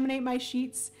 I laminate my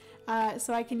sheets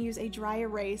so I can use a dry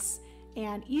erase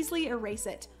and easily erase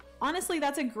it. Honestly,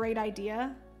 that's a great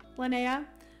idea, Linnea.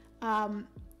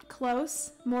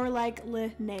 Close, more like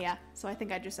Linnea. So I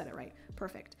think I just said it right.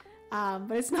 Perfect.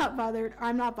 But it's not bothered.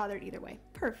 I'm not bothered either way.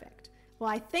 Perfect. Well,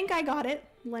 I think I got it,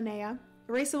 Linnea.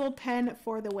 Erasable pen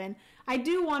for the win. I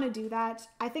do want to do that.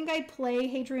 I think I'd play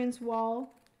Hadrian's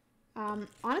Wall.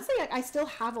 Honestly, I still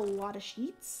have a lot of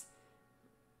sheets,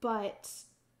 but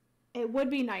it would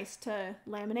be nice to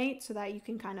laminate so that you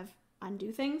can kind of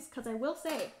undo things. Because I will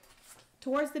say,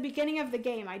 towards the beginning of the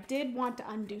game, I did want to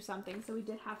undo something, so we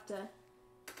did have to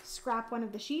scrap one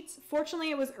of the sheets. Fortunately,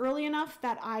 it was early enough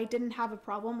that I didn't have a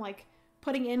problem like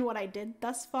putting in what I did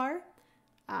thus far.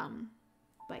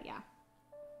 But yeah,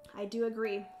 I do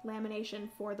agree. Lamination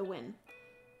for the win.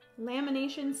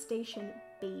 Lamination station,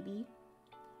 baby.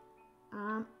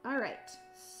 All right,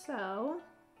 so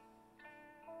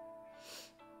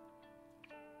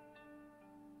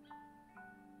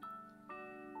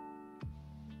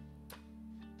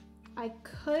I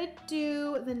could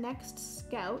do the next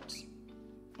scout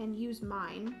and use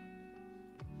mine.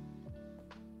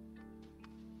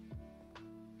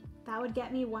 That would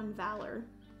get me 1 valor,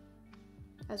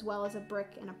 as well as a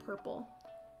brick and a purple.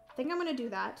 I think I'm gonna do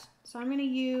that. So I'm gonna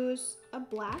use a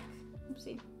black.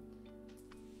 Oopsie.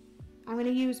 I'm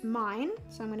gonna use mine.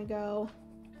 So I'm gonna go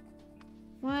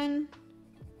 1,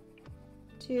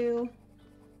 2,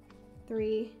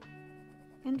 3,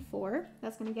 and 4.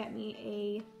 That's gonna get me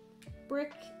a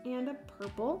brick and a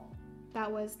purple.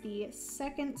 That was the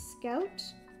second scout.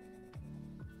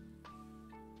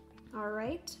 All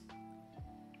right.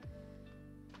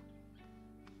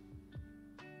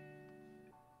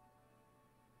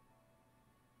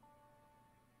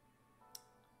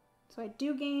 So I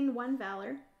do gain 1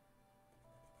 valor.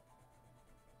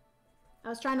 I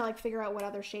was trying to like figure out what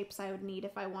other shapes I would need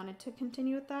if I wanted to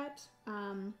continue with that.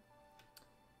 So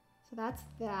that's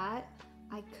that.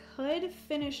 I could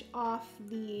finish off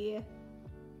the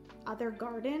other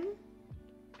garden,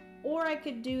 or I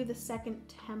could do the second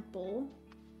temple,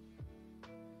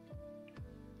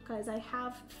 because I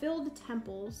have filled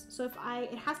temples. So if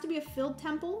it has to be a filled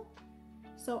temple,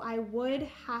 so I would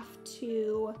have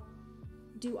to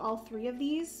do all 3 of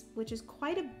these, which is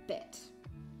quite a bit.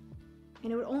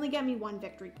 And it would only get me 1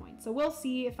 victory point. So we'll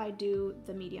see if I do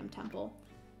the medium temple.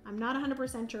 I'm not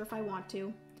 100% sure if I want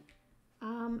to.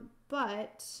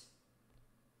 But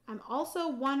I'm also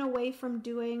 1 away from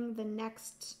doing the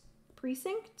next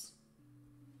precinct.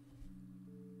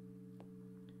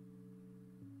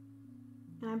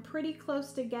 And I'm pretty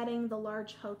close to getting the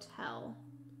large hotel.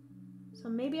 So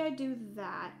maybe I do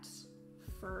that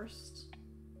first.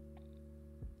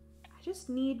 I just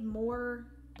need more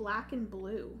black and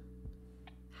blue.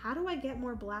 How do I get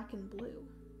more black and blue?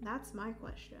 That's my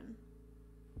question.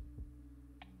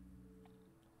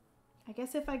 I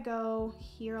guess if I go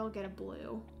here, I'll get a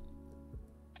blue.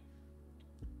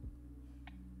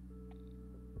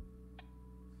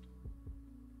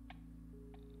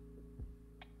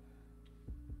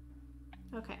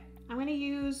 Okay, I'm gonna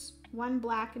use 1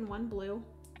 black and 1 blue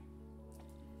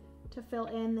to fill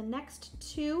in the next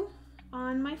 2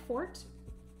 on my fort.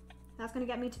 That's gonna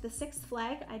get me to the 6th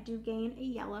flag. I do gain a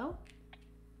yellow.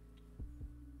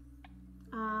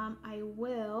 I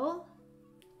will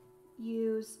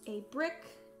use a brick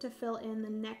to fill in the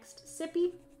next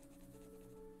sippy.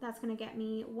 That's gonna get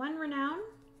me 1 renown,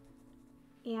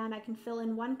 and I can fill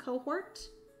in 1 cohort.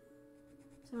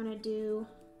 So I'm gonna do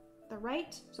the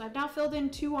right. So I've now filled in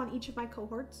 2 on each of my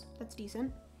cohorts. That's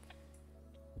decent.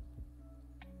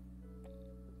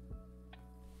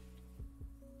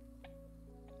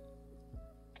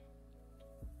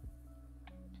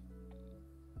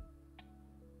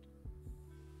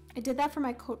 I did that for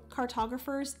my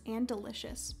cartographers and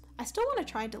delicious. I still want to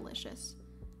try delicious.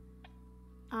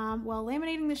 Well,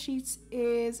 laminating the sheets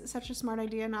is such a smart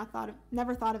idea.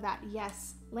 Never thought of that.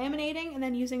 Yes, laminating and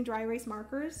then using dry erase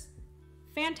markers.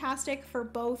 Fantastic for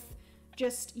both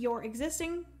just your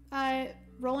existing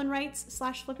roll and writes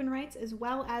 / flip and writes, as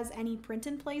well as any print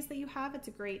and plays that you have. It's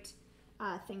a great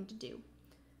thing to do.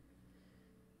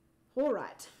 All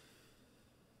right.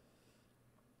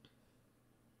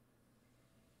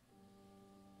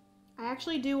 I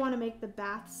actually do want to make the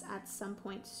baths at some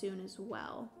point soon as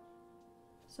well.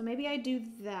 So maybe I do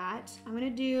that. I'm going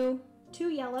to do 2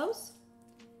 yellows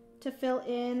to fill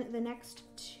in the next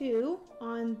 2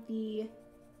 on the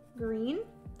green.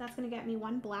 That's going to get me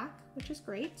 1 black, which is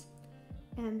great.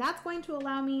 And that's going to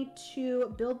allow me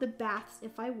to build the baths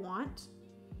if I want,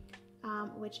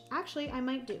 which actually I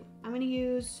might do. I'm going to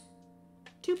use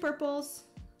 2 purples,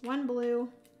 1 blue,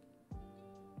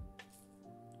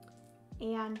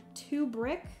 and 2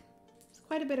 brick. It's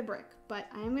quite a bit of brick, but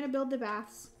I am going to build the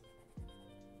baths.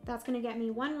 That's going to get me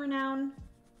 1 renown.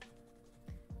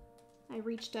 I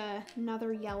reached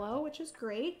another yellow, which is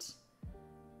great.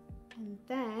 And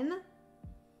then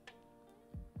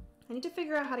I need to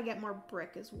figure out how to get more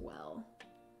brick as well.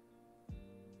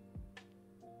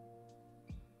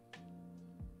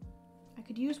 I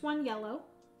could use 1 yellow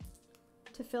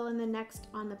to fill in the next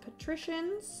on the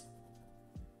patricians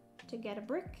to get a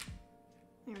brick.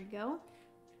 There we go.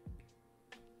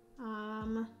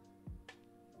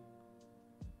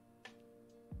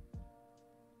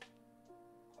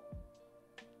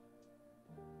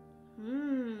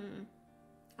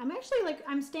 I'm actually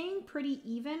I'm staying pretty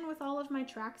even with all of my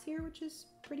tracks here, which is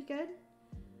pretty good.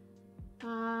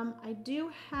 I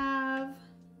do have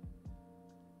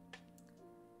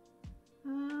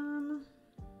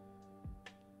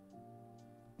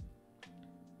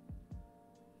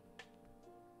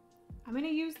I'm going to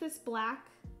use this black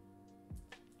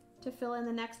to fill in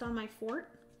the next on my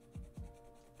fort.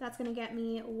 That's going to get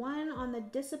me 1 on the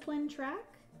discipline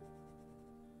track,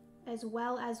 as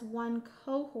well as 1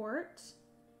 cohort.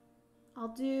 I'll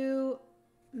do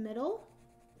middle.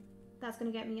 That's going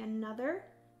to get me another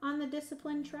on the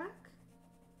discipline track.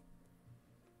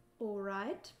 All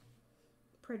right.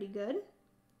 Pretty good.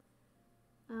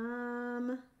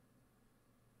 I'm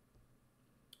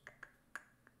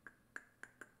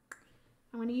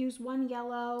going to use 1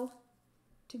 yellow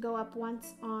to go up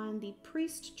once on the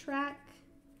priest track.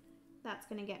 That's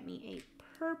going to get me a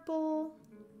purple.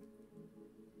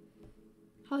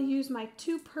 I'll use my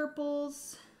 2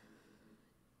 purples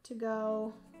to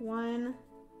go 1,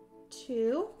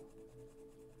 2.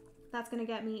 That's going to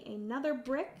get me another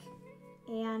brick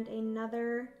and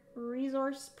another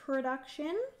resource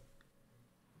production.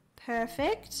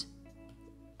 Perfect.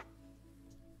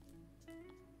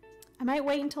 I might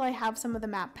wait until I have some of the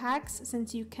map packs,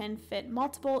 since you can fit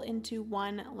multiple into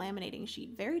 1 laminating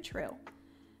sheet. Very true.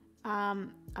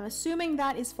 I'm assuming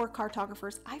that is for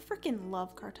cartographers. I freaking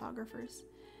love cartographers.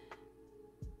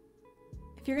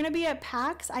 If you're going to be at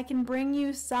PAX, I can bring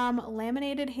you some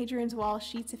laminated Hadrian's Wall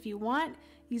sheets if you want.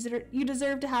 You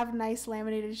deserve to have nice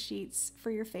laminated sheets for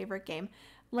your favorite game.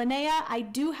 Linnea, I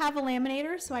do have a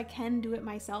laminator, so I can do it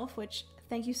myself, which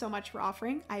thank you so much for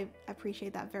offering. I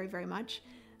appreciate that very, very much.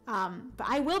 But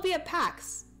I will be at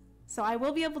PAX, so I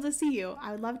will be able to see you.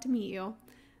 I would love to meet you.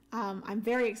 I'm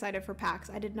very excited for PAX.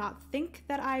 I did not think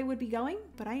that I would be going,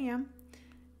 but I am,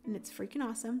 and it's freaking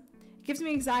awesome. It gives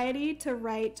me anxiety to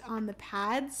write on the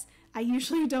pads. I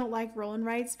usually don't like roll and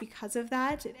writes because of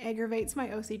that. It aggravates my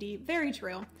OCD. Very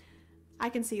true. I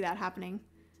can see that happening.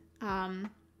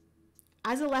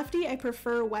 As a lefty, I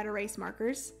prefer wet erase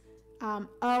markers. Oh,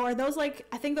 are those like,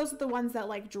 I think those are the ones that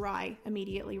like dry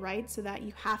immediately, right? So that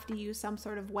you have to use some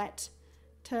sort of wet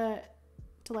to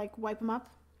like wipe them up.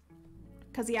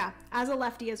 Cause yeah, as a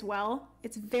lefty as well,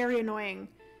 it's very annoying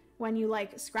when you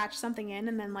like scratch something in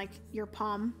and then like your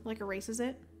palm like erases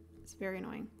it. It's very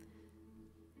annoying.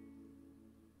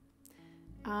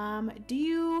 Do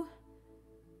you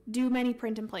do many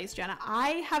print and plays, Jenna?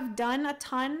 I have done a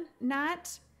ton,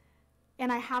 Nat.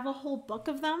 And I have a whole book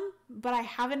of them, but I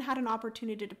haven't had an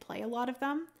opportunity to play a lot of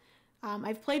them.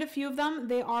 I've played a few of them.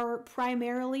 They are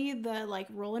primarily the like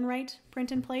roll and write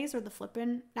print and plays, or the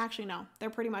flippin'. Actually, no,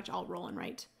 they're pretty much all roll and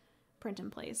write print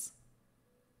and plays.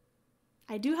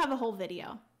 I do have a whole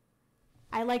video.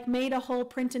 I like made a whole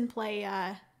print and play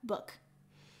book,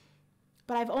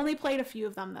 but I've only played a few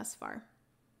of them thus far.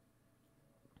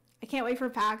 I can't wait for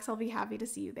PAX. I'll be happy to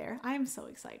see you there. I am so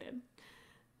excited.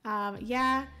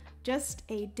 Yeah. Just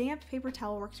a damp paper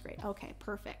towel works great. Okay,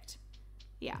 perfect.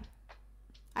 Yeah.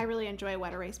 I really enjoy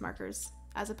wet erase markers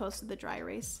as opposed to the dry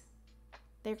erase.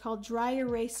 They're called dry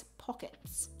erase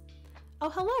pockets.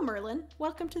 Oh, hello, Merlin.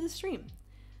 Welcome to the stream.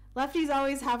 Lefties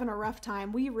always having a rough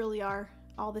time. We really are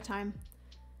all the time.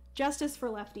 Justice for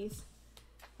lefties.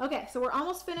 Okay, so we're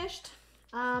almost finished.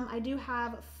 I do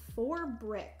have 4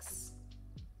 bricks.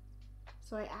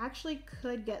 So I actually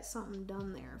could get something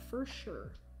done there for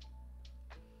sure.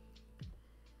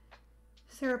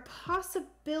 Is there a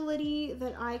possibility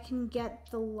that I can get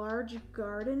the large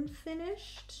garden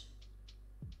finished?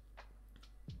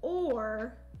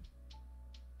 Or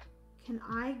can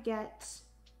I get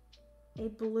a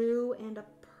blue and a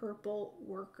purple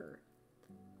worker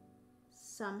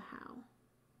somehow?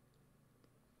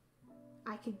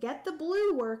 I could get the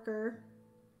blue worker.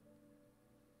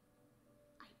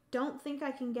 I don't think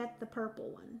I can get the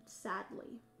purple one,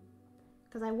 sadly.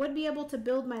 Because I would be able to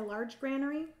build my large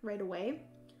granary right away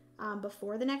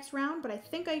before the next round, but I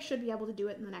think I should be able to do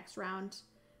it in the next round.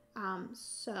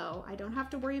 So I don't have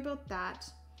to worry about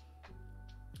that.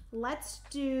 Let's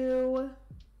do...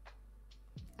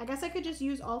 I guess I could just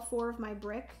use all 4 of my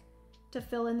brick to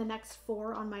fill in the next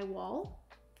 4 on my wall.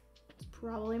 It's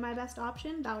probably my best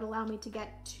option. That would allow me to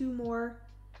get 2 more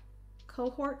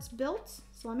cohorts built.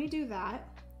 So let me do that.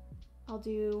 I'll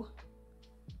do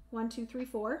 1, 2, 3,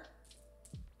 4.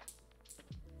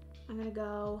 I'm gonna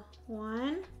go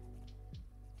 1,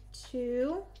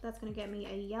 2, that's gonna get me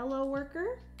a yellow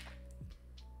worker.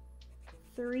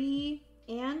 3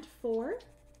 and 4,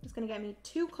 it's gonna get me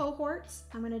 2 cohorts.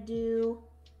 I'm gonna do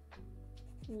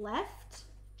left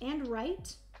and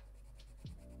right.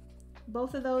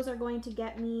 Both of those are going to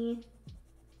get me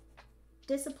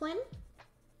discipline.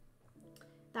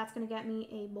 That's gonna get me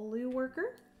a blue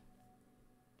worker.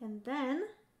 And then,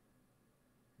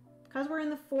 because we're in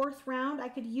the 4th round, I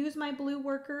could use my blue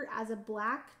worker as a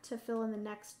black to fill in the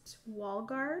next wall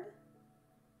guard.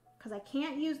 Because I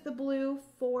can't use the blue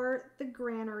for the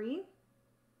granary.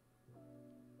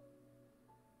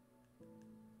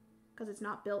 Because it's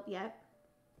not built yet.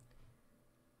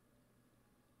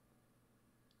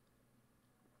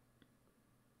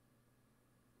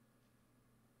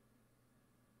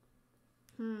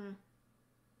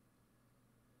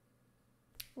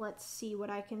 Let's see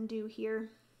what I can do here.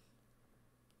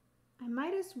 I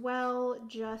might as well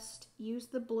just use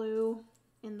the blue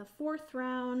in the 4th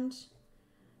round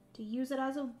to use it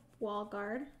as a wall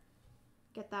guard.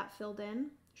 Get that filled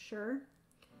in, sure.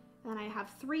 And I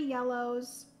have 3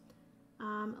 yellows.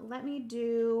 Let me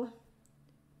do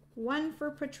 1 for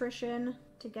patrician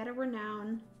to get a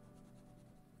renown.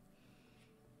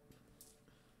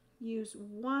 Use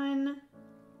 1.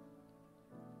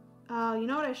 Oh, you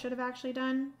know what I should have actually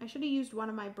done? I should have used 1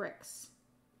 of my bricks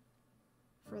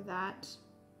for that,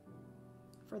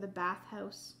 for the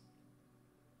bathhouse.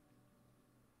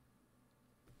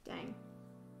 Dang.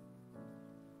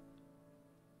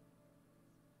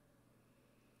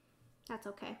 That's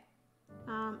okay.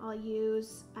 I'll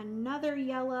use another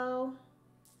yellow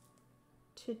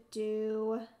to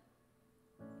do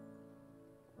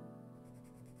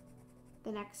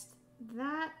the next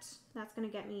that's going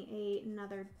to get me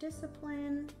another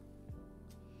discipline,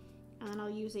 and then I'll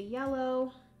use a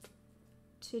yellow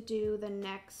to do the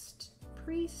next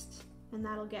priest, and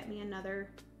that'll get me another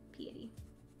piety.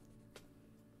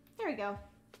 There we go.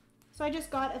 So I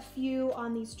just got a few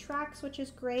on these tracks, which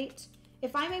is great.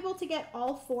 If I'm able to get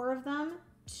all 4 of them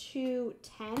to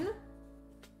 10,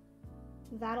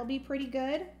 that'll be pretty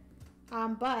good.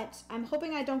 But I'm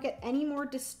hoping I don't get any more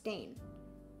disdain,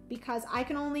 because I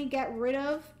can only get rid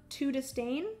of 2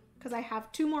 disdain because I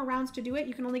have 2 more rounds to do it.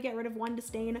 You can only get rid of 1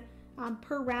 disdain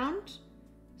per round.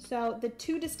 So the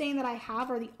 2 disdain that I have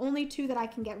are the only 2 that I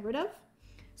can get rid of.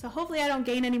 So hopefully I don't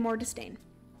gain any more disdain.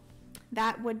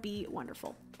 That would be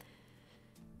wonderful.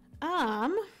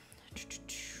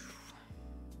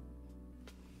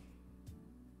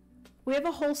 We have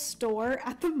a whole store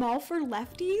at the mall for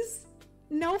lefties?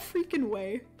 No freaking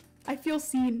way. I feel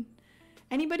seen.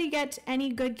 Anybody get any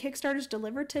good Kickstarters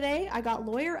delivered today? I got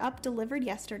Lawyer Up delivered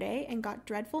yesterday and got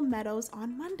Dreadful Meadows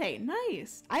on Monday.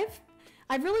 Nice. I've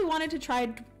really wanted to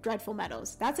try Dreadful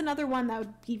Meadows. That's another one that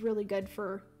would be really good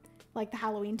for like the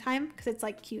Halloween time because it's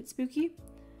like cute, spooky.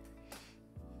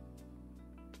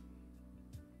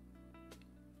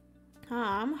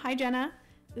 Hi Jenna.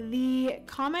 The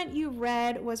comment you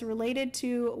read was related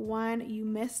to one you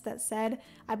missed that said,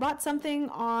 I bought something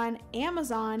on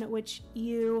Amazon which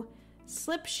you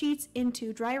slip sheets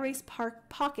into dry erase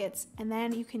pockets and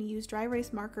then you can use dry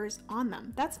erase markers on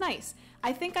them. That's nice.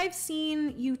 I think I've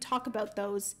seen you talk about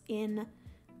those in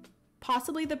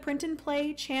possibly the print and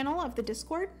play channel of the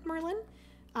Discord, Merlin.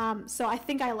 So I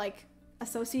think I like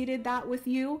associated that with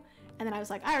you and then I was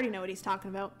like, I already know what he's talking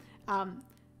about.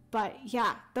 But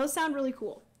yeah, those sound really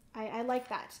cool. I like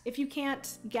that. If you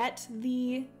can't get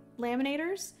the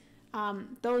laminators,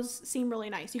 those seem really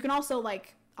nice. You can also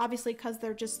like, obviously because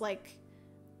they're just like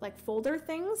folder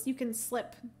things, you can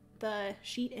slip the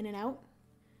sheet in and out,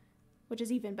 which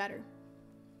is even better.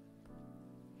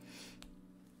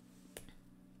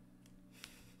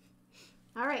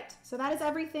 All right, so that is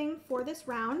everything for this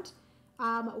round.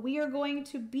 We are going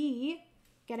to be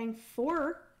getting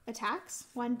 4 attacks.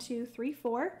 1, 2, 3,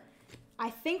 4. I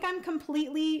think I'm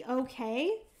completely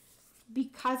okay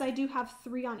because I do have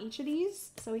 3 on each of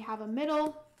these. So we have a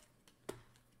middle.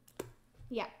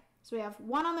 Yeah, so we have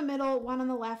 1 on the middle, 1 on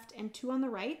the left, and 2 on the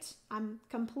right. I'm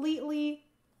completely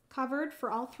covered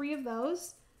for all 3 of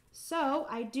those. So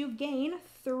I do gain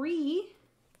 3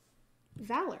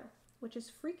 Valor, which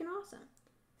is freaking awesome.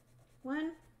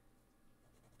 1,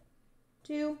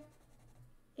 2,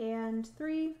 and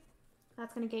 3.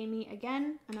 That's going to gain me,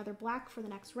 again, another black for the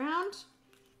next round.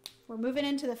 We're moving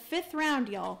into the 5th round,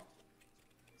 y'all.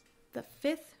 The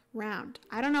 5th round.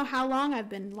 I don't know how long I've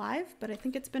been live, but I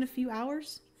think it's been a few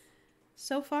hours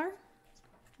so far.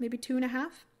 Maybe 2.5.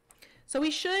 So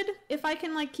we should, if I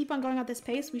can like keep on going at this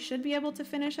pace, we should be able to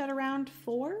finish at around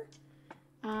 4.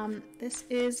 This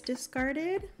is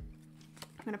discarded.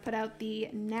 I'm going to put out the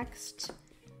next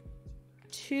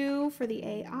 2 for the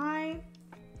AI.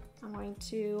 I'm going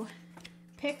to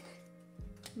pick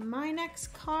my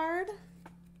next card.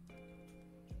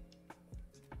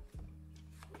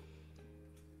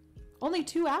 Only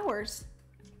 2 hours.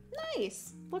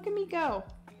 Nice. Look at me go.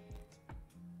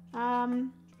 All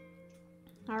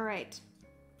right.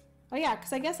 Oh yeah,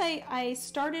 because I guess I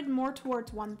started more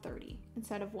towards 1:30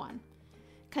 instead of 1.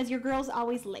 Because your girl's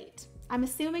always late. I'm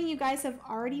assuming you guys have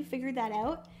already figured that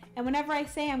out. And whenever I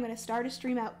say I'm going to start a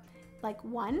stream at like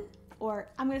 1, or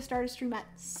I'm going to start a stream at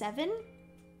 7,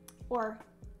 or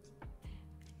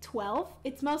 12,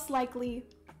 it's most likely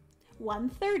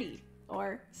 1:30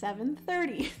 or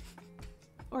 7:30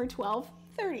 or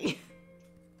 12:30.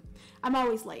 I'm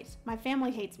always late. My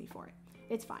family hates me for it.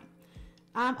 It's fine.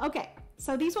 Okay,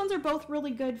 so these ones are both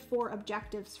really good for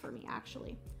objectives for me,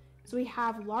 actually. So we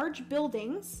have large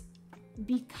buildings.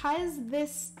 Because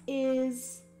this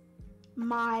is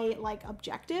my like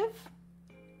objective,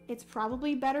 it's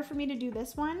probably better for me to do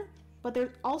this one. But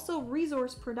there's also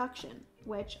resource production,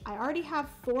 which I already have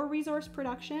 4 resource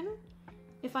production.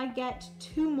 If I get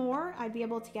 2 more, I'd be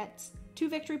able to get 2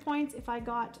 victory points. If I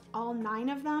got all 9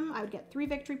 of them, I would get 3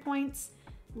 victory points.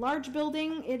 Large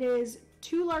building, it is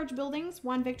 2 large buildings,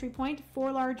 1 victory point.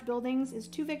 4 large buildings is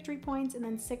 2 victory points, and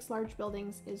then 6 large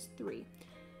buildings is 3.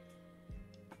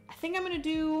 I think I'm gonna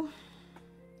do,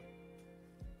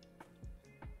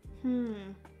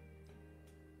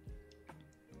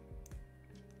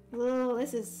 oh,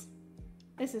 this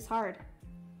is hard.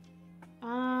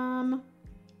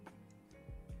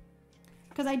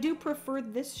 Because I do prefer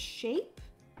this shape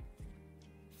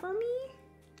for me.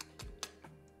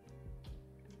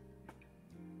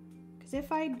 Because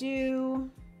if I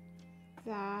do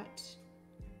that,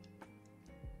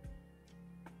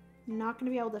 I'm not gonna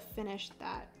be able to finish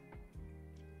that.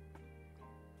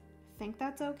 I think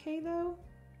that's okay though.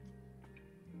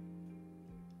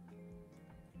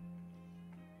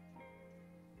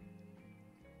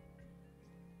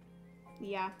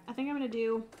 Yeah, I think I'm gonna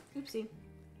do, oopsie.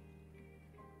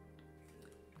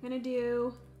 I'm gonna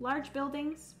do large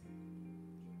buildings.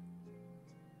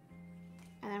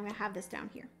 And then I'm gonna have this down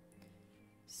here.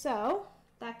 So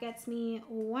that gets me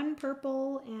 1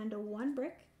 purple and 1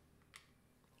 brick.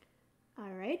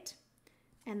 All right.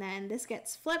 And then this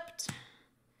gets flipped.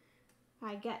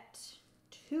 I get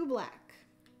 2 black,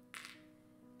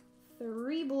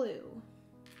 3 blue,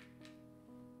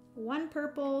 1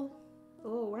 purple.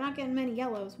 Oh, we're not getting many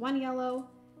yellows. 1 yellow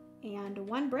and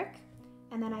 1 brick.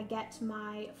 And then I get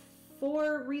my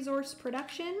 4 resource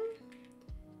production.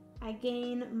 I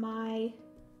gain my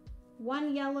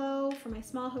 1 yellow for my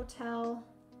small hotel,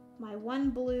 my 1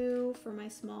 blue for my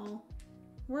small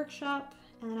workshop,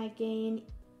 and then I gain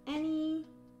any...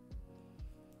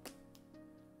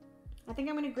 I think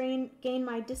I'm going to gain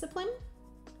my discipline.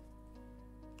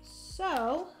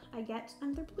 So I get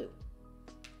another blue.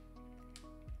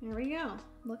 There we go.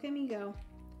 Look at me go.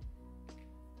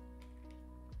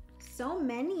 So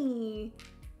many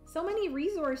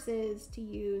resources to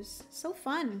use. So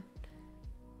fun.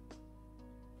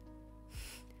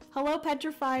 Hello,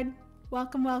 Petrified.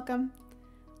 Welcome, welcome.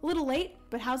 A little late,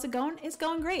 but how's it going? It's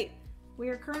going great. We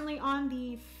are currently on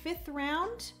the 5th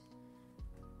round.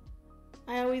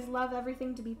 I always love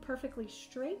everything to be perfectly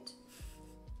straight.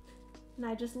 And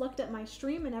I just looked at my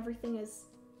stream and everything is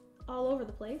all over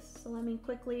the place. So let me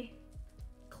quickly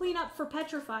clean up for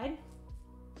Petrified.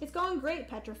 It's going great,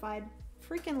 Petrified.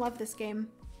 Freaking love this game.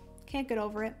 Can't get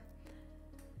over it.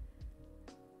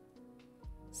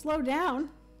 Slow down.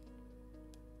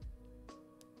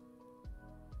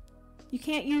 You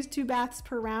can't use 2 baths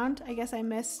per round. I guess I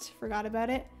forgot about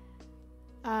it.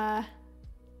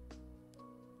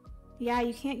 Yeah,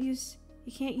 you can't use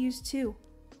 2.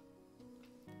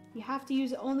 You have to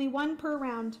use only 1 per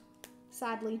round,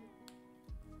 sadly.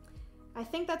 I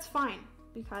think that's fine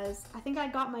because I think I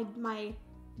got my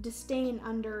disdain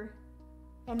under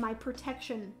and my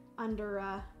protection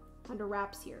under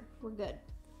wraps here. We're good.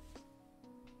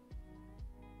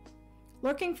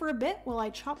 Lurking for a bit while I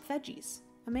chop veggies.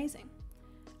 Amazing.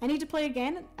 I need to play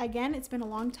again. It's been a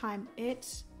long time.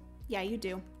 Yeah, you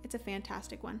do. It's a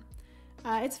fantastic one.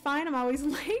 It's fine. I'm always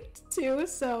late too.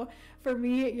 So for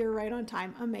me, you're right on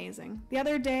time. Amazing. The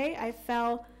other day I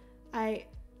fell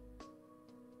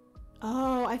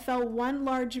 1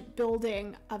 large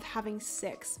building of having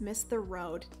 6. Missed the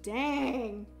road.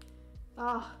 Dang.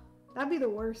 Oh, that'd be the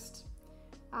worst.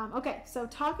 Okay, so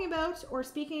talking about or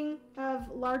speaking of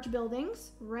large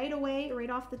buildings, right away, right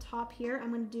off the top here, I'm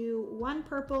going to do 1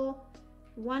 purple,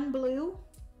 1 blue,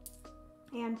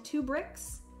 and 2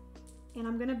 bricks. And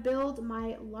I'm going to build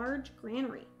my large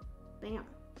granary. Bam.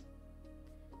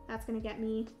 That's going to get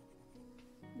me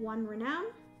 1 renown.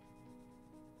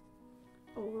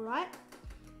 All right.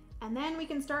 And then we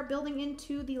can start building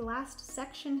into the last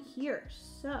section here.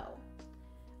 So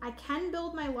I can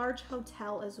build my large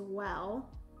hotel as well.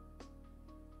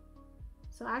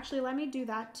 So actually, let me do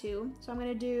that too. So I'm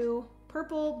going to do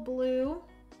purple, blue,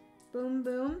 boom,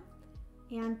 boom,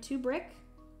 and 2 brick.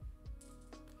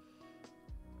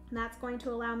 And that's going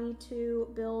to allow me to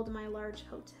build my large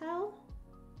hotel.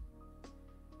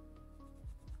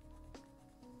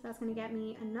 That's going to get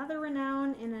me another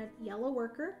renown and a yellow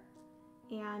worker.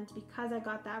 And because I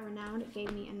got that renown, it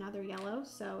gave me another yellow.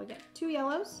 So we get 2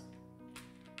 yellows.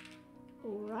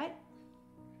 All right.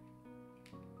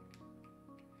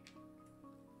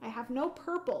 I have no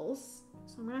purples,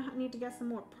 so I'm gonna need to get some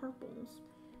more purples.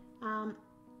 I'm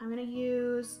gonna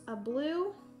use a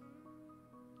blue.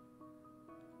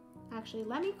 Actually,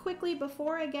 let me quickly,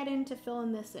 before I get into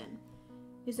filling this in,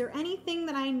 is there anything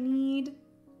that I need?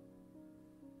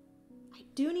 I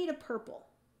do need a purple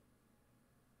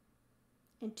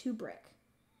and 2 brick.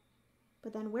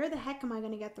 But then where the heck am I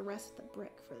gonna get the rest of the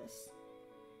brick for this?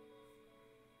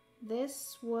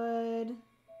 This would...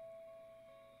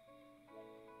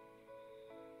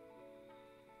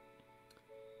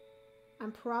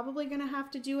 I'm probably gonna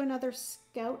have to do another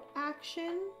scout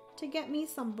action to get me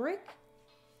some brick.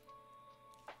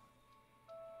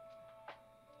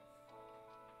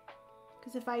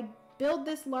 Because if I build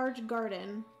this large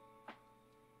garden,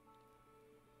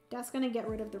 that's gonna get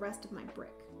rid of the rest of my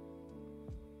brick.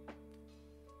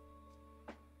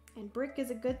 And brick is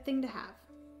a good thing to have.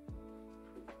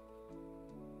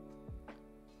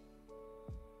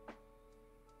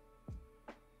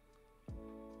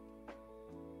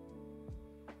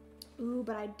 Ooh,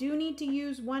 but I do need to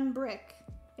use 1 brick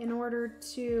in order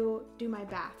to do my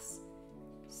baths.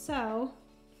 So,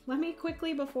 let me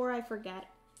quickly, before I forget,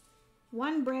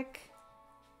 1 brick,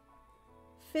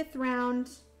 5th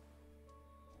round,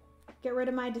 get rid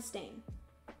of my disdain.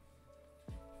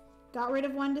 Got rid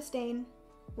of one to stain.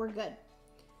 We're good.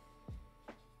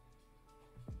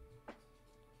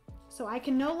 So I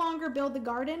can no longer build the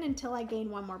garden until I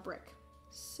gain one more brick.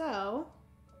 So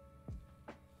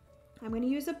I'm going to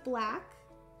use a black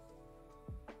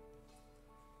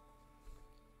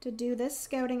to do this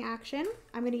scouting action.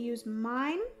 I'm going to use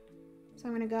mine. So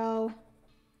I'm going to go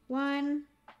 1,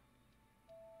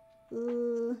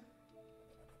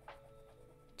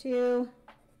 2,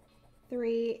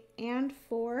 3, and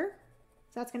 4.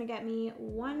 So that's going to get me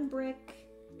 1 brick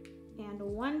and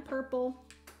 1 purple.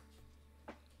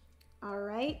 All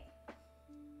right.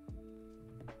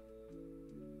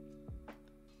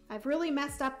 I've really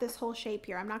messed up this whole shape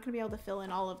here. I'm not going to be able to fill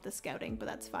in all of the scouting, but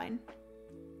that's fine.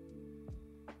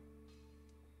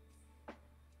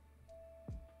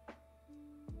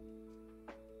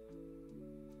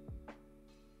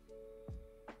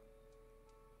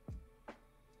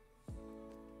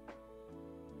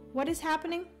 What is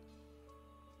happening?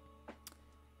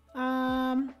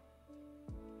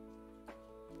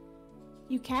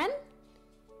 You can?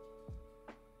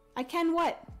 I can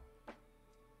what?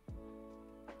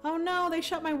 Oh no, they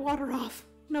shut my water off.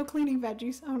 No cleaning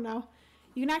veggies. Oh no.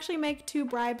 You can actually make 2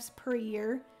 bribes per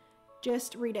year.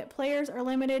 Just read it. Players are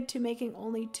limited to making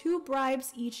only 2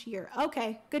 bribes each year.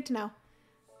 Okay, good to know.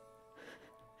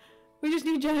 We just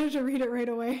need Jenna to read it right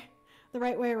away. The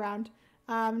right way around.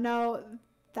 No,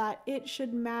 that it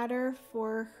should matter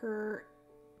for her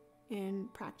in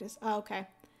practice. Oh, okay.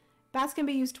 Bats can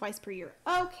be used twice per year.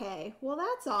 Okay, well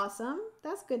that's awesome.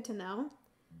 That's good to know.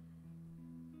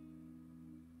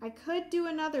 I could do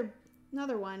another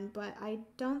one, but I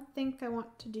don't think I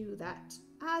want to do that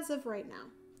as of right now.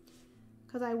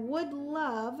 Because I would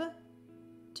love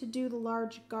to do the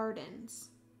large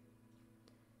gardens.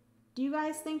 Do you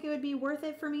guys think it would be worth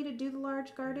it for me to do the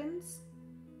large gardens?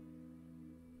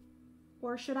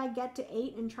 Or should I get to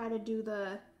 8 and try to do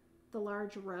the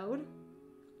large road?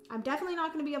 I'm definitely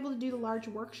not going to be able to do the large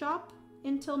workshop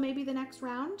until maybe the next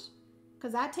round,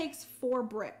 because that takes 4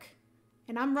 brick.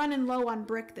 And I'm running low on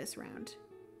brick this round.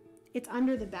 It's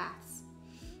under the baths.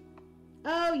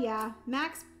 Oh yeah,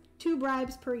 max 2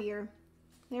 bribes per year.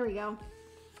 There we go.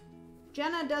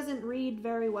 Jenna doesn't read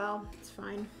very well. It's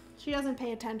fine. She doesn't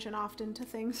pay attention often to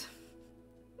things.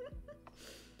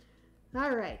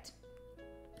 All right.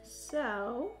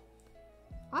 So,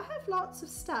 I have lots of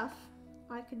stuff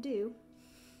I could do.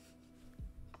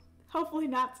 Hopefully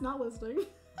Nat's not listening.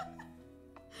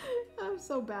 I'm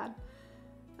so bad.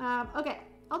 Okay,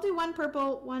 I'll do 1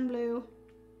 purple, 1 blue,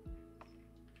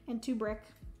 and 2 brick.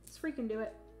 Let's freaking do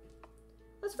it.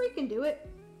 Let's freaking do it.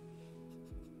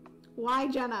 Why,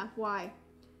 Jenna? Why?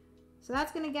 So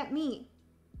that's gonna get me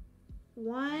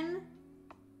 1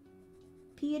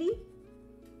 piety,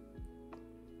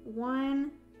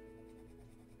 1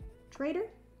 trader,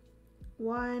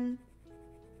 1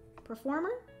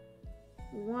 performer,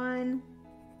 1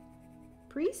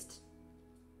 priest.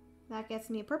 That gets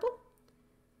me a purple.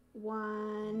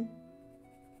 1,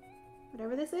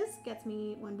 whatever this is, gets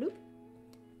me 1 blue.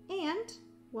 And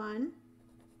 1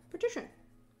 patrician.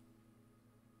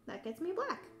 That gets me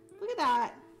black. Look at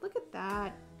that. Look at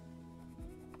that.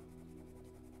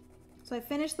 So I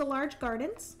finished the large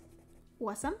gardens.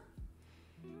 Awesome.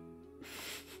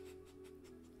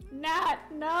 Nat,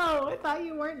 no, I thought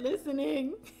you weren't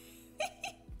listening.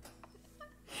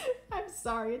 I'm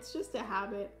sorry, it's just a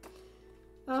habit.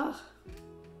 Ugh.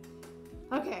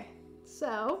 Okay,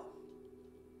 so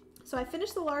I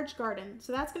finished the large garden.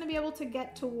 So that's going to be able to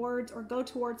get towards or go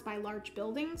towards my large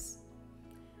buildings.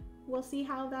 We'll see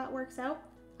how that works out.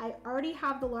 I already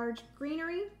have the large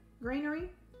granary.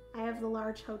 I have the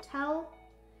large hotel.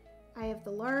 I have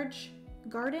the large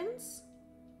gardens.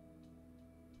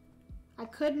 I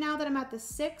could, now that I'm at the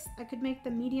 6th, I could make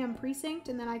the medium precinct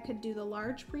and then I could do the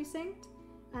large precinct.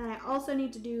 And I also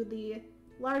need to do the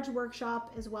large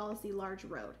workshop as well as the large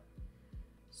road.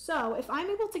 So if I'm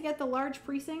able to get the large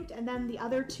precinct and then the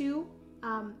other 2,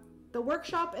 the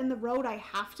workshop and the road I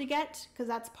have to get because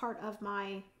that's part of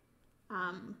my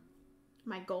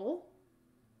my goal.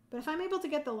 But if I'm able to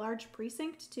get the large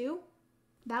precinct too,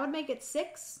 that would make it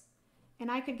 6 and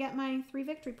I could get my 3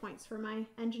 victory points for my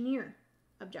engineer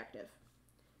objective.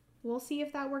 We'll see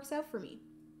if that works out for me.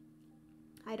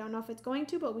 I don't know if it's going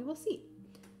to, but we will see.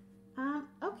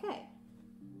 Okay.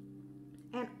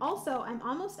 And also, I'm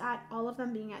almost at all of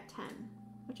them being at 10,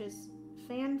 which is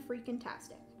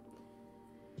fan-freaking-tastic.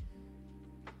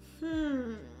 So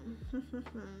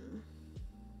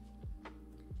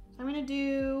I'm going to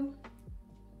do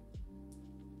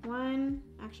 1,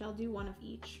 actually I'll do 1 of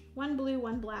each. 1 blue,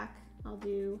 1 black. I'll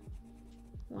do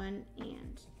 1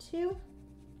 and 2.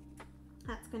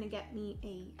 That's gonna get me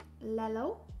a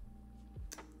yellow.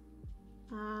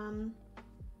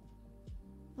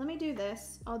 Let me do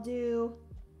this. I'll do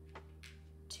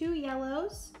 2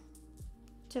 yellows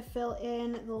to fill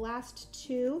in the last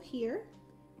 2 here.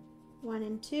 1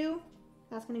 and 2.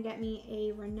 That's gonna get me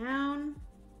a renown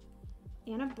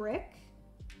and a brick.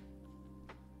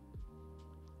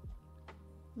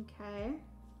 Okay.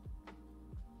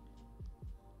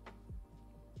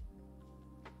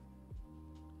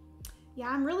 Yeah,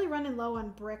 I'm really running low on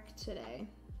brick today.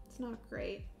 It's not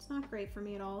great. It's not great for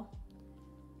me at all.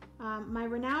 My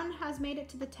renown has made it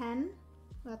to the 10.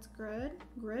 That's good.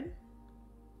 Good.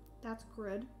 That's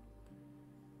good.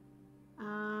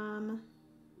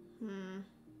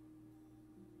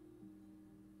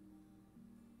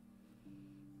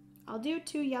 I'll do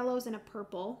 2 yellows and a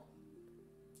purple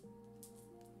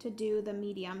to do the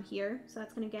medium here. So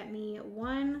that's going to get me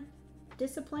 1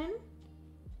 discipline,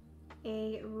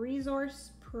 a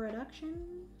resource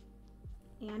production,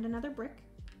 and another brick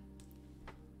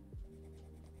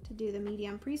to do the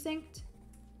medium precinct.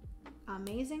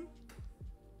 Amazing.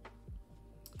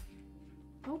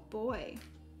 Oh boy.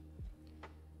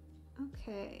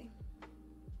 Okay.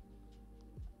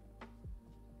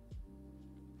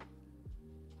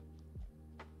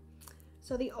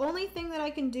 So the only thing that I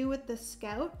can do with the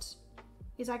scout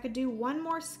is I could do 1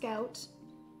 more scout,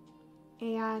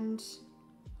 and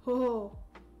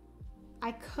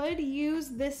I could use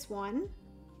this one,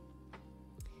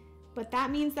 but that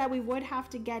means that we would have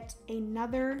to get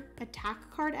another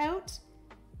attack card out,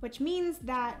 which means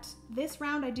that this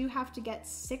round I do have to get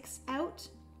 6 out.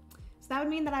 So that would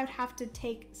mean that I would have to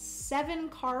take 7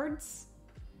 cards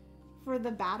for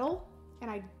the battle, and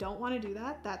I don't want to do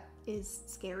that. That is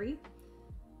scary.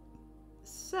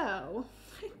 So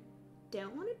I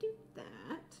don't want to do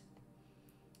that.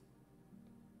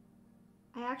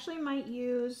 I actually might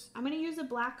use, I'm going to use a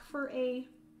black for a,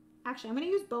 actually I'm going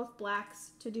to use both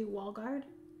blacks to do wall guard.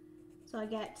 So I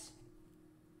get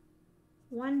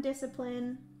 1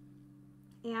 discipline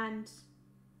and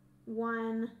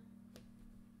 1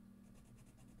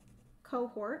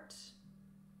 cohort.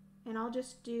 And I'll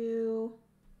just do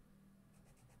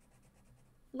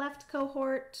left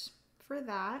cohort for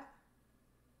that.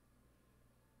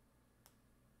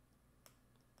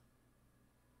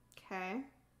 Okay.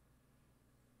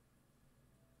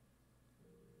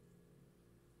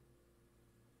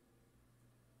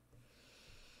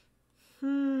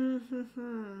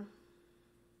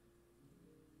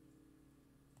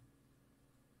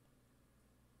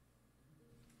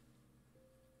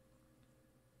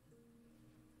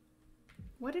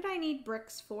 What did I need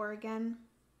bricks for again?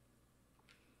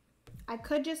 I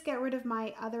could just get rid of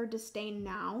my other disdain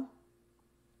now.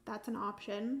 That's an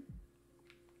option.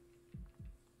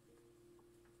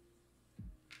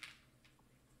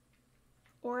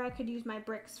 Or I could use my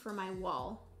bricks for my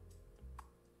wall.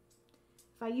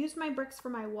 If I used my bricks for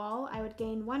my wall, I would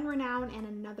gain 1 renown and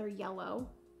another yellow.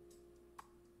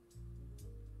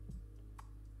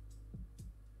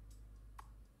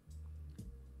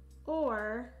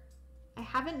 Or, I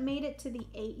haven't made it to the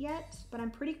 8 yet, but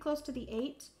I'm pretty close to the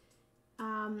 8.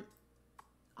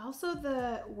 Also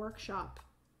the workshop.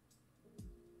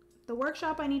 The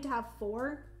workshop I need to have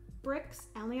 4 bricks.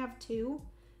 I only have 2.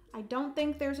 I don't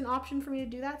think there's an option for me to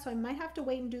do that, so I might have to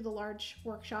wait and do the large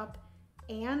workshop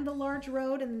and the large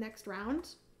road in the next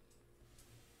round.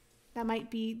 That might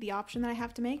be the option that I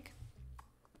have to make.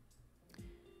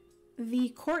 The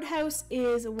courthouse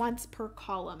is once per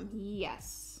column.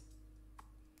 Yes.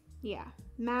 Yeah.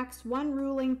 Max 1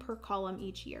 ruling per column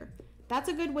each year. That's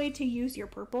a good way to use your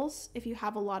purples if you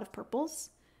have a lot of purples.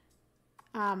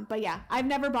 But yeah, I've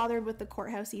never bothered with the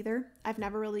courthouse either. I've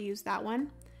never really used that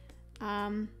one.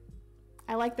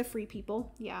 I like the free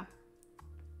people. Yeah.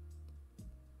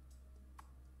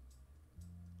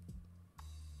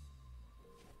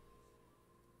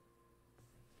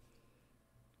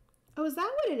 Oh, is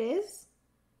that what it is?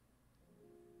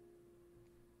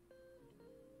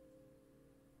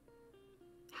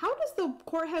 How does the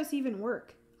courthouse even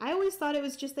work? I always thought it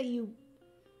was just that you,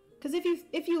 because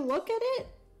if you look at it,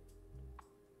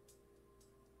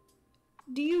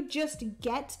 do you just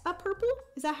get a purple?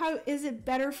 Is that how, is it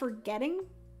better for getting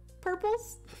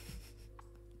purples?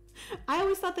 I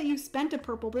always thought that you spent a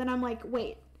purple, but then I'm like,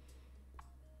 wait,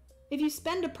 if you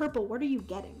spend a purple, what are you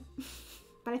getting?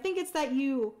 But I think it's that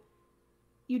you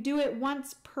do it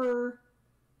once per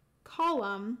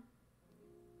column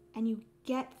and you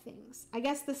get things. I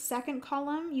guess the second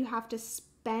column, you have to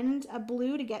spend a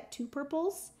blue to get 2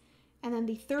 purples. And then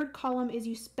the third column is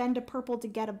you spend a purple to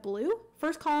get a blue.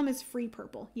 First column is free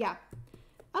purple. Yeah.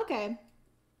 Okay.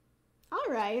 All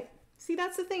right. See,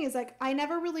 that's the thing, is like I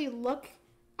never really look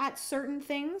at certain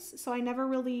things, so I never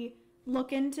really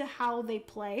look into how they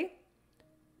play.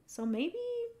 So maybe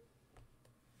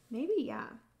yeah,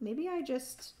 maybe I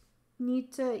just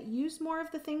need to use more of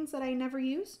the things that I never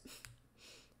use.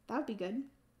 That would be good.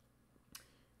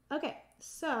 Okay,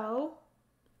 so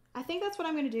I think that's what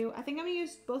I'm going to do. I think I'm going to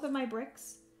use both of my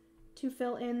bricks to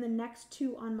fill in the next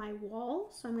two on my wall.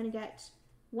 So I'm going to get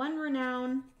one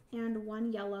renown and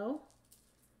one yellow.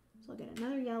 So I'll get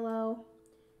another yellow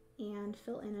and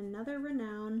fill in another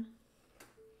renown.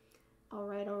 All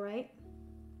right, all right.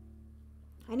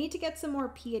 I need to get some more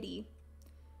piety.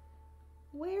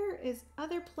 Where is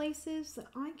other places that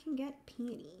I can get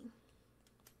piety?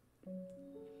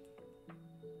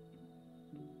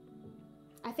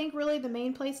 I think really the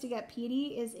main place to get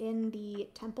piety is in the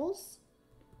temples.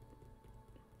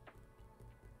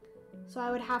 So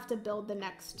I would have to build the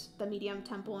medium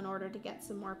temple in order to get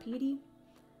some more piety.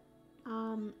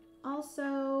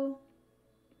 Also,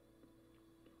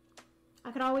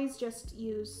 I could always just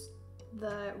use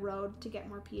the road to get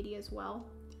more piety as well.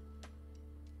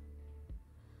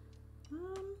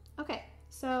 Okay,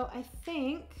 so I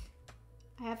think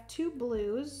I have two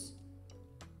blues.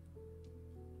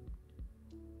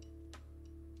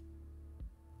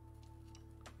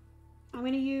 I'm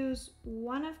going to use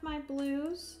one of my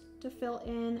blues to fill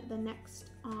in the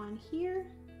next on here.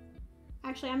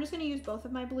 Actually, I'm just going to use both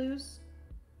of my blues.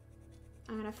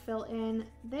 I'm going to fill in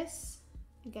this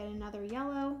and get another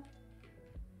yellow.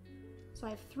 So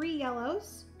I have 3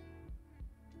 yellows.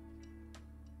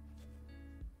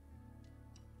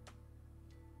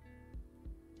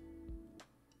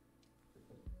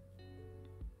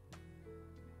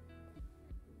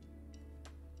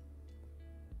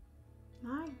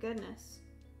 My goodness.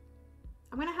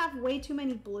 I'm gonna have way too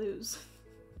many blues.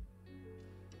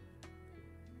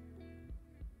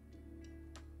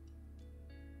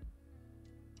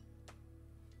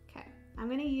 Okay, I'm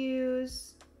gonna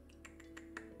use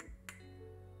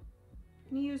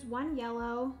one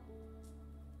yellow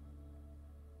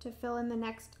to fill in the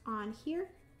next on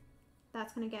here.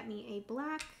 That's gonna get me a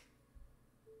black.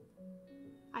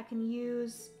 I can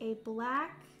use a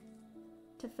black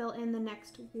to fill in the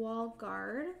next wall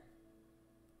guard.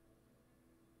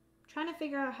 Trying to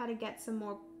figure out how to get some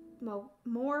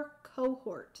more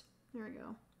cohort. There we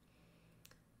go.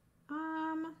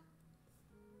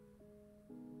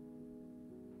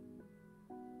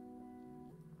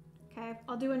 Okay,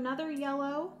 I'll do another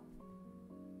yellow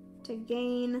to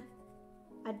gain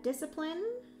a discipline.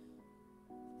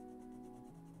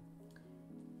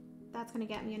 That's gonna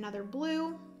get me another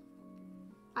blue.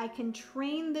 I can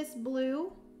train this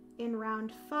blue in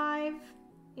round 5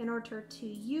 in order to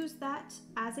use that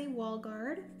as a wall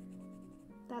guard.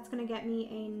 That's gonna get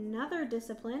me another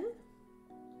discipline.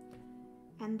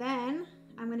 And then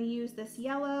I'm gonna use this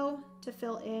yellow to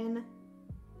fill in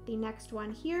the next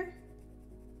one here.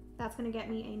 That's gonna get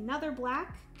me another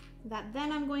black that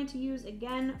then I'm going to use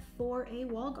again for a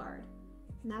wall guard.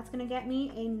 And that's gonna get me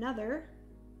another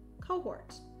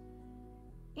cohort.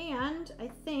 And I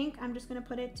think I'm just gonna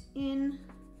put it in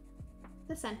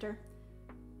the center.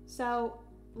 So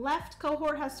left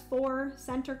cohort has 4,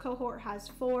 center cohort has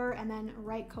 4, and then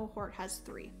right cohort has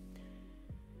 3.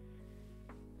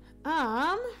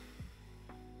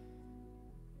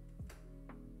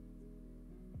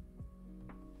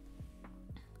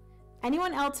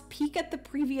 Anyone else peek at the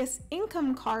previous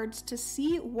income cards to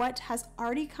see what has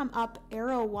already come up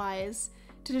arrow-wise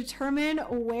to determine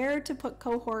where to put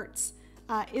cohorts?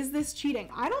 Is this cheating?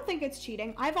 I don't think it's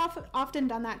cheating. I've often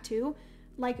done that too.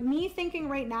 Like me thinking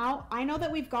right now, I know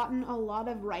that we've gotten a lot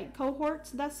of right cohorts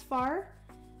thus far.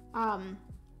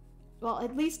 Well,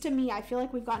 at least to me, I feel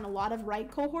like we've gotten a lot of right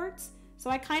cohorts. So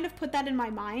I kind of put that in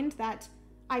my mind that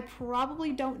I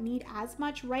probably don't need as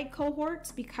much right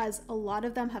cohorts because a lot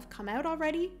of them have come out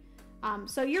already.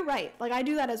 So you're right. Like I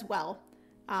do that as well,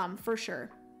 for sure.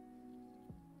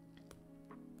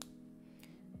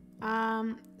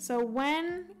 So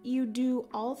when you do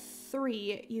all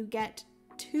 3, you get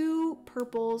 2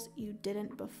 purples you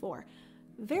didn't before.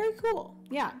 Very cool.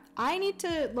 Yeah, I need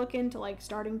to look into like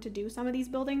starting to do some of these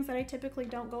buildings that I typically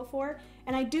don't go for.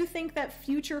 And I do think that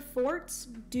future forts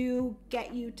do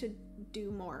get you to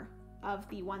do more of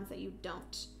the ones that you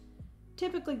don't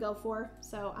typically go for.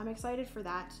 So I'm excited for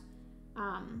that.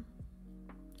 All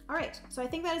right, so I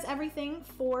think that is everything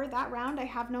for that round. I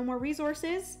have no more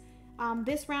resources.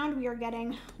 This round we are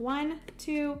getting 1,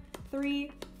 2,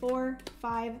 3, 4,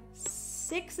 5,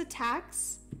 6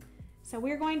 attacks. So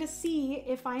we're going to see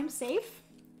if I'm safe.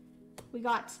 We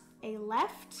got a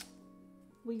left,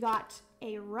 we got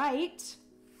a right,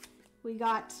 we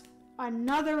got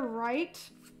another right.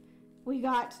 We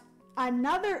got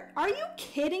another, are you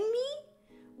kidding me?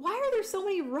 Why are there so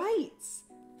many rights?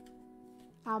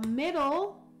 A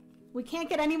middle. We can't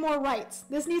get any more rights.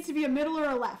 This needs to be a middle or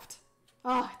a left.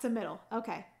 Oh, it's a middle.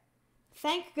 Okay.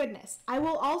 Thank goodness. I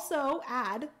will also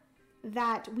add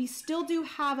that we still do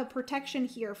have a protection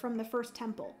here from the first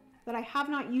temple that I have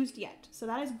not used yet. So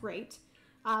that is great.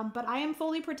 But I am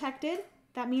fully protected.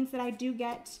 That means that I do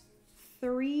get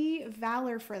 3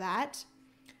 valor for that.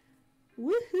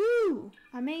 Woohoo!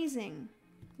 Amazing.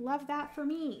 Love that for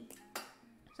me.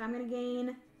 So I'm going to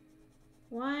gain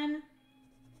 1,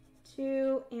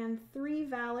 2, and 3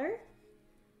 valor.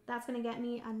 That's going to get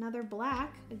me another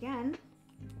black again.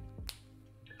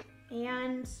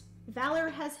 And valor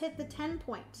has hit the 10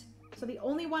 point. So the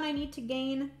only one I need to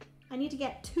gain, I need to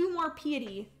get 2 more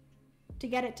piety to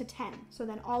get it to 10. So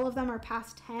then all of them are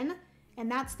past 10,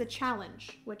 and that's the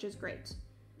challenge, which is great.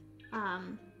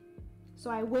 So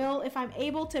I will, if I'm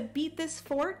able to beat this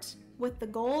fort with the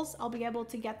goals, I'll be able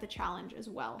to get the challenge as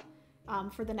well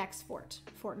for the next fort,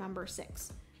 fort number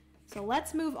 6. So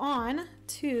let's move on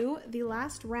to the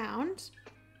last round.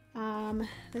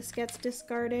 This gets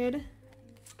discarded.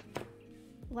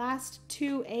 Last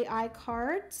 2 AI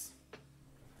cards.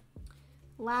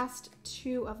 Last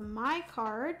 2 of my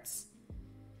cards.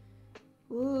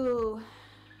 Ooh,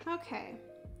 okay.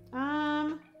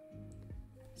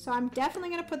 So I'm definitely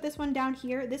going to put this one down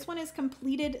here. This one is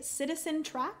completed citizen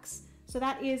tracks. So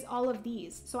that is all of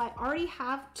these. So I already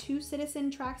have 2 citizen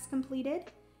tracks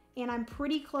completed, and I'm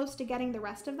pretty close to getting the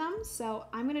rest of them. So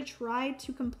I'm going to try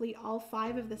to complete all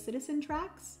 5 of the citizen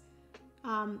tracks,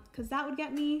 because that would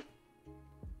get me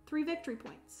 3 victory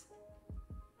points.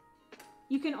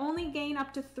 You can only gain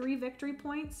up to 3 victory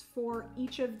points for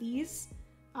each of these.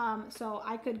 So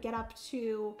I could get up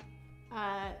to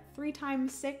 3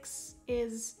 times 6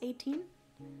 is 18.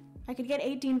 I could get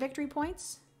 18 victory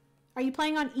points. Are you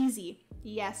playing on easy?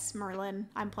 Yes, Merlin,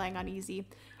 I'm playing on easy.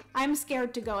 I'm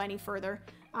scared to go any further.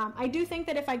 I do think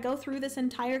that if I go through this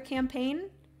entire campaign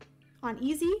on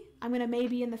easy, I'm gonna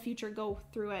maybe in the future go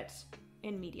through it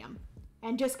in medium.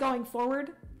 And just going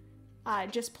forward,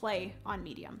 just play on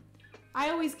medium. I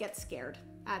always get scared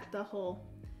at the whole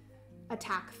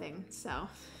attack thing, so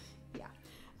yeah.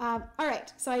 All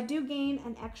right, so I do gain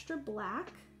an extra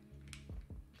black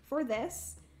for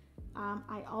this.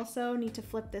 I also need to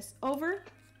flip this over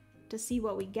to see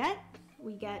what we get.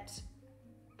 We get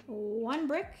 1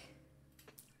 brick,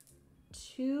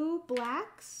 2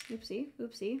 blacks,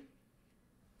 oopsie,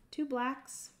 2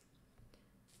 blacks,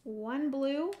 1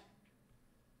 blue,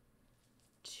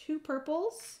 2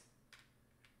 purples,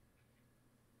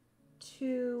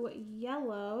 2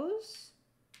 yellows,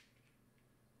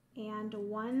 and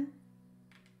 1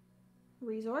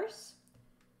 resource.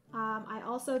 I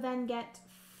also then get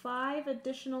 5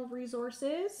 additional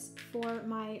resources for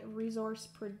my resource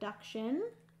production.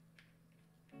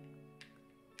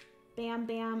 Bam,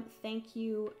 bam, thank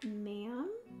you, ma'am.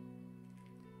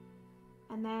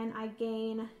 And then I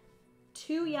gain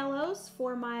 2 yellows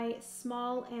for my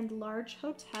small and large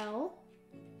hotel.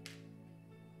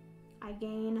 I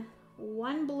gain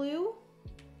 1 blue,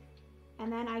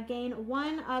 and then I gain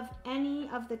 1 of any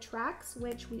of the tracks,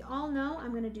 which we all know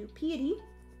I'm going to do piety,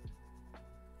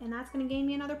 and that's going to gain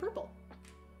me another purple.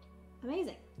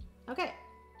 Amazing. Okay.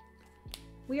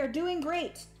 We are doing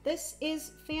great. This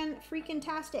is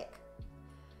fan-freaking-tastic.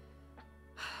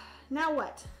 Now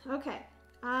what? Okay.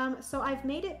 So I've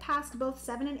made it past both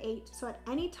 7 and 8, so at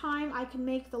any time I can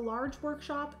make the large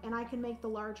workshop and I can make the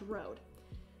large road.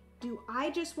 Do I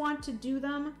just want to do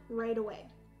them right away?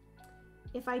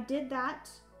 If I did that,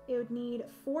 it would need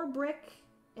 4 brick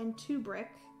and 2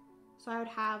 brick. So I would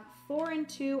have 4 and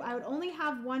 2. I would only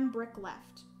have 1 brick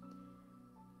left.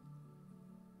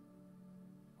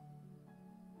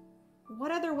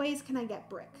 What other ways can I get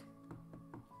brick?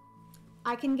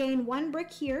 I can gain 1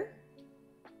 brick here.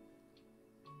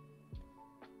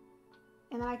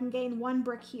 And then I can gain 1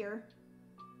 brick here.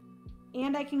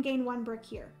 And I can gain 1 brick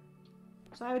here.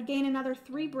 So I would gain another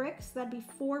 3 bricks. That'd be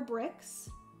 4 bricks.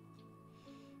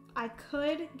 I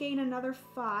could gain another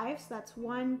 5. So that's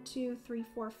 1, 2, 3,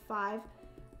 4, 5.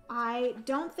 I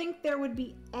don't think there would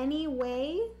be any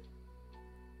way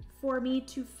for me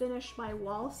to finish my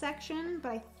wall section,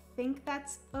 but I think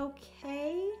that's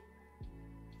okay.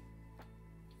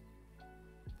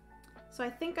 So I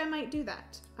think I might do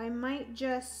that. I might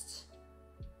just,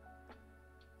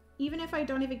 even if I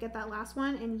don't even get that last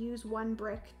one, and use 1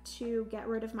 brick to get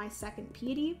rid of my second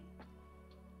piety,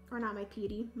 or not my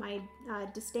piety, my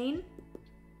disdain.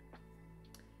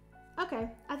 Okay,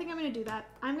 I think I'm gonna do that.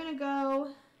 I'm gonna go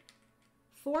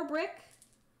 4 brick,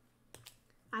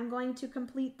 I'm going to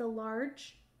complete the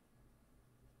large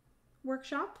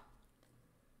workshop.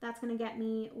 That's going to get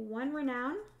me 1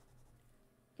 renown,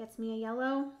 gets me a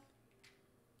yellow,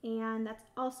 and that's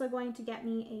also going to get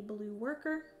me a blue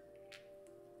worker.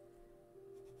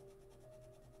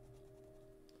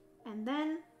 And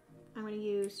then I'm going to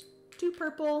use 2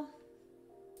 purple,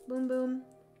 boom boom,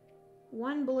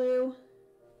 1 blue,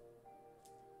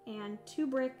 and 2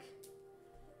 brick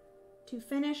to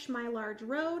finish my large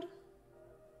road.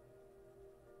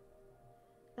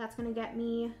 That's going to get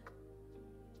me,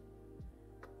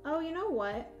 oh, you know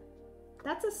what?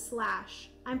 That's a slash.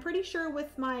 I'm pretty sure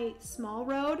with my small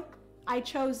road, I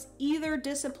chose either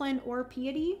discipline or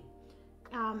piety.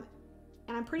 And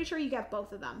I'm pretty sure you get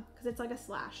both of them because it's like a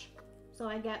slash. So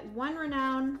I get 1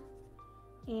 renown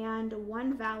and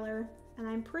 1 valor. And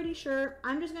I'm pretty sure,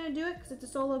 I'm just going to do it because it's a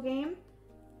solo game.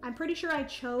 I'm pretty sure I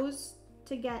chose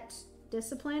to get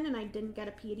discipline and I didn't get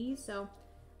a piety. So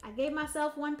I gave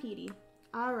myself 1 piety.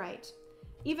 All right.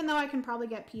 Even though I can probably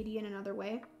get piety in another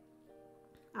way.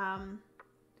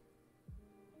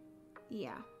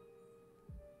 Yeah.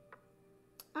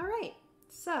 All right.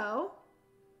 So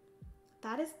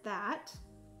that is that.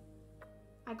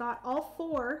 I got all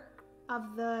 4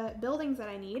 of the buildings that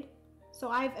I need. So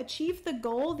I've achieved the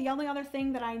goal. The only other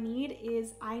thing that I need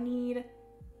is I need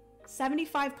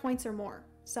 75 points or more.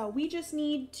 So we just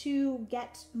need to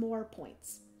get more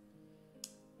points.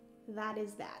 That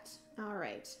is that. All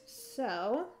right.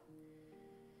 So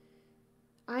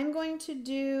I'm going to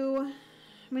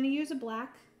use a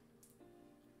black.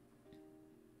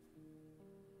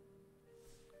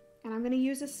 And I'm going to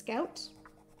use a scout.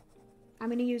 I'm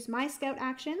going to use my scout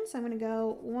actions. I'm going to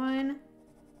go 1,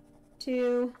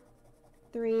 2,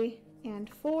 3, and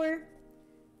 4.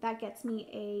 That gets me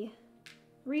a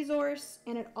resource,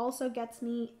 and it also gets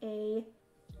me a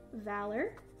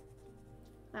valor.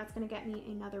 That's going to get me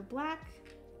another black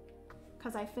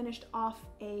because I finished off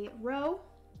a row.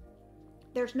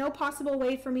 There's no possible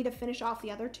way for me to finish off the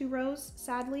other 2 rows,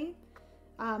 sadly,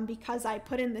 because I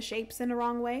put in the shapes in the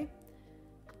wrong way.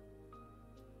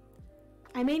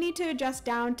 I may need to adjust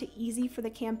down to easy for the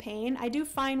campaign. I do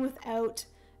fine without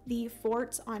the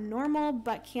forts on normal,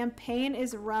 but campaign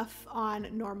is rough on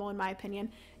normal in my opinion.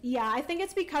 Yeah, I think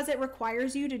it's because it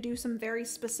requires you to do some very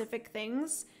specific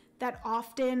things that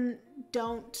often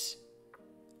don't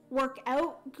work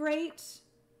out great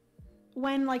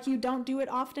when like you don't do it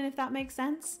often, if that makes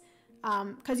sense.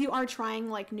 Because you are trying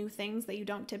like new things that you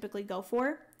don't typically go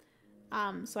for.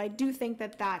 So I do think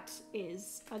that that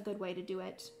is a good way to do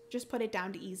it. Just put it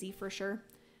down to easy for sure.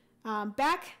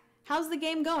 How's the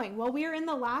game going? Well, we are in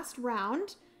the last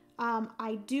round.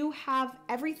 I do have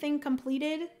everything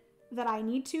completed that I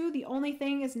need to. The only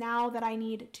thing is now that I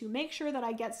need to make sure that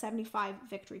I get 75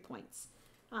 victory points.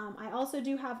 I also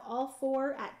do have all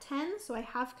 4 at 10, so I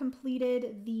have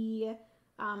completed the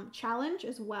challenge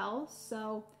as well.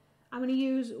 So I'm going to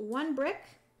use 1 brick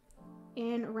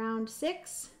in round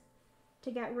 6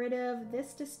 to get rid of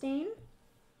this disdain.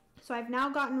 So I've now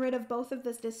gotten rid of both of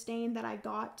this disdain that I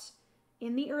got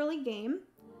in the early game.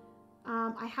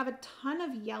 I have a ton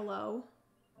of yellow,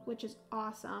 which is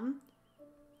awesome.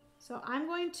 So I'm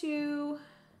going to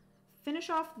finish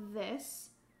off this.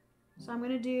 So I'm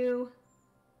going to do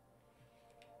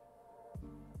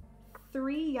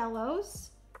 3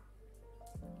 yellows.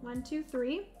 1, 2,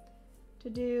 3. To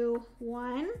do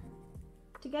 1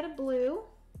 to get a blue.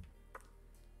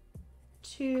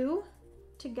 2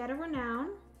 to get a renown.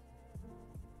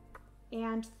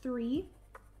 And 3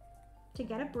 to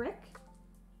get a brick.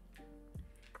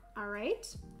 All right.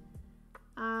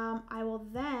 I will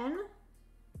then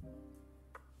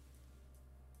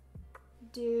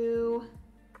do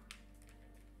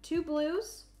 2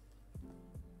 blues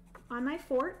on my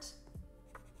fort.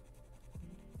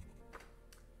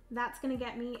 That's going to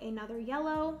get me another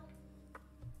yellow.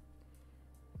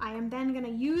 I am then going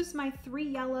to use my 3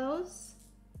 yellows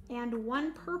and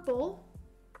 1 purple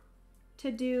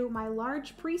to do my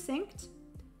large precinct.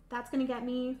 That's going to get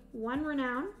me 1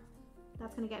 renown.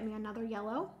 That's going to get me another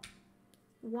yellow.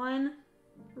 1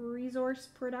 resource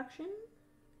production.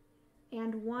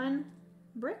 And 1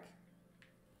 brick.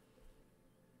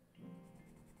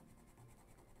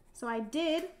 So I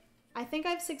think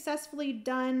I've successfully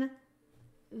done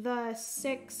the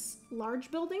 6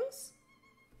 large buildings.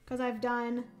 Because I've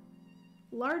done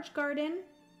large garden,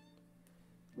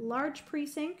 large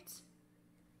precinct,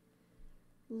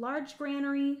 large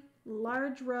granary,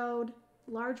 large road,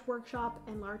 large workshop,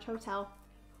 and large hotel.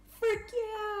 Frick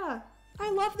yeah!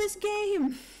 I love this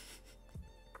game!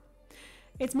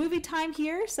 It's movie time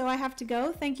here, so I have to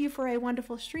go. Thank you for a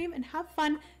wonderful stream and have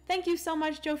fun. Thank you so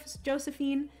much,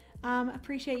 Josephine.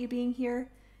 Appreciate you being here.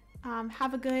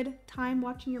 Have a good time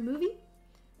watching your movie.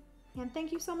 And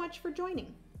thank you so much for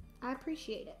joining. I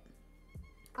appreciate it.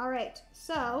 All right,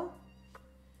 so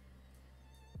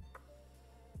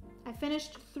I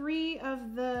finished 3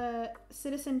 of the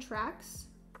citizen tracks.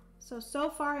 So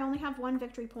far I only have 1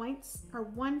 victory point.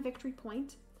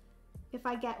 If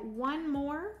I get 1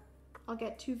 more, I'll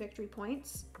get 2 victory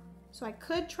points. So I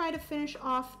could try to finish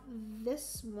off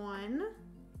this one.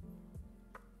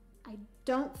 I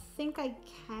don't think I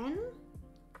can.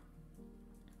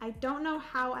 I don't know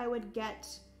how I would get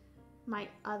my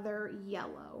other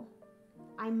yellow.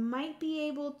 I might be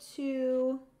able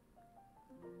to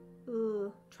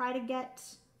try to get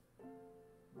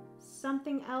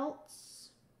something else.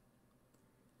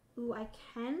 I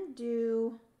can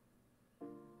do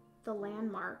the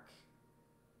landmark.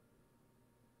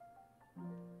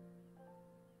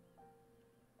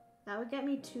 That would get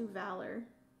me 2 valor.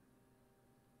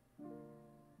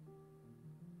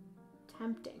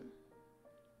 Tempting.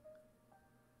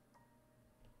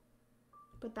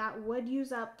 But that would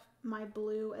use up my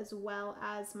blue as well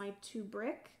as my 2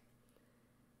 brick.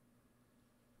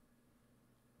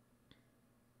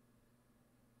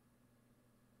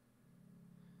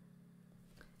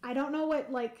 I don't know what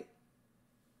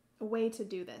a way to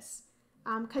do this.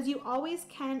 Because you always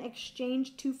can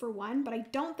exchange 2 for 1, but I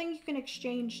don't think you can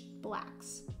exchange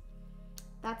blacks.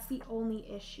 That's the only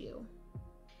issue.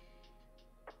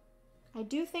 I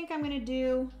do think I'm going to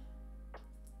do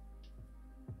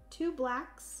 2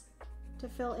 blacks to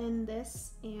fill in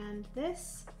this and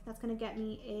this. That's going to get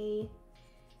me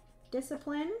a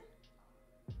discipline.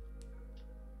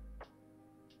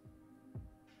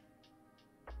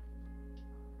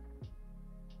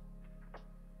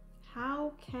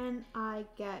 How can I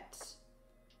get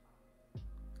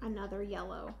another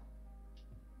yellow?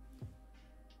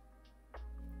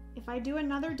 If I do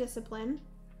another discipline,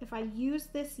 if I use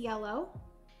this yellow,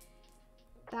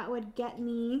 that would get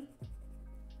me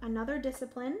another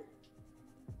discipline.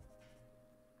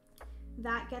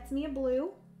 That gets me a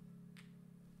blue.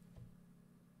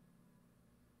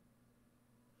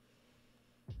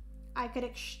 I could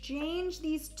exchange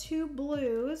these 2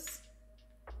 blues.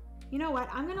 You know what?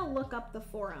 I'm gonna look up the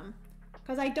forum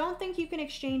because I don't think you can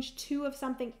exchange 2 of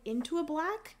something into a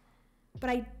black, but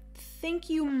I think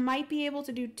you might be able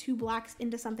to do 2 blacks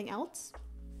into something else,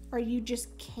 or you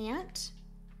just can't.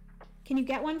 Can you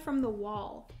get one from the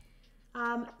wall?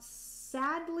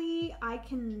 Sadly, I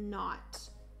cannot.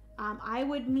 I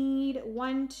would need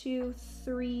 1, 2,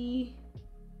 3,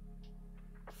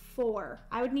 4.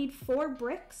 I would need 4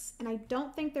 bricks, and I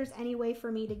don't think there's any way for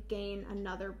me to gain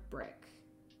another brick.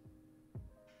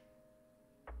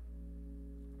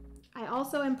 I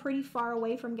also am pretty far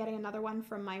away from getting another one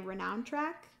from my renown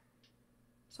track.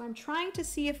 So I'm trying to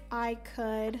see if I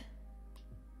could...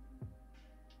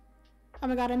 Oh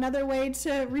my god, another way to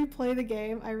replay the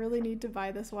game. I really need to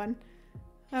buy this one.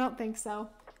 I don't think so.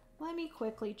 Let me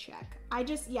quickly check. I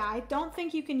don't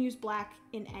think you can use black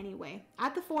in any way.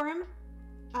 At the forum,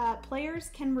 players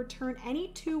can return any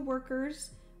 2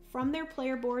 workers from their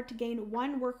player board to gain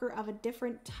 1 worker of a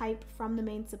different type from the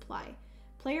main supply.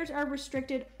 Players are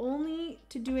restricted only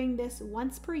to doing this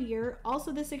once per year.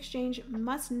 Also, this exchange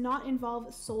must not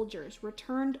involve soldiers,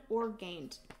 returned or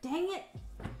gained. Dang it!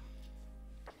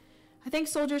 I think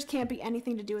soldiers can't be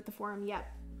anything to do with the forum. Yep.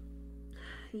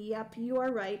 Yep, you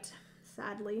are right,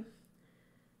 sadly.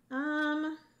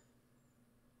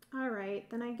 Alright,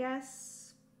 then I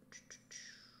guess...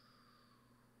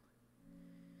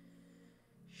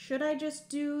 Should I just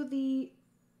do the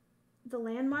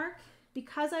landmark?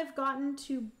 Because I've gotten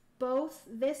to both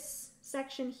this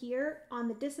section here on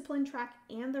the discipline track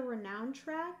and the renown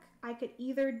track, I could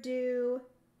either do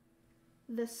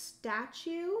the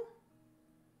statue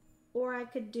or I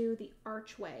could do the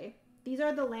archway. These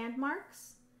are the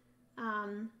landmarks. If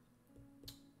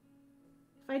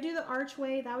I do the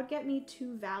archway, that would get me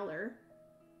 2 valor.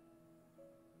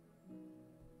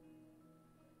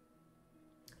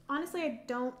 Honestly, I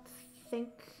don't think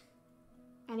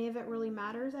any of it really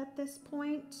matters at this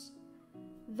point.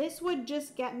 This would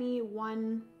just get me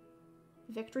 1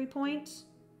 victory point.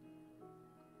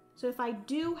 So if I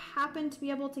do happen to be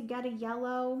able to get a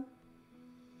yellow...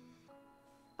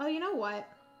 Oh, you know what?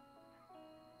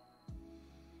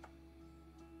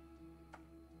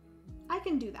 I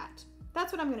can do that.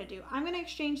 That's what I'm gonna do. I'm gonna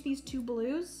exchange these 2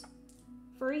 blues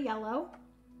for a yellow.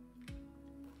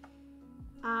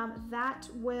 That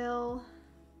will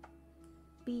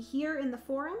be here in the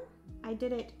forum. I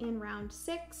did it in round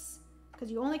 6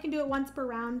 because you only can do it once per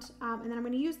round. And then I'm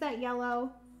going to use that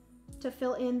yellow to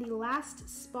fill in the last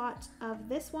spot of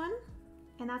this one.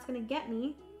 And that's going to get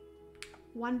me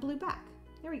one blue back.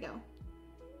 There we go.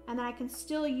 And then I can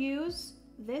still use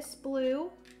this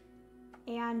blue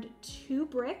and 2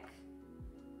 brick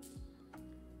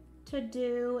to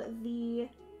do the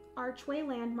archway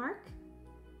landmark.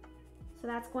 So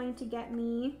that's going to get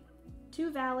me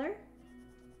 2 valor.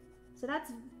 So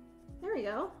that's, there we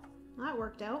go. That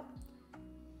worked out.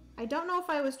 I don't know if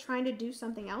I was trying to do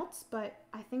something else, but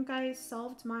I think I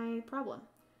solved my problem.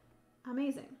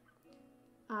 Amazing.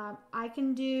 I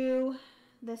can do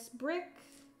this brick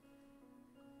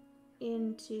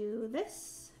into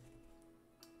this.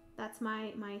 That's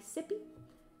my sippy.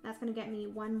 That's gonna get me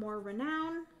 1 more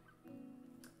renown.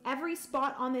 Every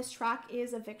spot on this track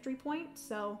is a victory point,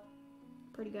 so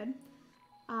pretty good.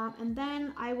 And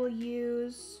then I will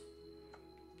use,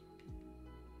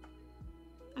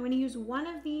 I'm gonna use 1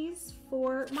 of these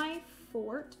for my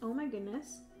fort. Oh my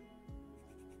goodness.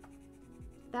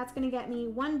 That's gonna get me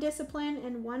 1 discipline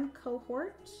and 1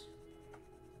 cohort.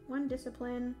 1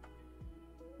 discipline,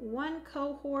 1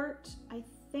 cohort. I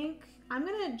think I'm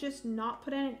gonna just not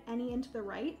put any into the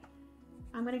right.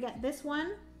 I'm gonna get this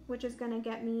one, which is gonna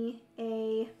get me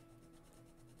a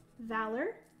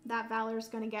valor. That valor is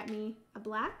gonna get me a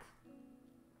black.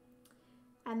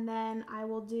 And then I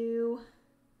will do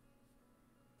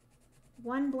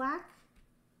 1 black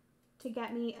to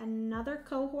get me another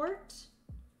cohort.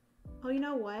 Oh, you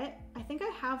know what? I think I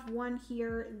have one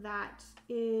here that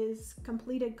is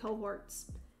completed cohorts.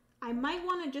 I might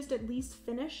want to just at least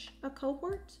finish a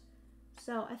cohort.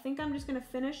 So I think I'm just going to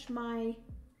finish my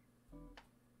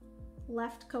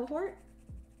left cohort.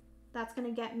 That's going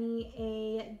to get me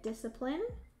a discipline.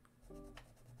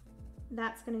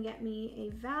 That's going to get me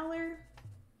a valor.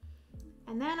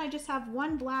 And then I just have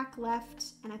 1 black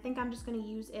left, and I think I'm just going to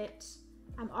use it.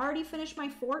 I'm already finished my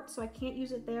fort, so I can't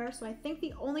use it there. So I think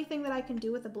the only thing that I can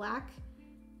do with the black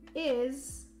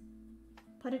is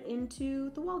put it into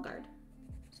the wall guard.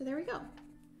 So there we go.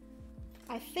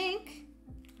 I think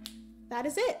that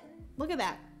is it. Look at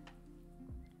that.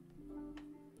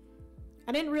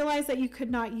 I didn't realize that you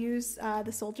could not use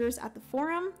the soldiers at the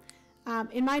forum.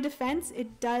 In my defense,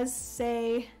 it does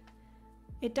say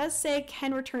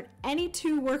can return any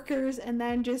 2 workers and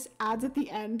then just adds at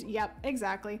the end. Yep,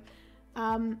 exactly.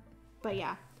 But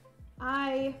yeah,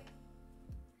 I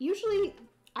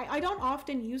don't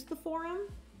often use the forum.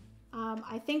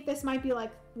 I think this might be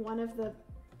like one of the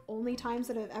only times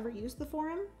that I've ever used the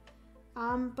forum.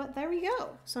 But there we go.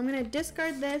 So I'm gonna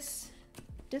discard this,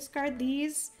 discard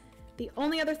these. The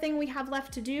only other thing we have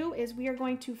left to do is we are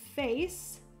going to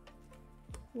face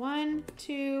 1,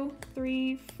 2,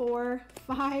 3, 4,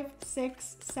 5,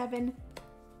 6, 7,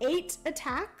 8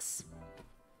 attacks.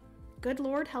 Good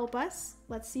Lord, help us.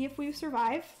 Let's see if we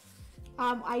survive.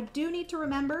 I do need to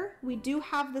remember, we do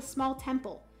have the small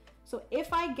temple. So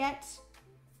if I get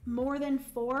more than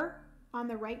 4 on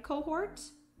the right cohort,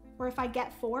 or if I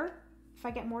get 4, if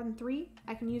I get more than 3,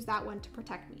 I can use that one to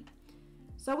protect me.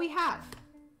 So we have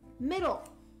middle,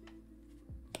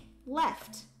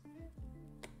 left,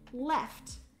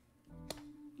 left,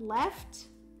 left,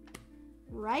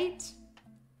 right,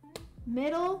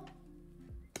 middle,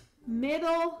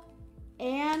 middle,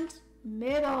 and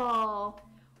middle.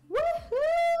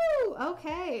 Woohoo!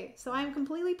 Okay, so I'm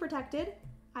completely protected.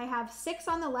 I have 6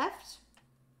 on the left,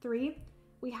 3.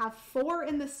 We have 4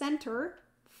 in the center,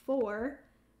 4.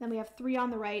 Then we have 3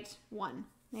 on the right, 1.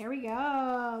 There we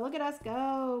go. Look at us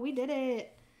go. We did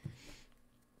it.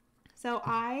 So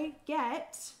I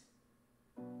get,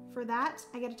 for that,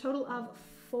 I get a total of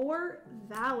 4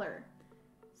 valor.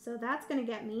 So that's going to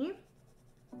get me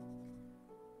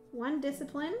 1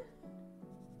 discipline,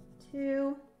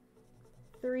 2,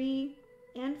 3,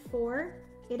 and 4.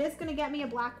 It is going to get me a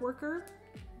black worker,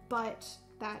 but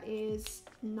that is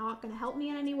not going to help me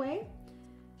in any way.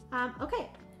 Okay,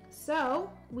 so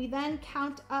we then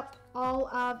count up all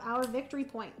of our victory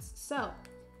points. So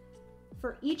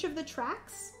for each of the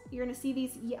tracks, you're going to see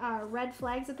these red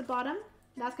flags at the bottom.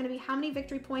 That's going to be how many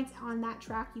victory points on that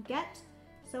track you get.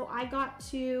 So I got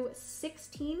to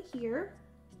 16 here.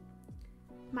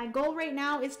 My goal right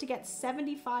now is to get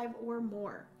 75 or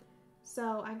more.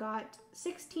 So I got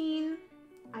 16,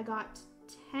 I got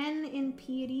 10 in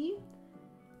piety,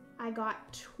 I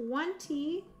got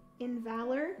 20 in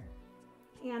valor,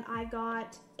 and I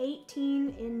got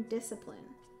 18 in discipline.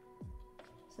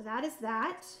 So that is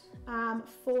that.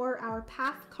 For our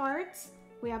path cards,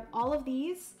 we have all of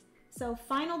these. So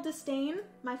final disdain,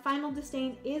 my final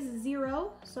disdain is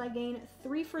 0, so I gain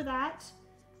 3 for that.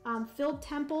 Filled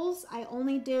temples, I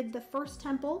only did the first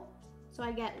temple, so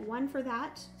I get 1 for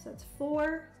that. So that's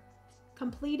 4.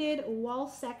 Completed wall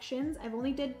sections, I've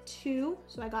only did 2,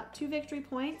 so I got 2 victory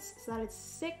points, so that is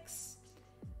 6.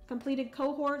 Completed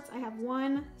cohorts, I have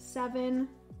 1, 7.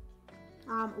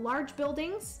 Large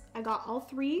buildings, I got all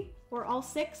 3 or all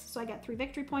 6, so I get 3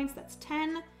 victory points, that's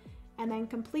 10. And then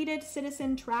completed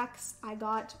citizen tracks, I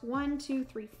got 1, 2,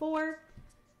 3, 4.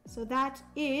 So that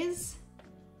is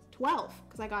 12,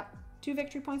 because I got 2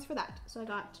 victory points for that. So I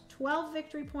got 12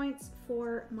 victory points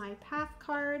for my path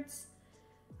cards.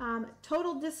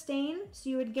 Total disdain, so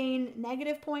you would gain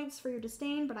negative points for your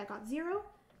disdain, but I got 0.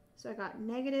 So I got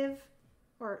negative,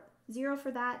 or 0 for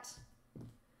that.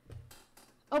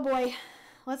 Oh boy,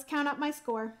 let's count up my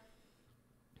score.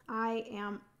 I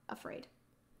am afraid.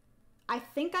 I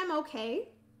think I'm okay,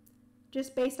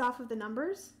 just based off of the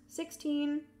numbers.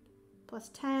 16 plus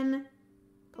 10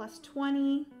 plus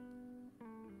 20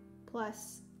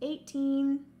 plus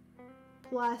 18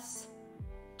 plus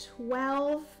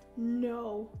 12.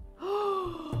 No.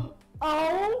 Oh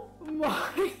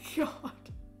my god.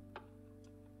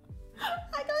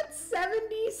 I got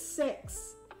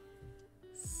 76.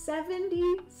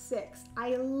 76.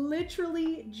 I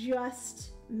literally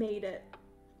just made it.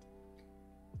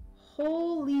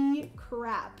 Holy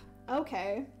crap.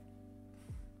 Okay.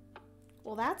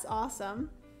 Well, that's awesome.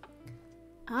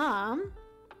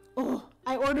 Oh,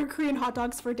 I ordered Korean hot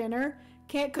dogs for dinner.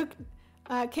 Can't cook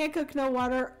no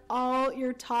water. All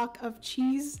your talk of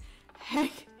cheese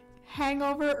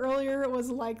hangover earlier was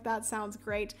like, that sounds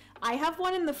great. I have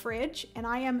one in the fridge and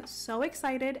I am so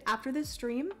excited. After this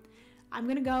stream, I'm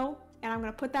gonna go and I'm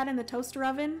gonna put that in the toaster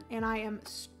oven and I am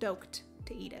stoked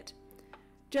to eat it.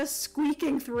 Just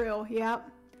squeaking through.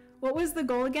 Yep. What was the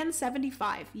goal again?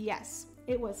 75. Yes,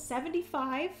 it was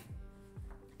 75.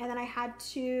 And then I had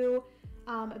to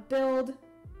build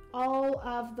all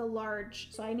of the large.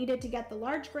 So I needed to get the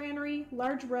large granary,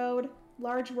 large road,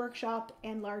 large workshop,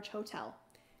 and large hotel.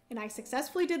 And I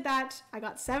successfully did that. I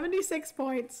got 76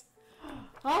 points.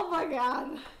 Oh my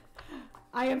god.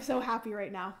 I am so happy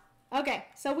right now. Okay,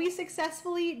 so we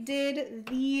successfully did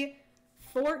the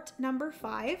fort number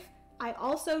 5. I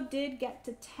also did get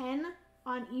to 10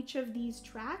 on each of these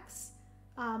tracks.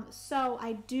 So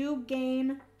I do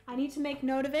gain, I need to make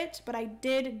note of it, but I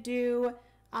did do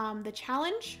the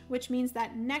challenge, which means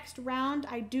that next round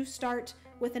I do start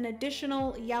with an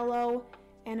additional yellow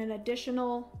and an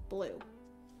additional blue.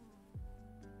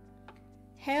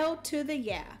 Hail to the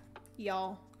yeah,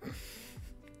 y'all.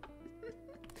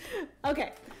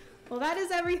 Okay, well that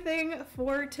is everything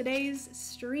for today's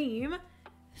stream.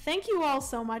 Thank you all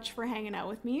so much for hanging out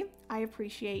with me. I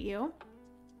appreciate you.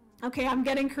 Okay, I'm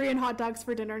getting Korean hot dogs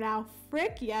for dinner now.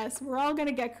 Frick yes, we're all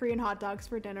gonna get Korean hot dogs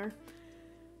for dinner.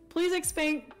 Please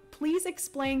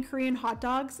explain Korean hot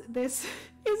dogs. This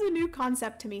is a new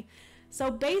concept to me. So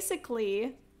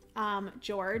basically,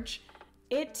 George,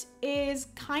 it is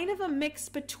kind of a mix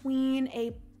between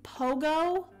a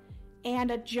pogo and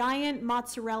a giant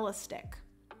mozzarella stick.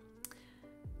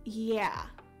 Yeah.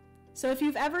 So if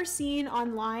you've ever seen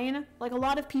online, like a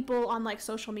lot of people on like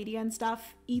social media and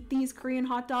stuff eat these Korean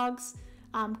hot dogs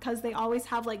because they always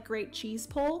have like great cheese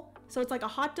pull. So it's like a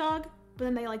hot dog, but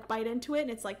then they like bite into it and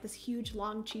it's like this huge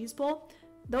long cheese pull.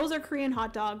 Those are Korean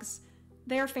hot dogs.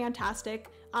 They're fantastic.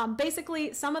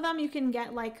 Basically, some of them you can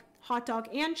get like hot dog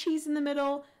and cheese in the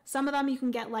middle. Some of them you can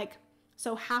get like,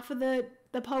 so half of the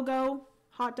pogo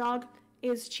hot dog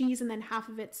is cheese and then half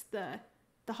of it's the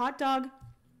hot dog.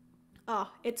 Oh,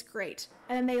 it's great.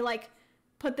 And then they like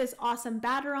put this awesome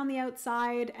batter on the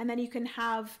outside, and then you can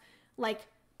have like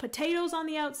potatoes on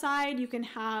the outside. You can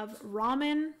have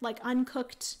ramen, like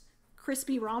uncooked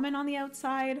crispy ramen on the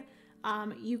outside.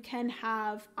 You can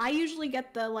have, I usually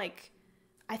get the like,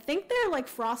 I think they're like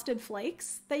frosted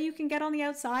flakes that you can get on the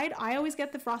outside. I always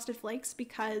get the frosted flakes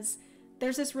because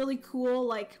there's this really cool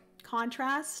like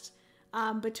contrast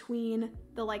between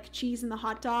the like cheese and the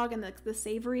hot dog and the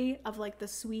savory of like the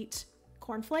sweet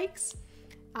cornflakes.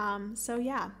 So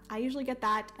yeah, I usually get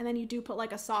that. And then you do put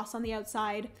like a sauce on the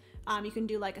outside. You can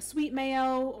do like a sweet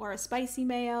mayo or a spicy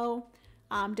mayo,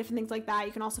 different things like that.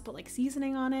 You can also put like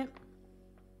seasoning on it.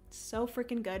 So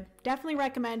freaking good. Definitely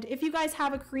recommend. If you guys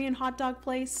have a Korean hot dog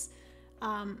place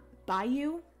by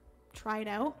you, try it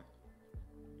out.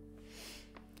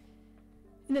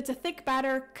 And it's a thick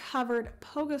batter covered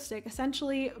pogo stick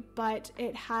essentially, but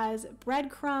it has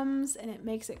breadcrumbs and it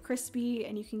makes it crispy,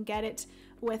 and you can get it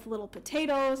with little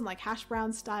potatoes and like hash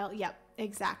brown style. Yep,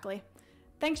 exactly.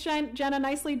 Thanks, Jenna.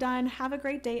 Nicely done. Have a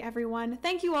great day, everyone.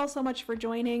 Thank you all so much for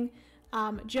joining.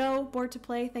 Joe, bored to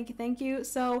play. Thank you.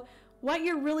 So what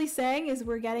you're really saying is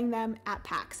we're getting them at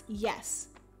PAX. Yes.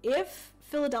 If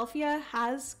Philadelphia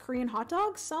has Korean hot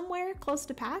dogs somewhere close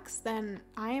to PAX, then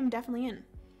I am definitely in.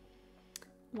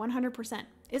 100%.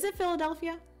 Is it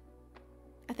Philadelphia?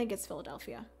 I think it's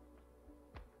Philadelphia.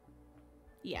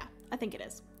 Yeah, I think it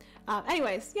is.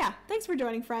 Anyways, yeah, thanks for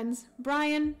joining, friends.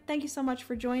 Brian, thank you so much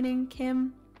for joining.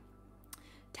 Kim,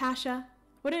 Tasha,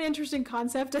 what an interesting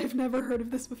concept. I've never heard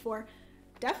of this before.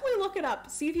 Definitely look it up.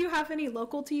 See if you have any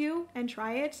local to you and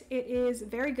try it. It is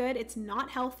very good. It's not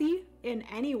healthy in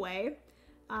any way,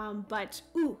 but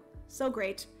ooh, so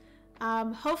great.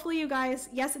 Hopefully you guys,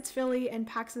 yes, it's Philly and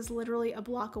PAX is literally a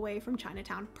block away from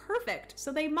Chinatown. Perfect.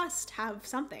 So they must have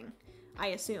something, I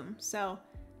assume. So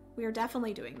we are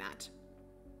definitely doing that.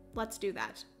 Let's do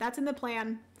that. That's in the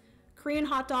plan. Korean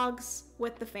hot dogs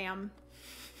with the fam.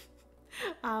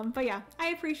 But yeah, I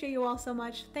appreciate you all so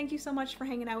much. Thank you so much for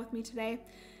hanging out with me today.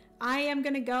 I am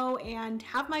gonna go and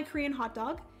have my Korean hot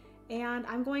dog, and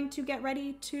I'm going to get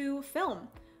ready to film,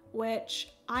 which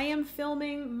I am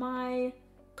filming my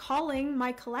calling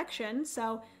my collection.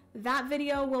 So that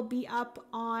video will be up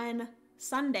on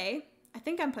Sunday. I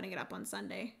think I'm putting it up on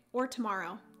Sunday or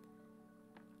tomorrow.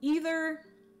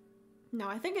 No,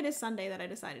 I think it is Sunday that I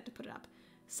decided to put it up.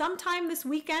 Sometime this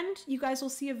weekend, you guys will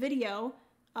see a video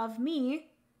of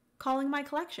me calling my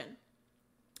collection.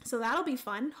 So that'll be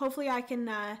fun. Hopefully I can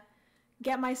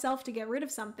get myself to get rid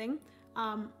of something.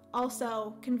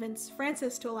 Also convince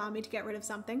Francis to allow me to get rid of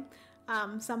something.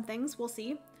 Some things, we'll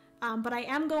see. But I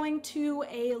am going to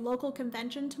a local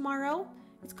convention tomorrow.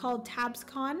 It's called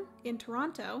TabsCon in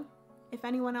Toronto. If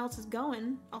anyone else is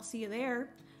going, I'll see you there.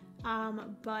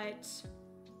 But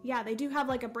yeah, they do have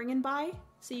like a bring and buy.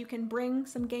 So you can bring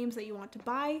some games that you want to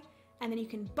buy, and then you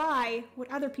can buy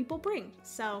what other people bring.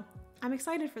 So I'm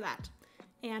excited for that.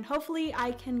 And hopefully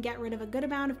I can get rid of a good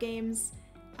amount of games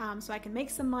so I can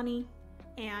make some money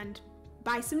and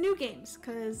buy some new games,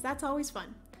 because that's always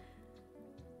fun.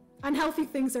 Unhealthy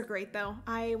things are great though.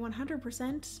 I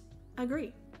 100%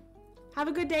 agree. Have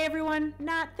a good day, everyone.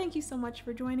 Nat, thank you so much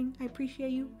for joining. I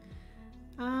appreciate you.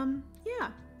 Yeah.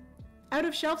 Out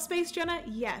of shelf space, Jenna?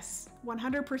 Yes,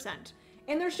 100%.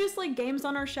 And there's just like games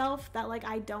on our shelf that like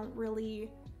I don't really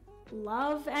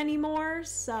love anymore.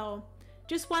 So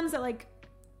just ones that like,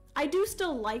 I do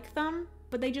still like them,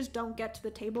 but they just don't get to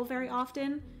the table very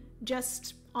often,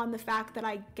 just on the fact that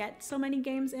I get so many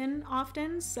games in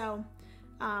often. So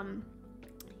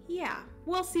yeah,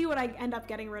 we'll see what I end up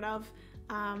getting rid of.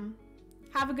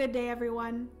 Have a good day,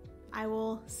 everyone. I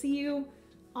will see you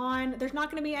on, there's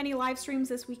not going to be any live streams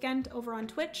this weekend over on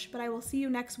Twitch, but I will see you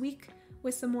next week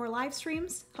with some more live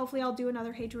streams. Hopefully I'll do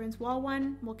another Hadrian's Wall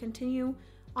one. We'll continue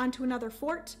on to another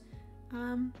fort.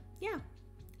 Yeah,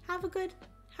 have a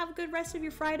good rest of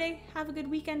your Friday. Have a good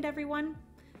weekend, everyone.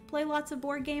 Play lots of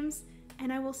board games,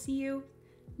 and I will see you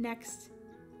next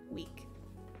week.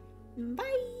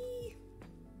 Bye!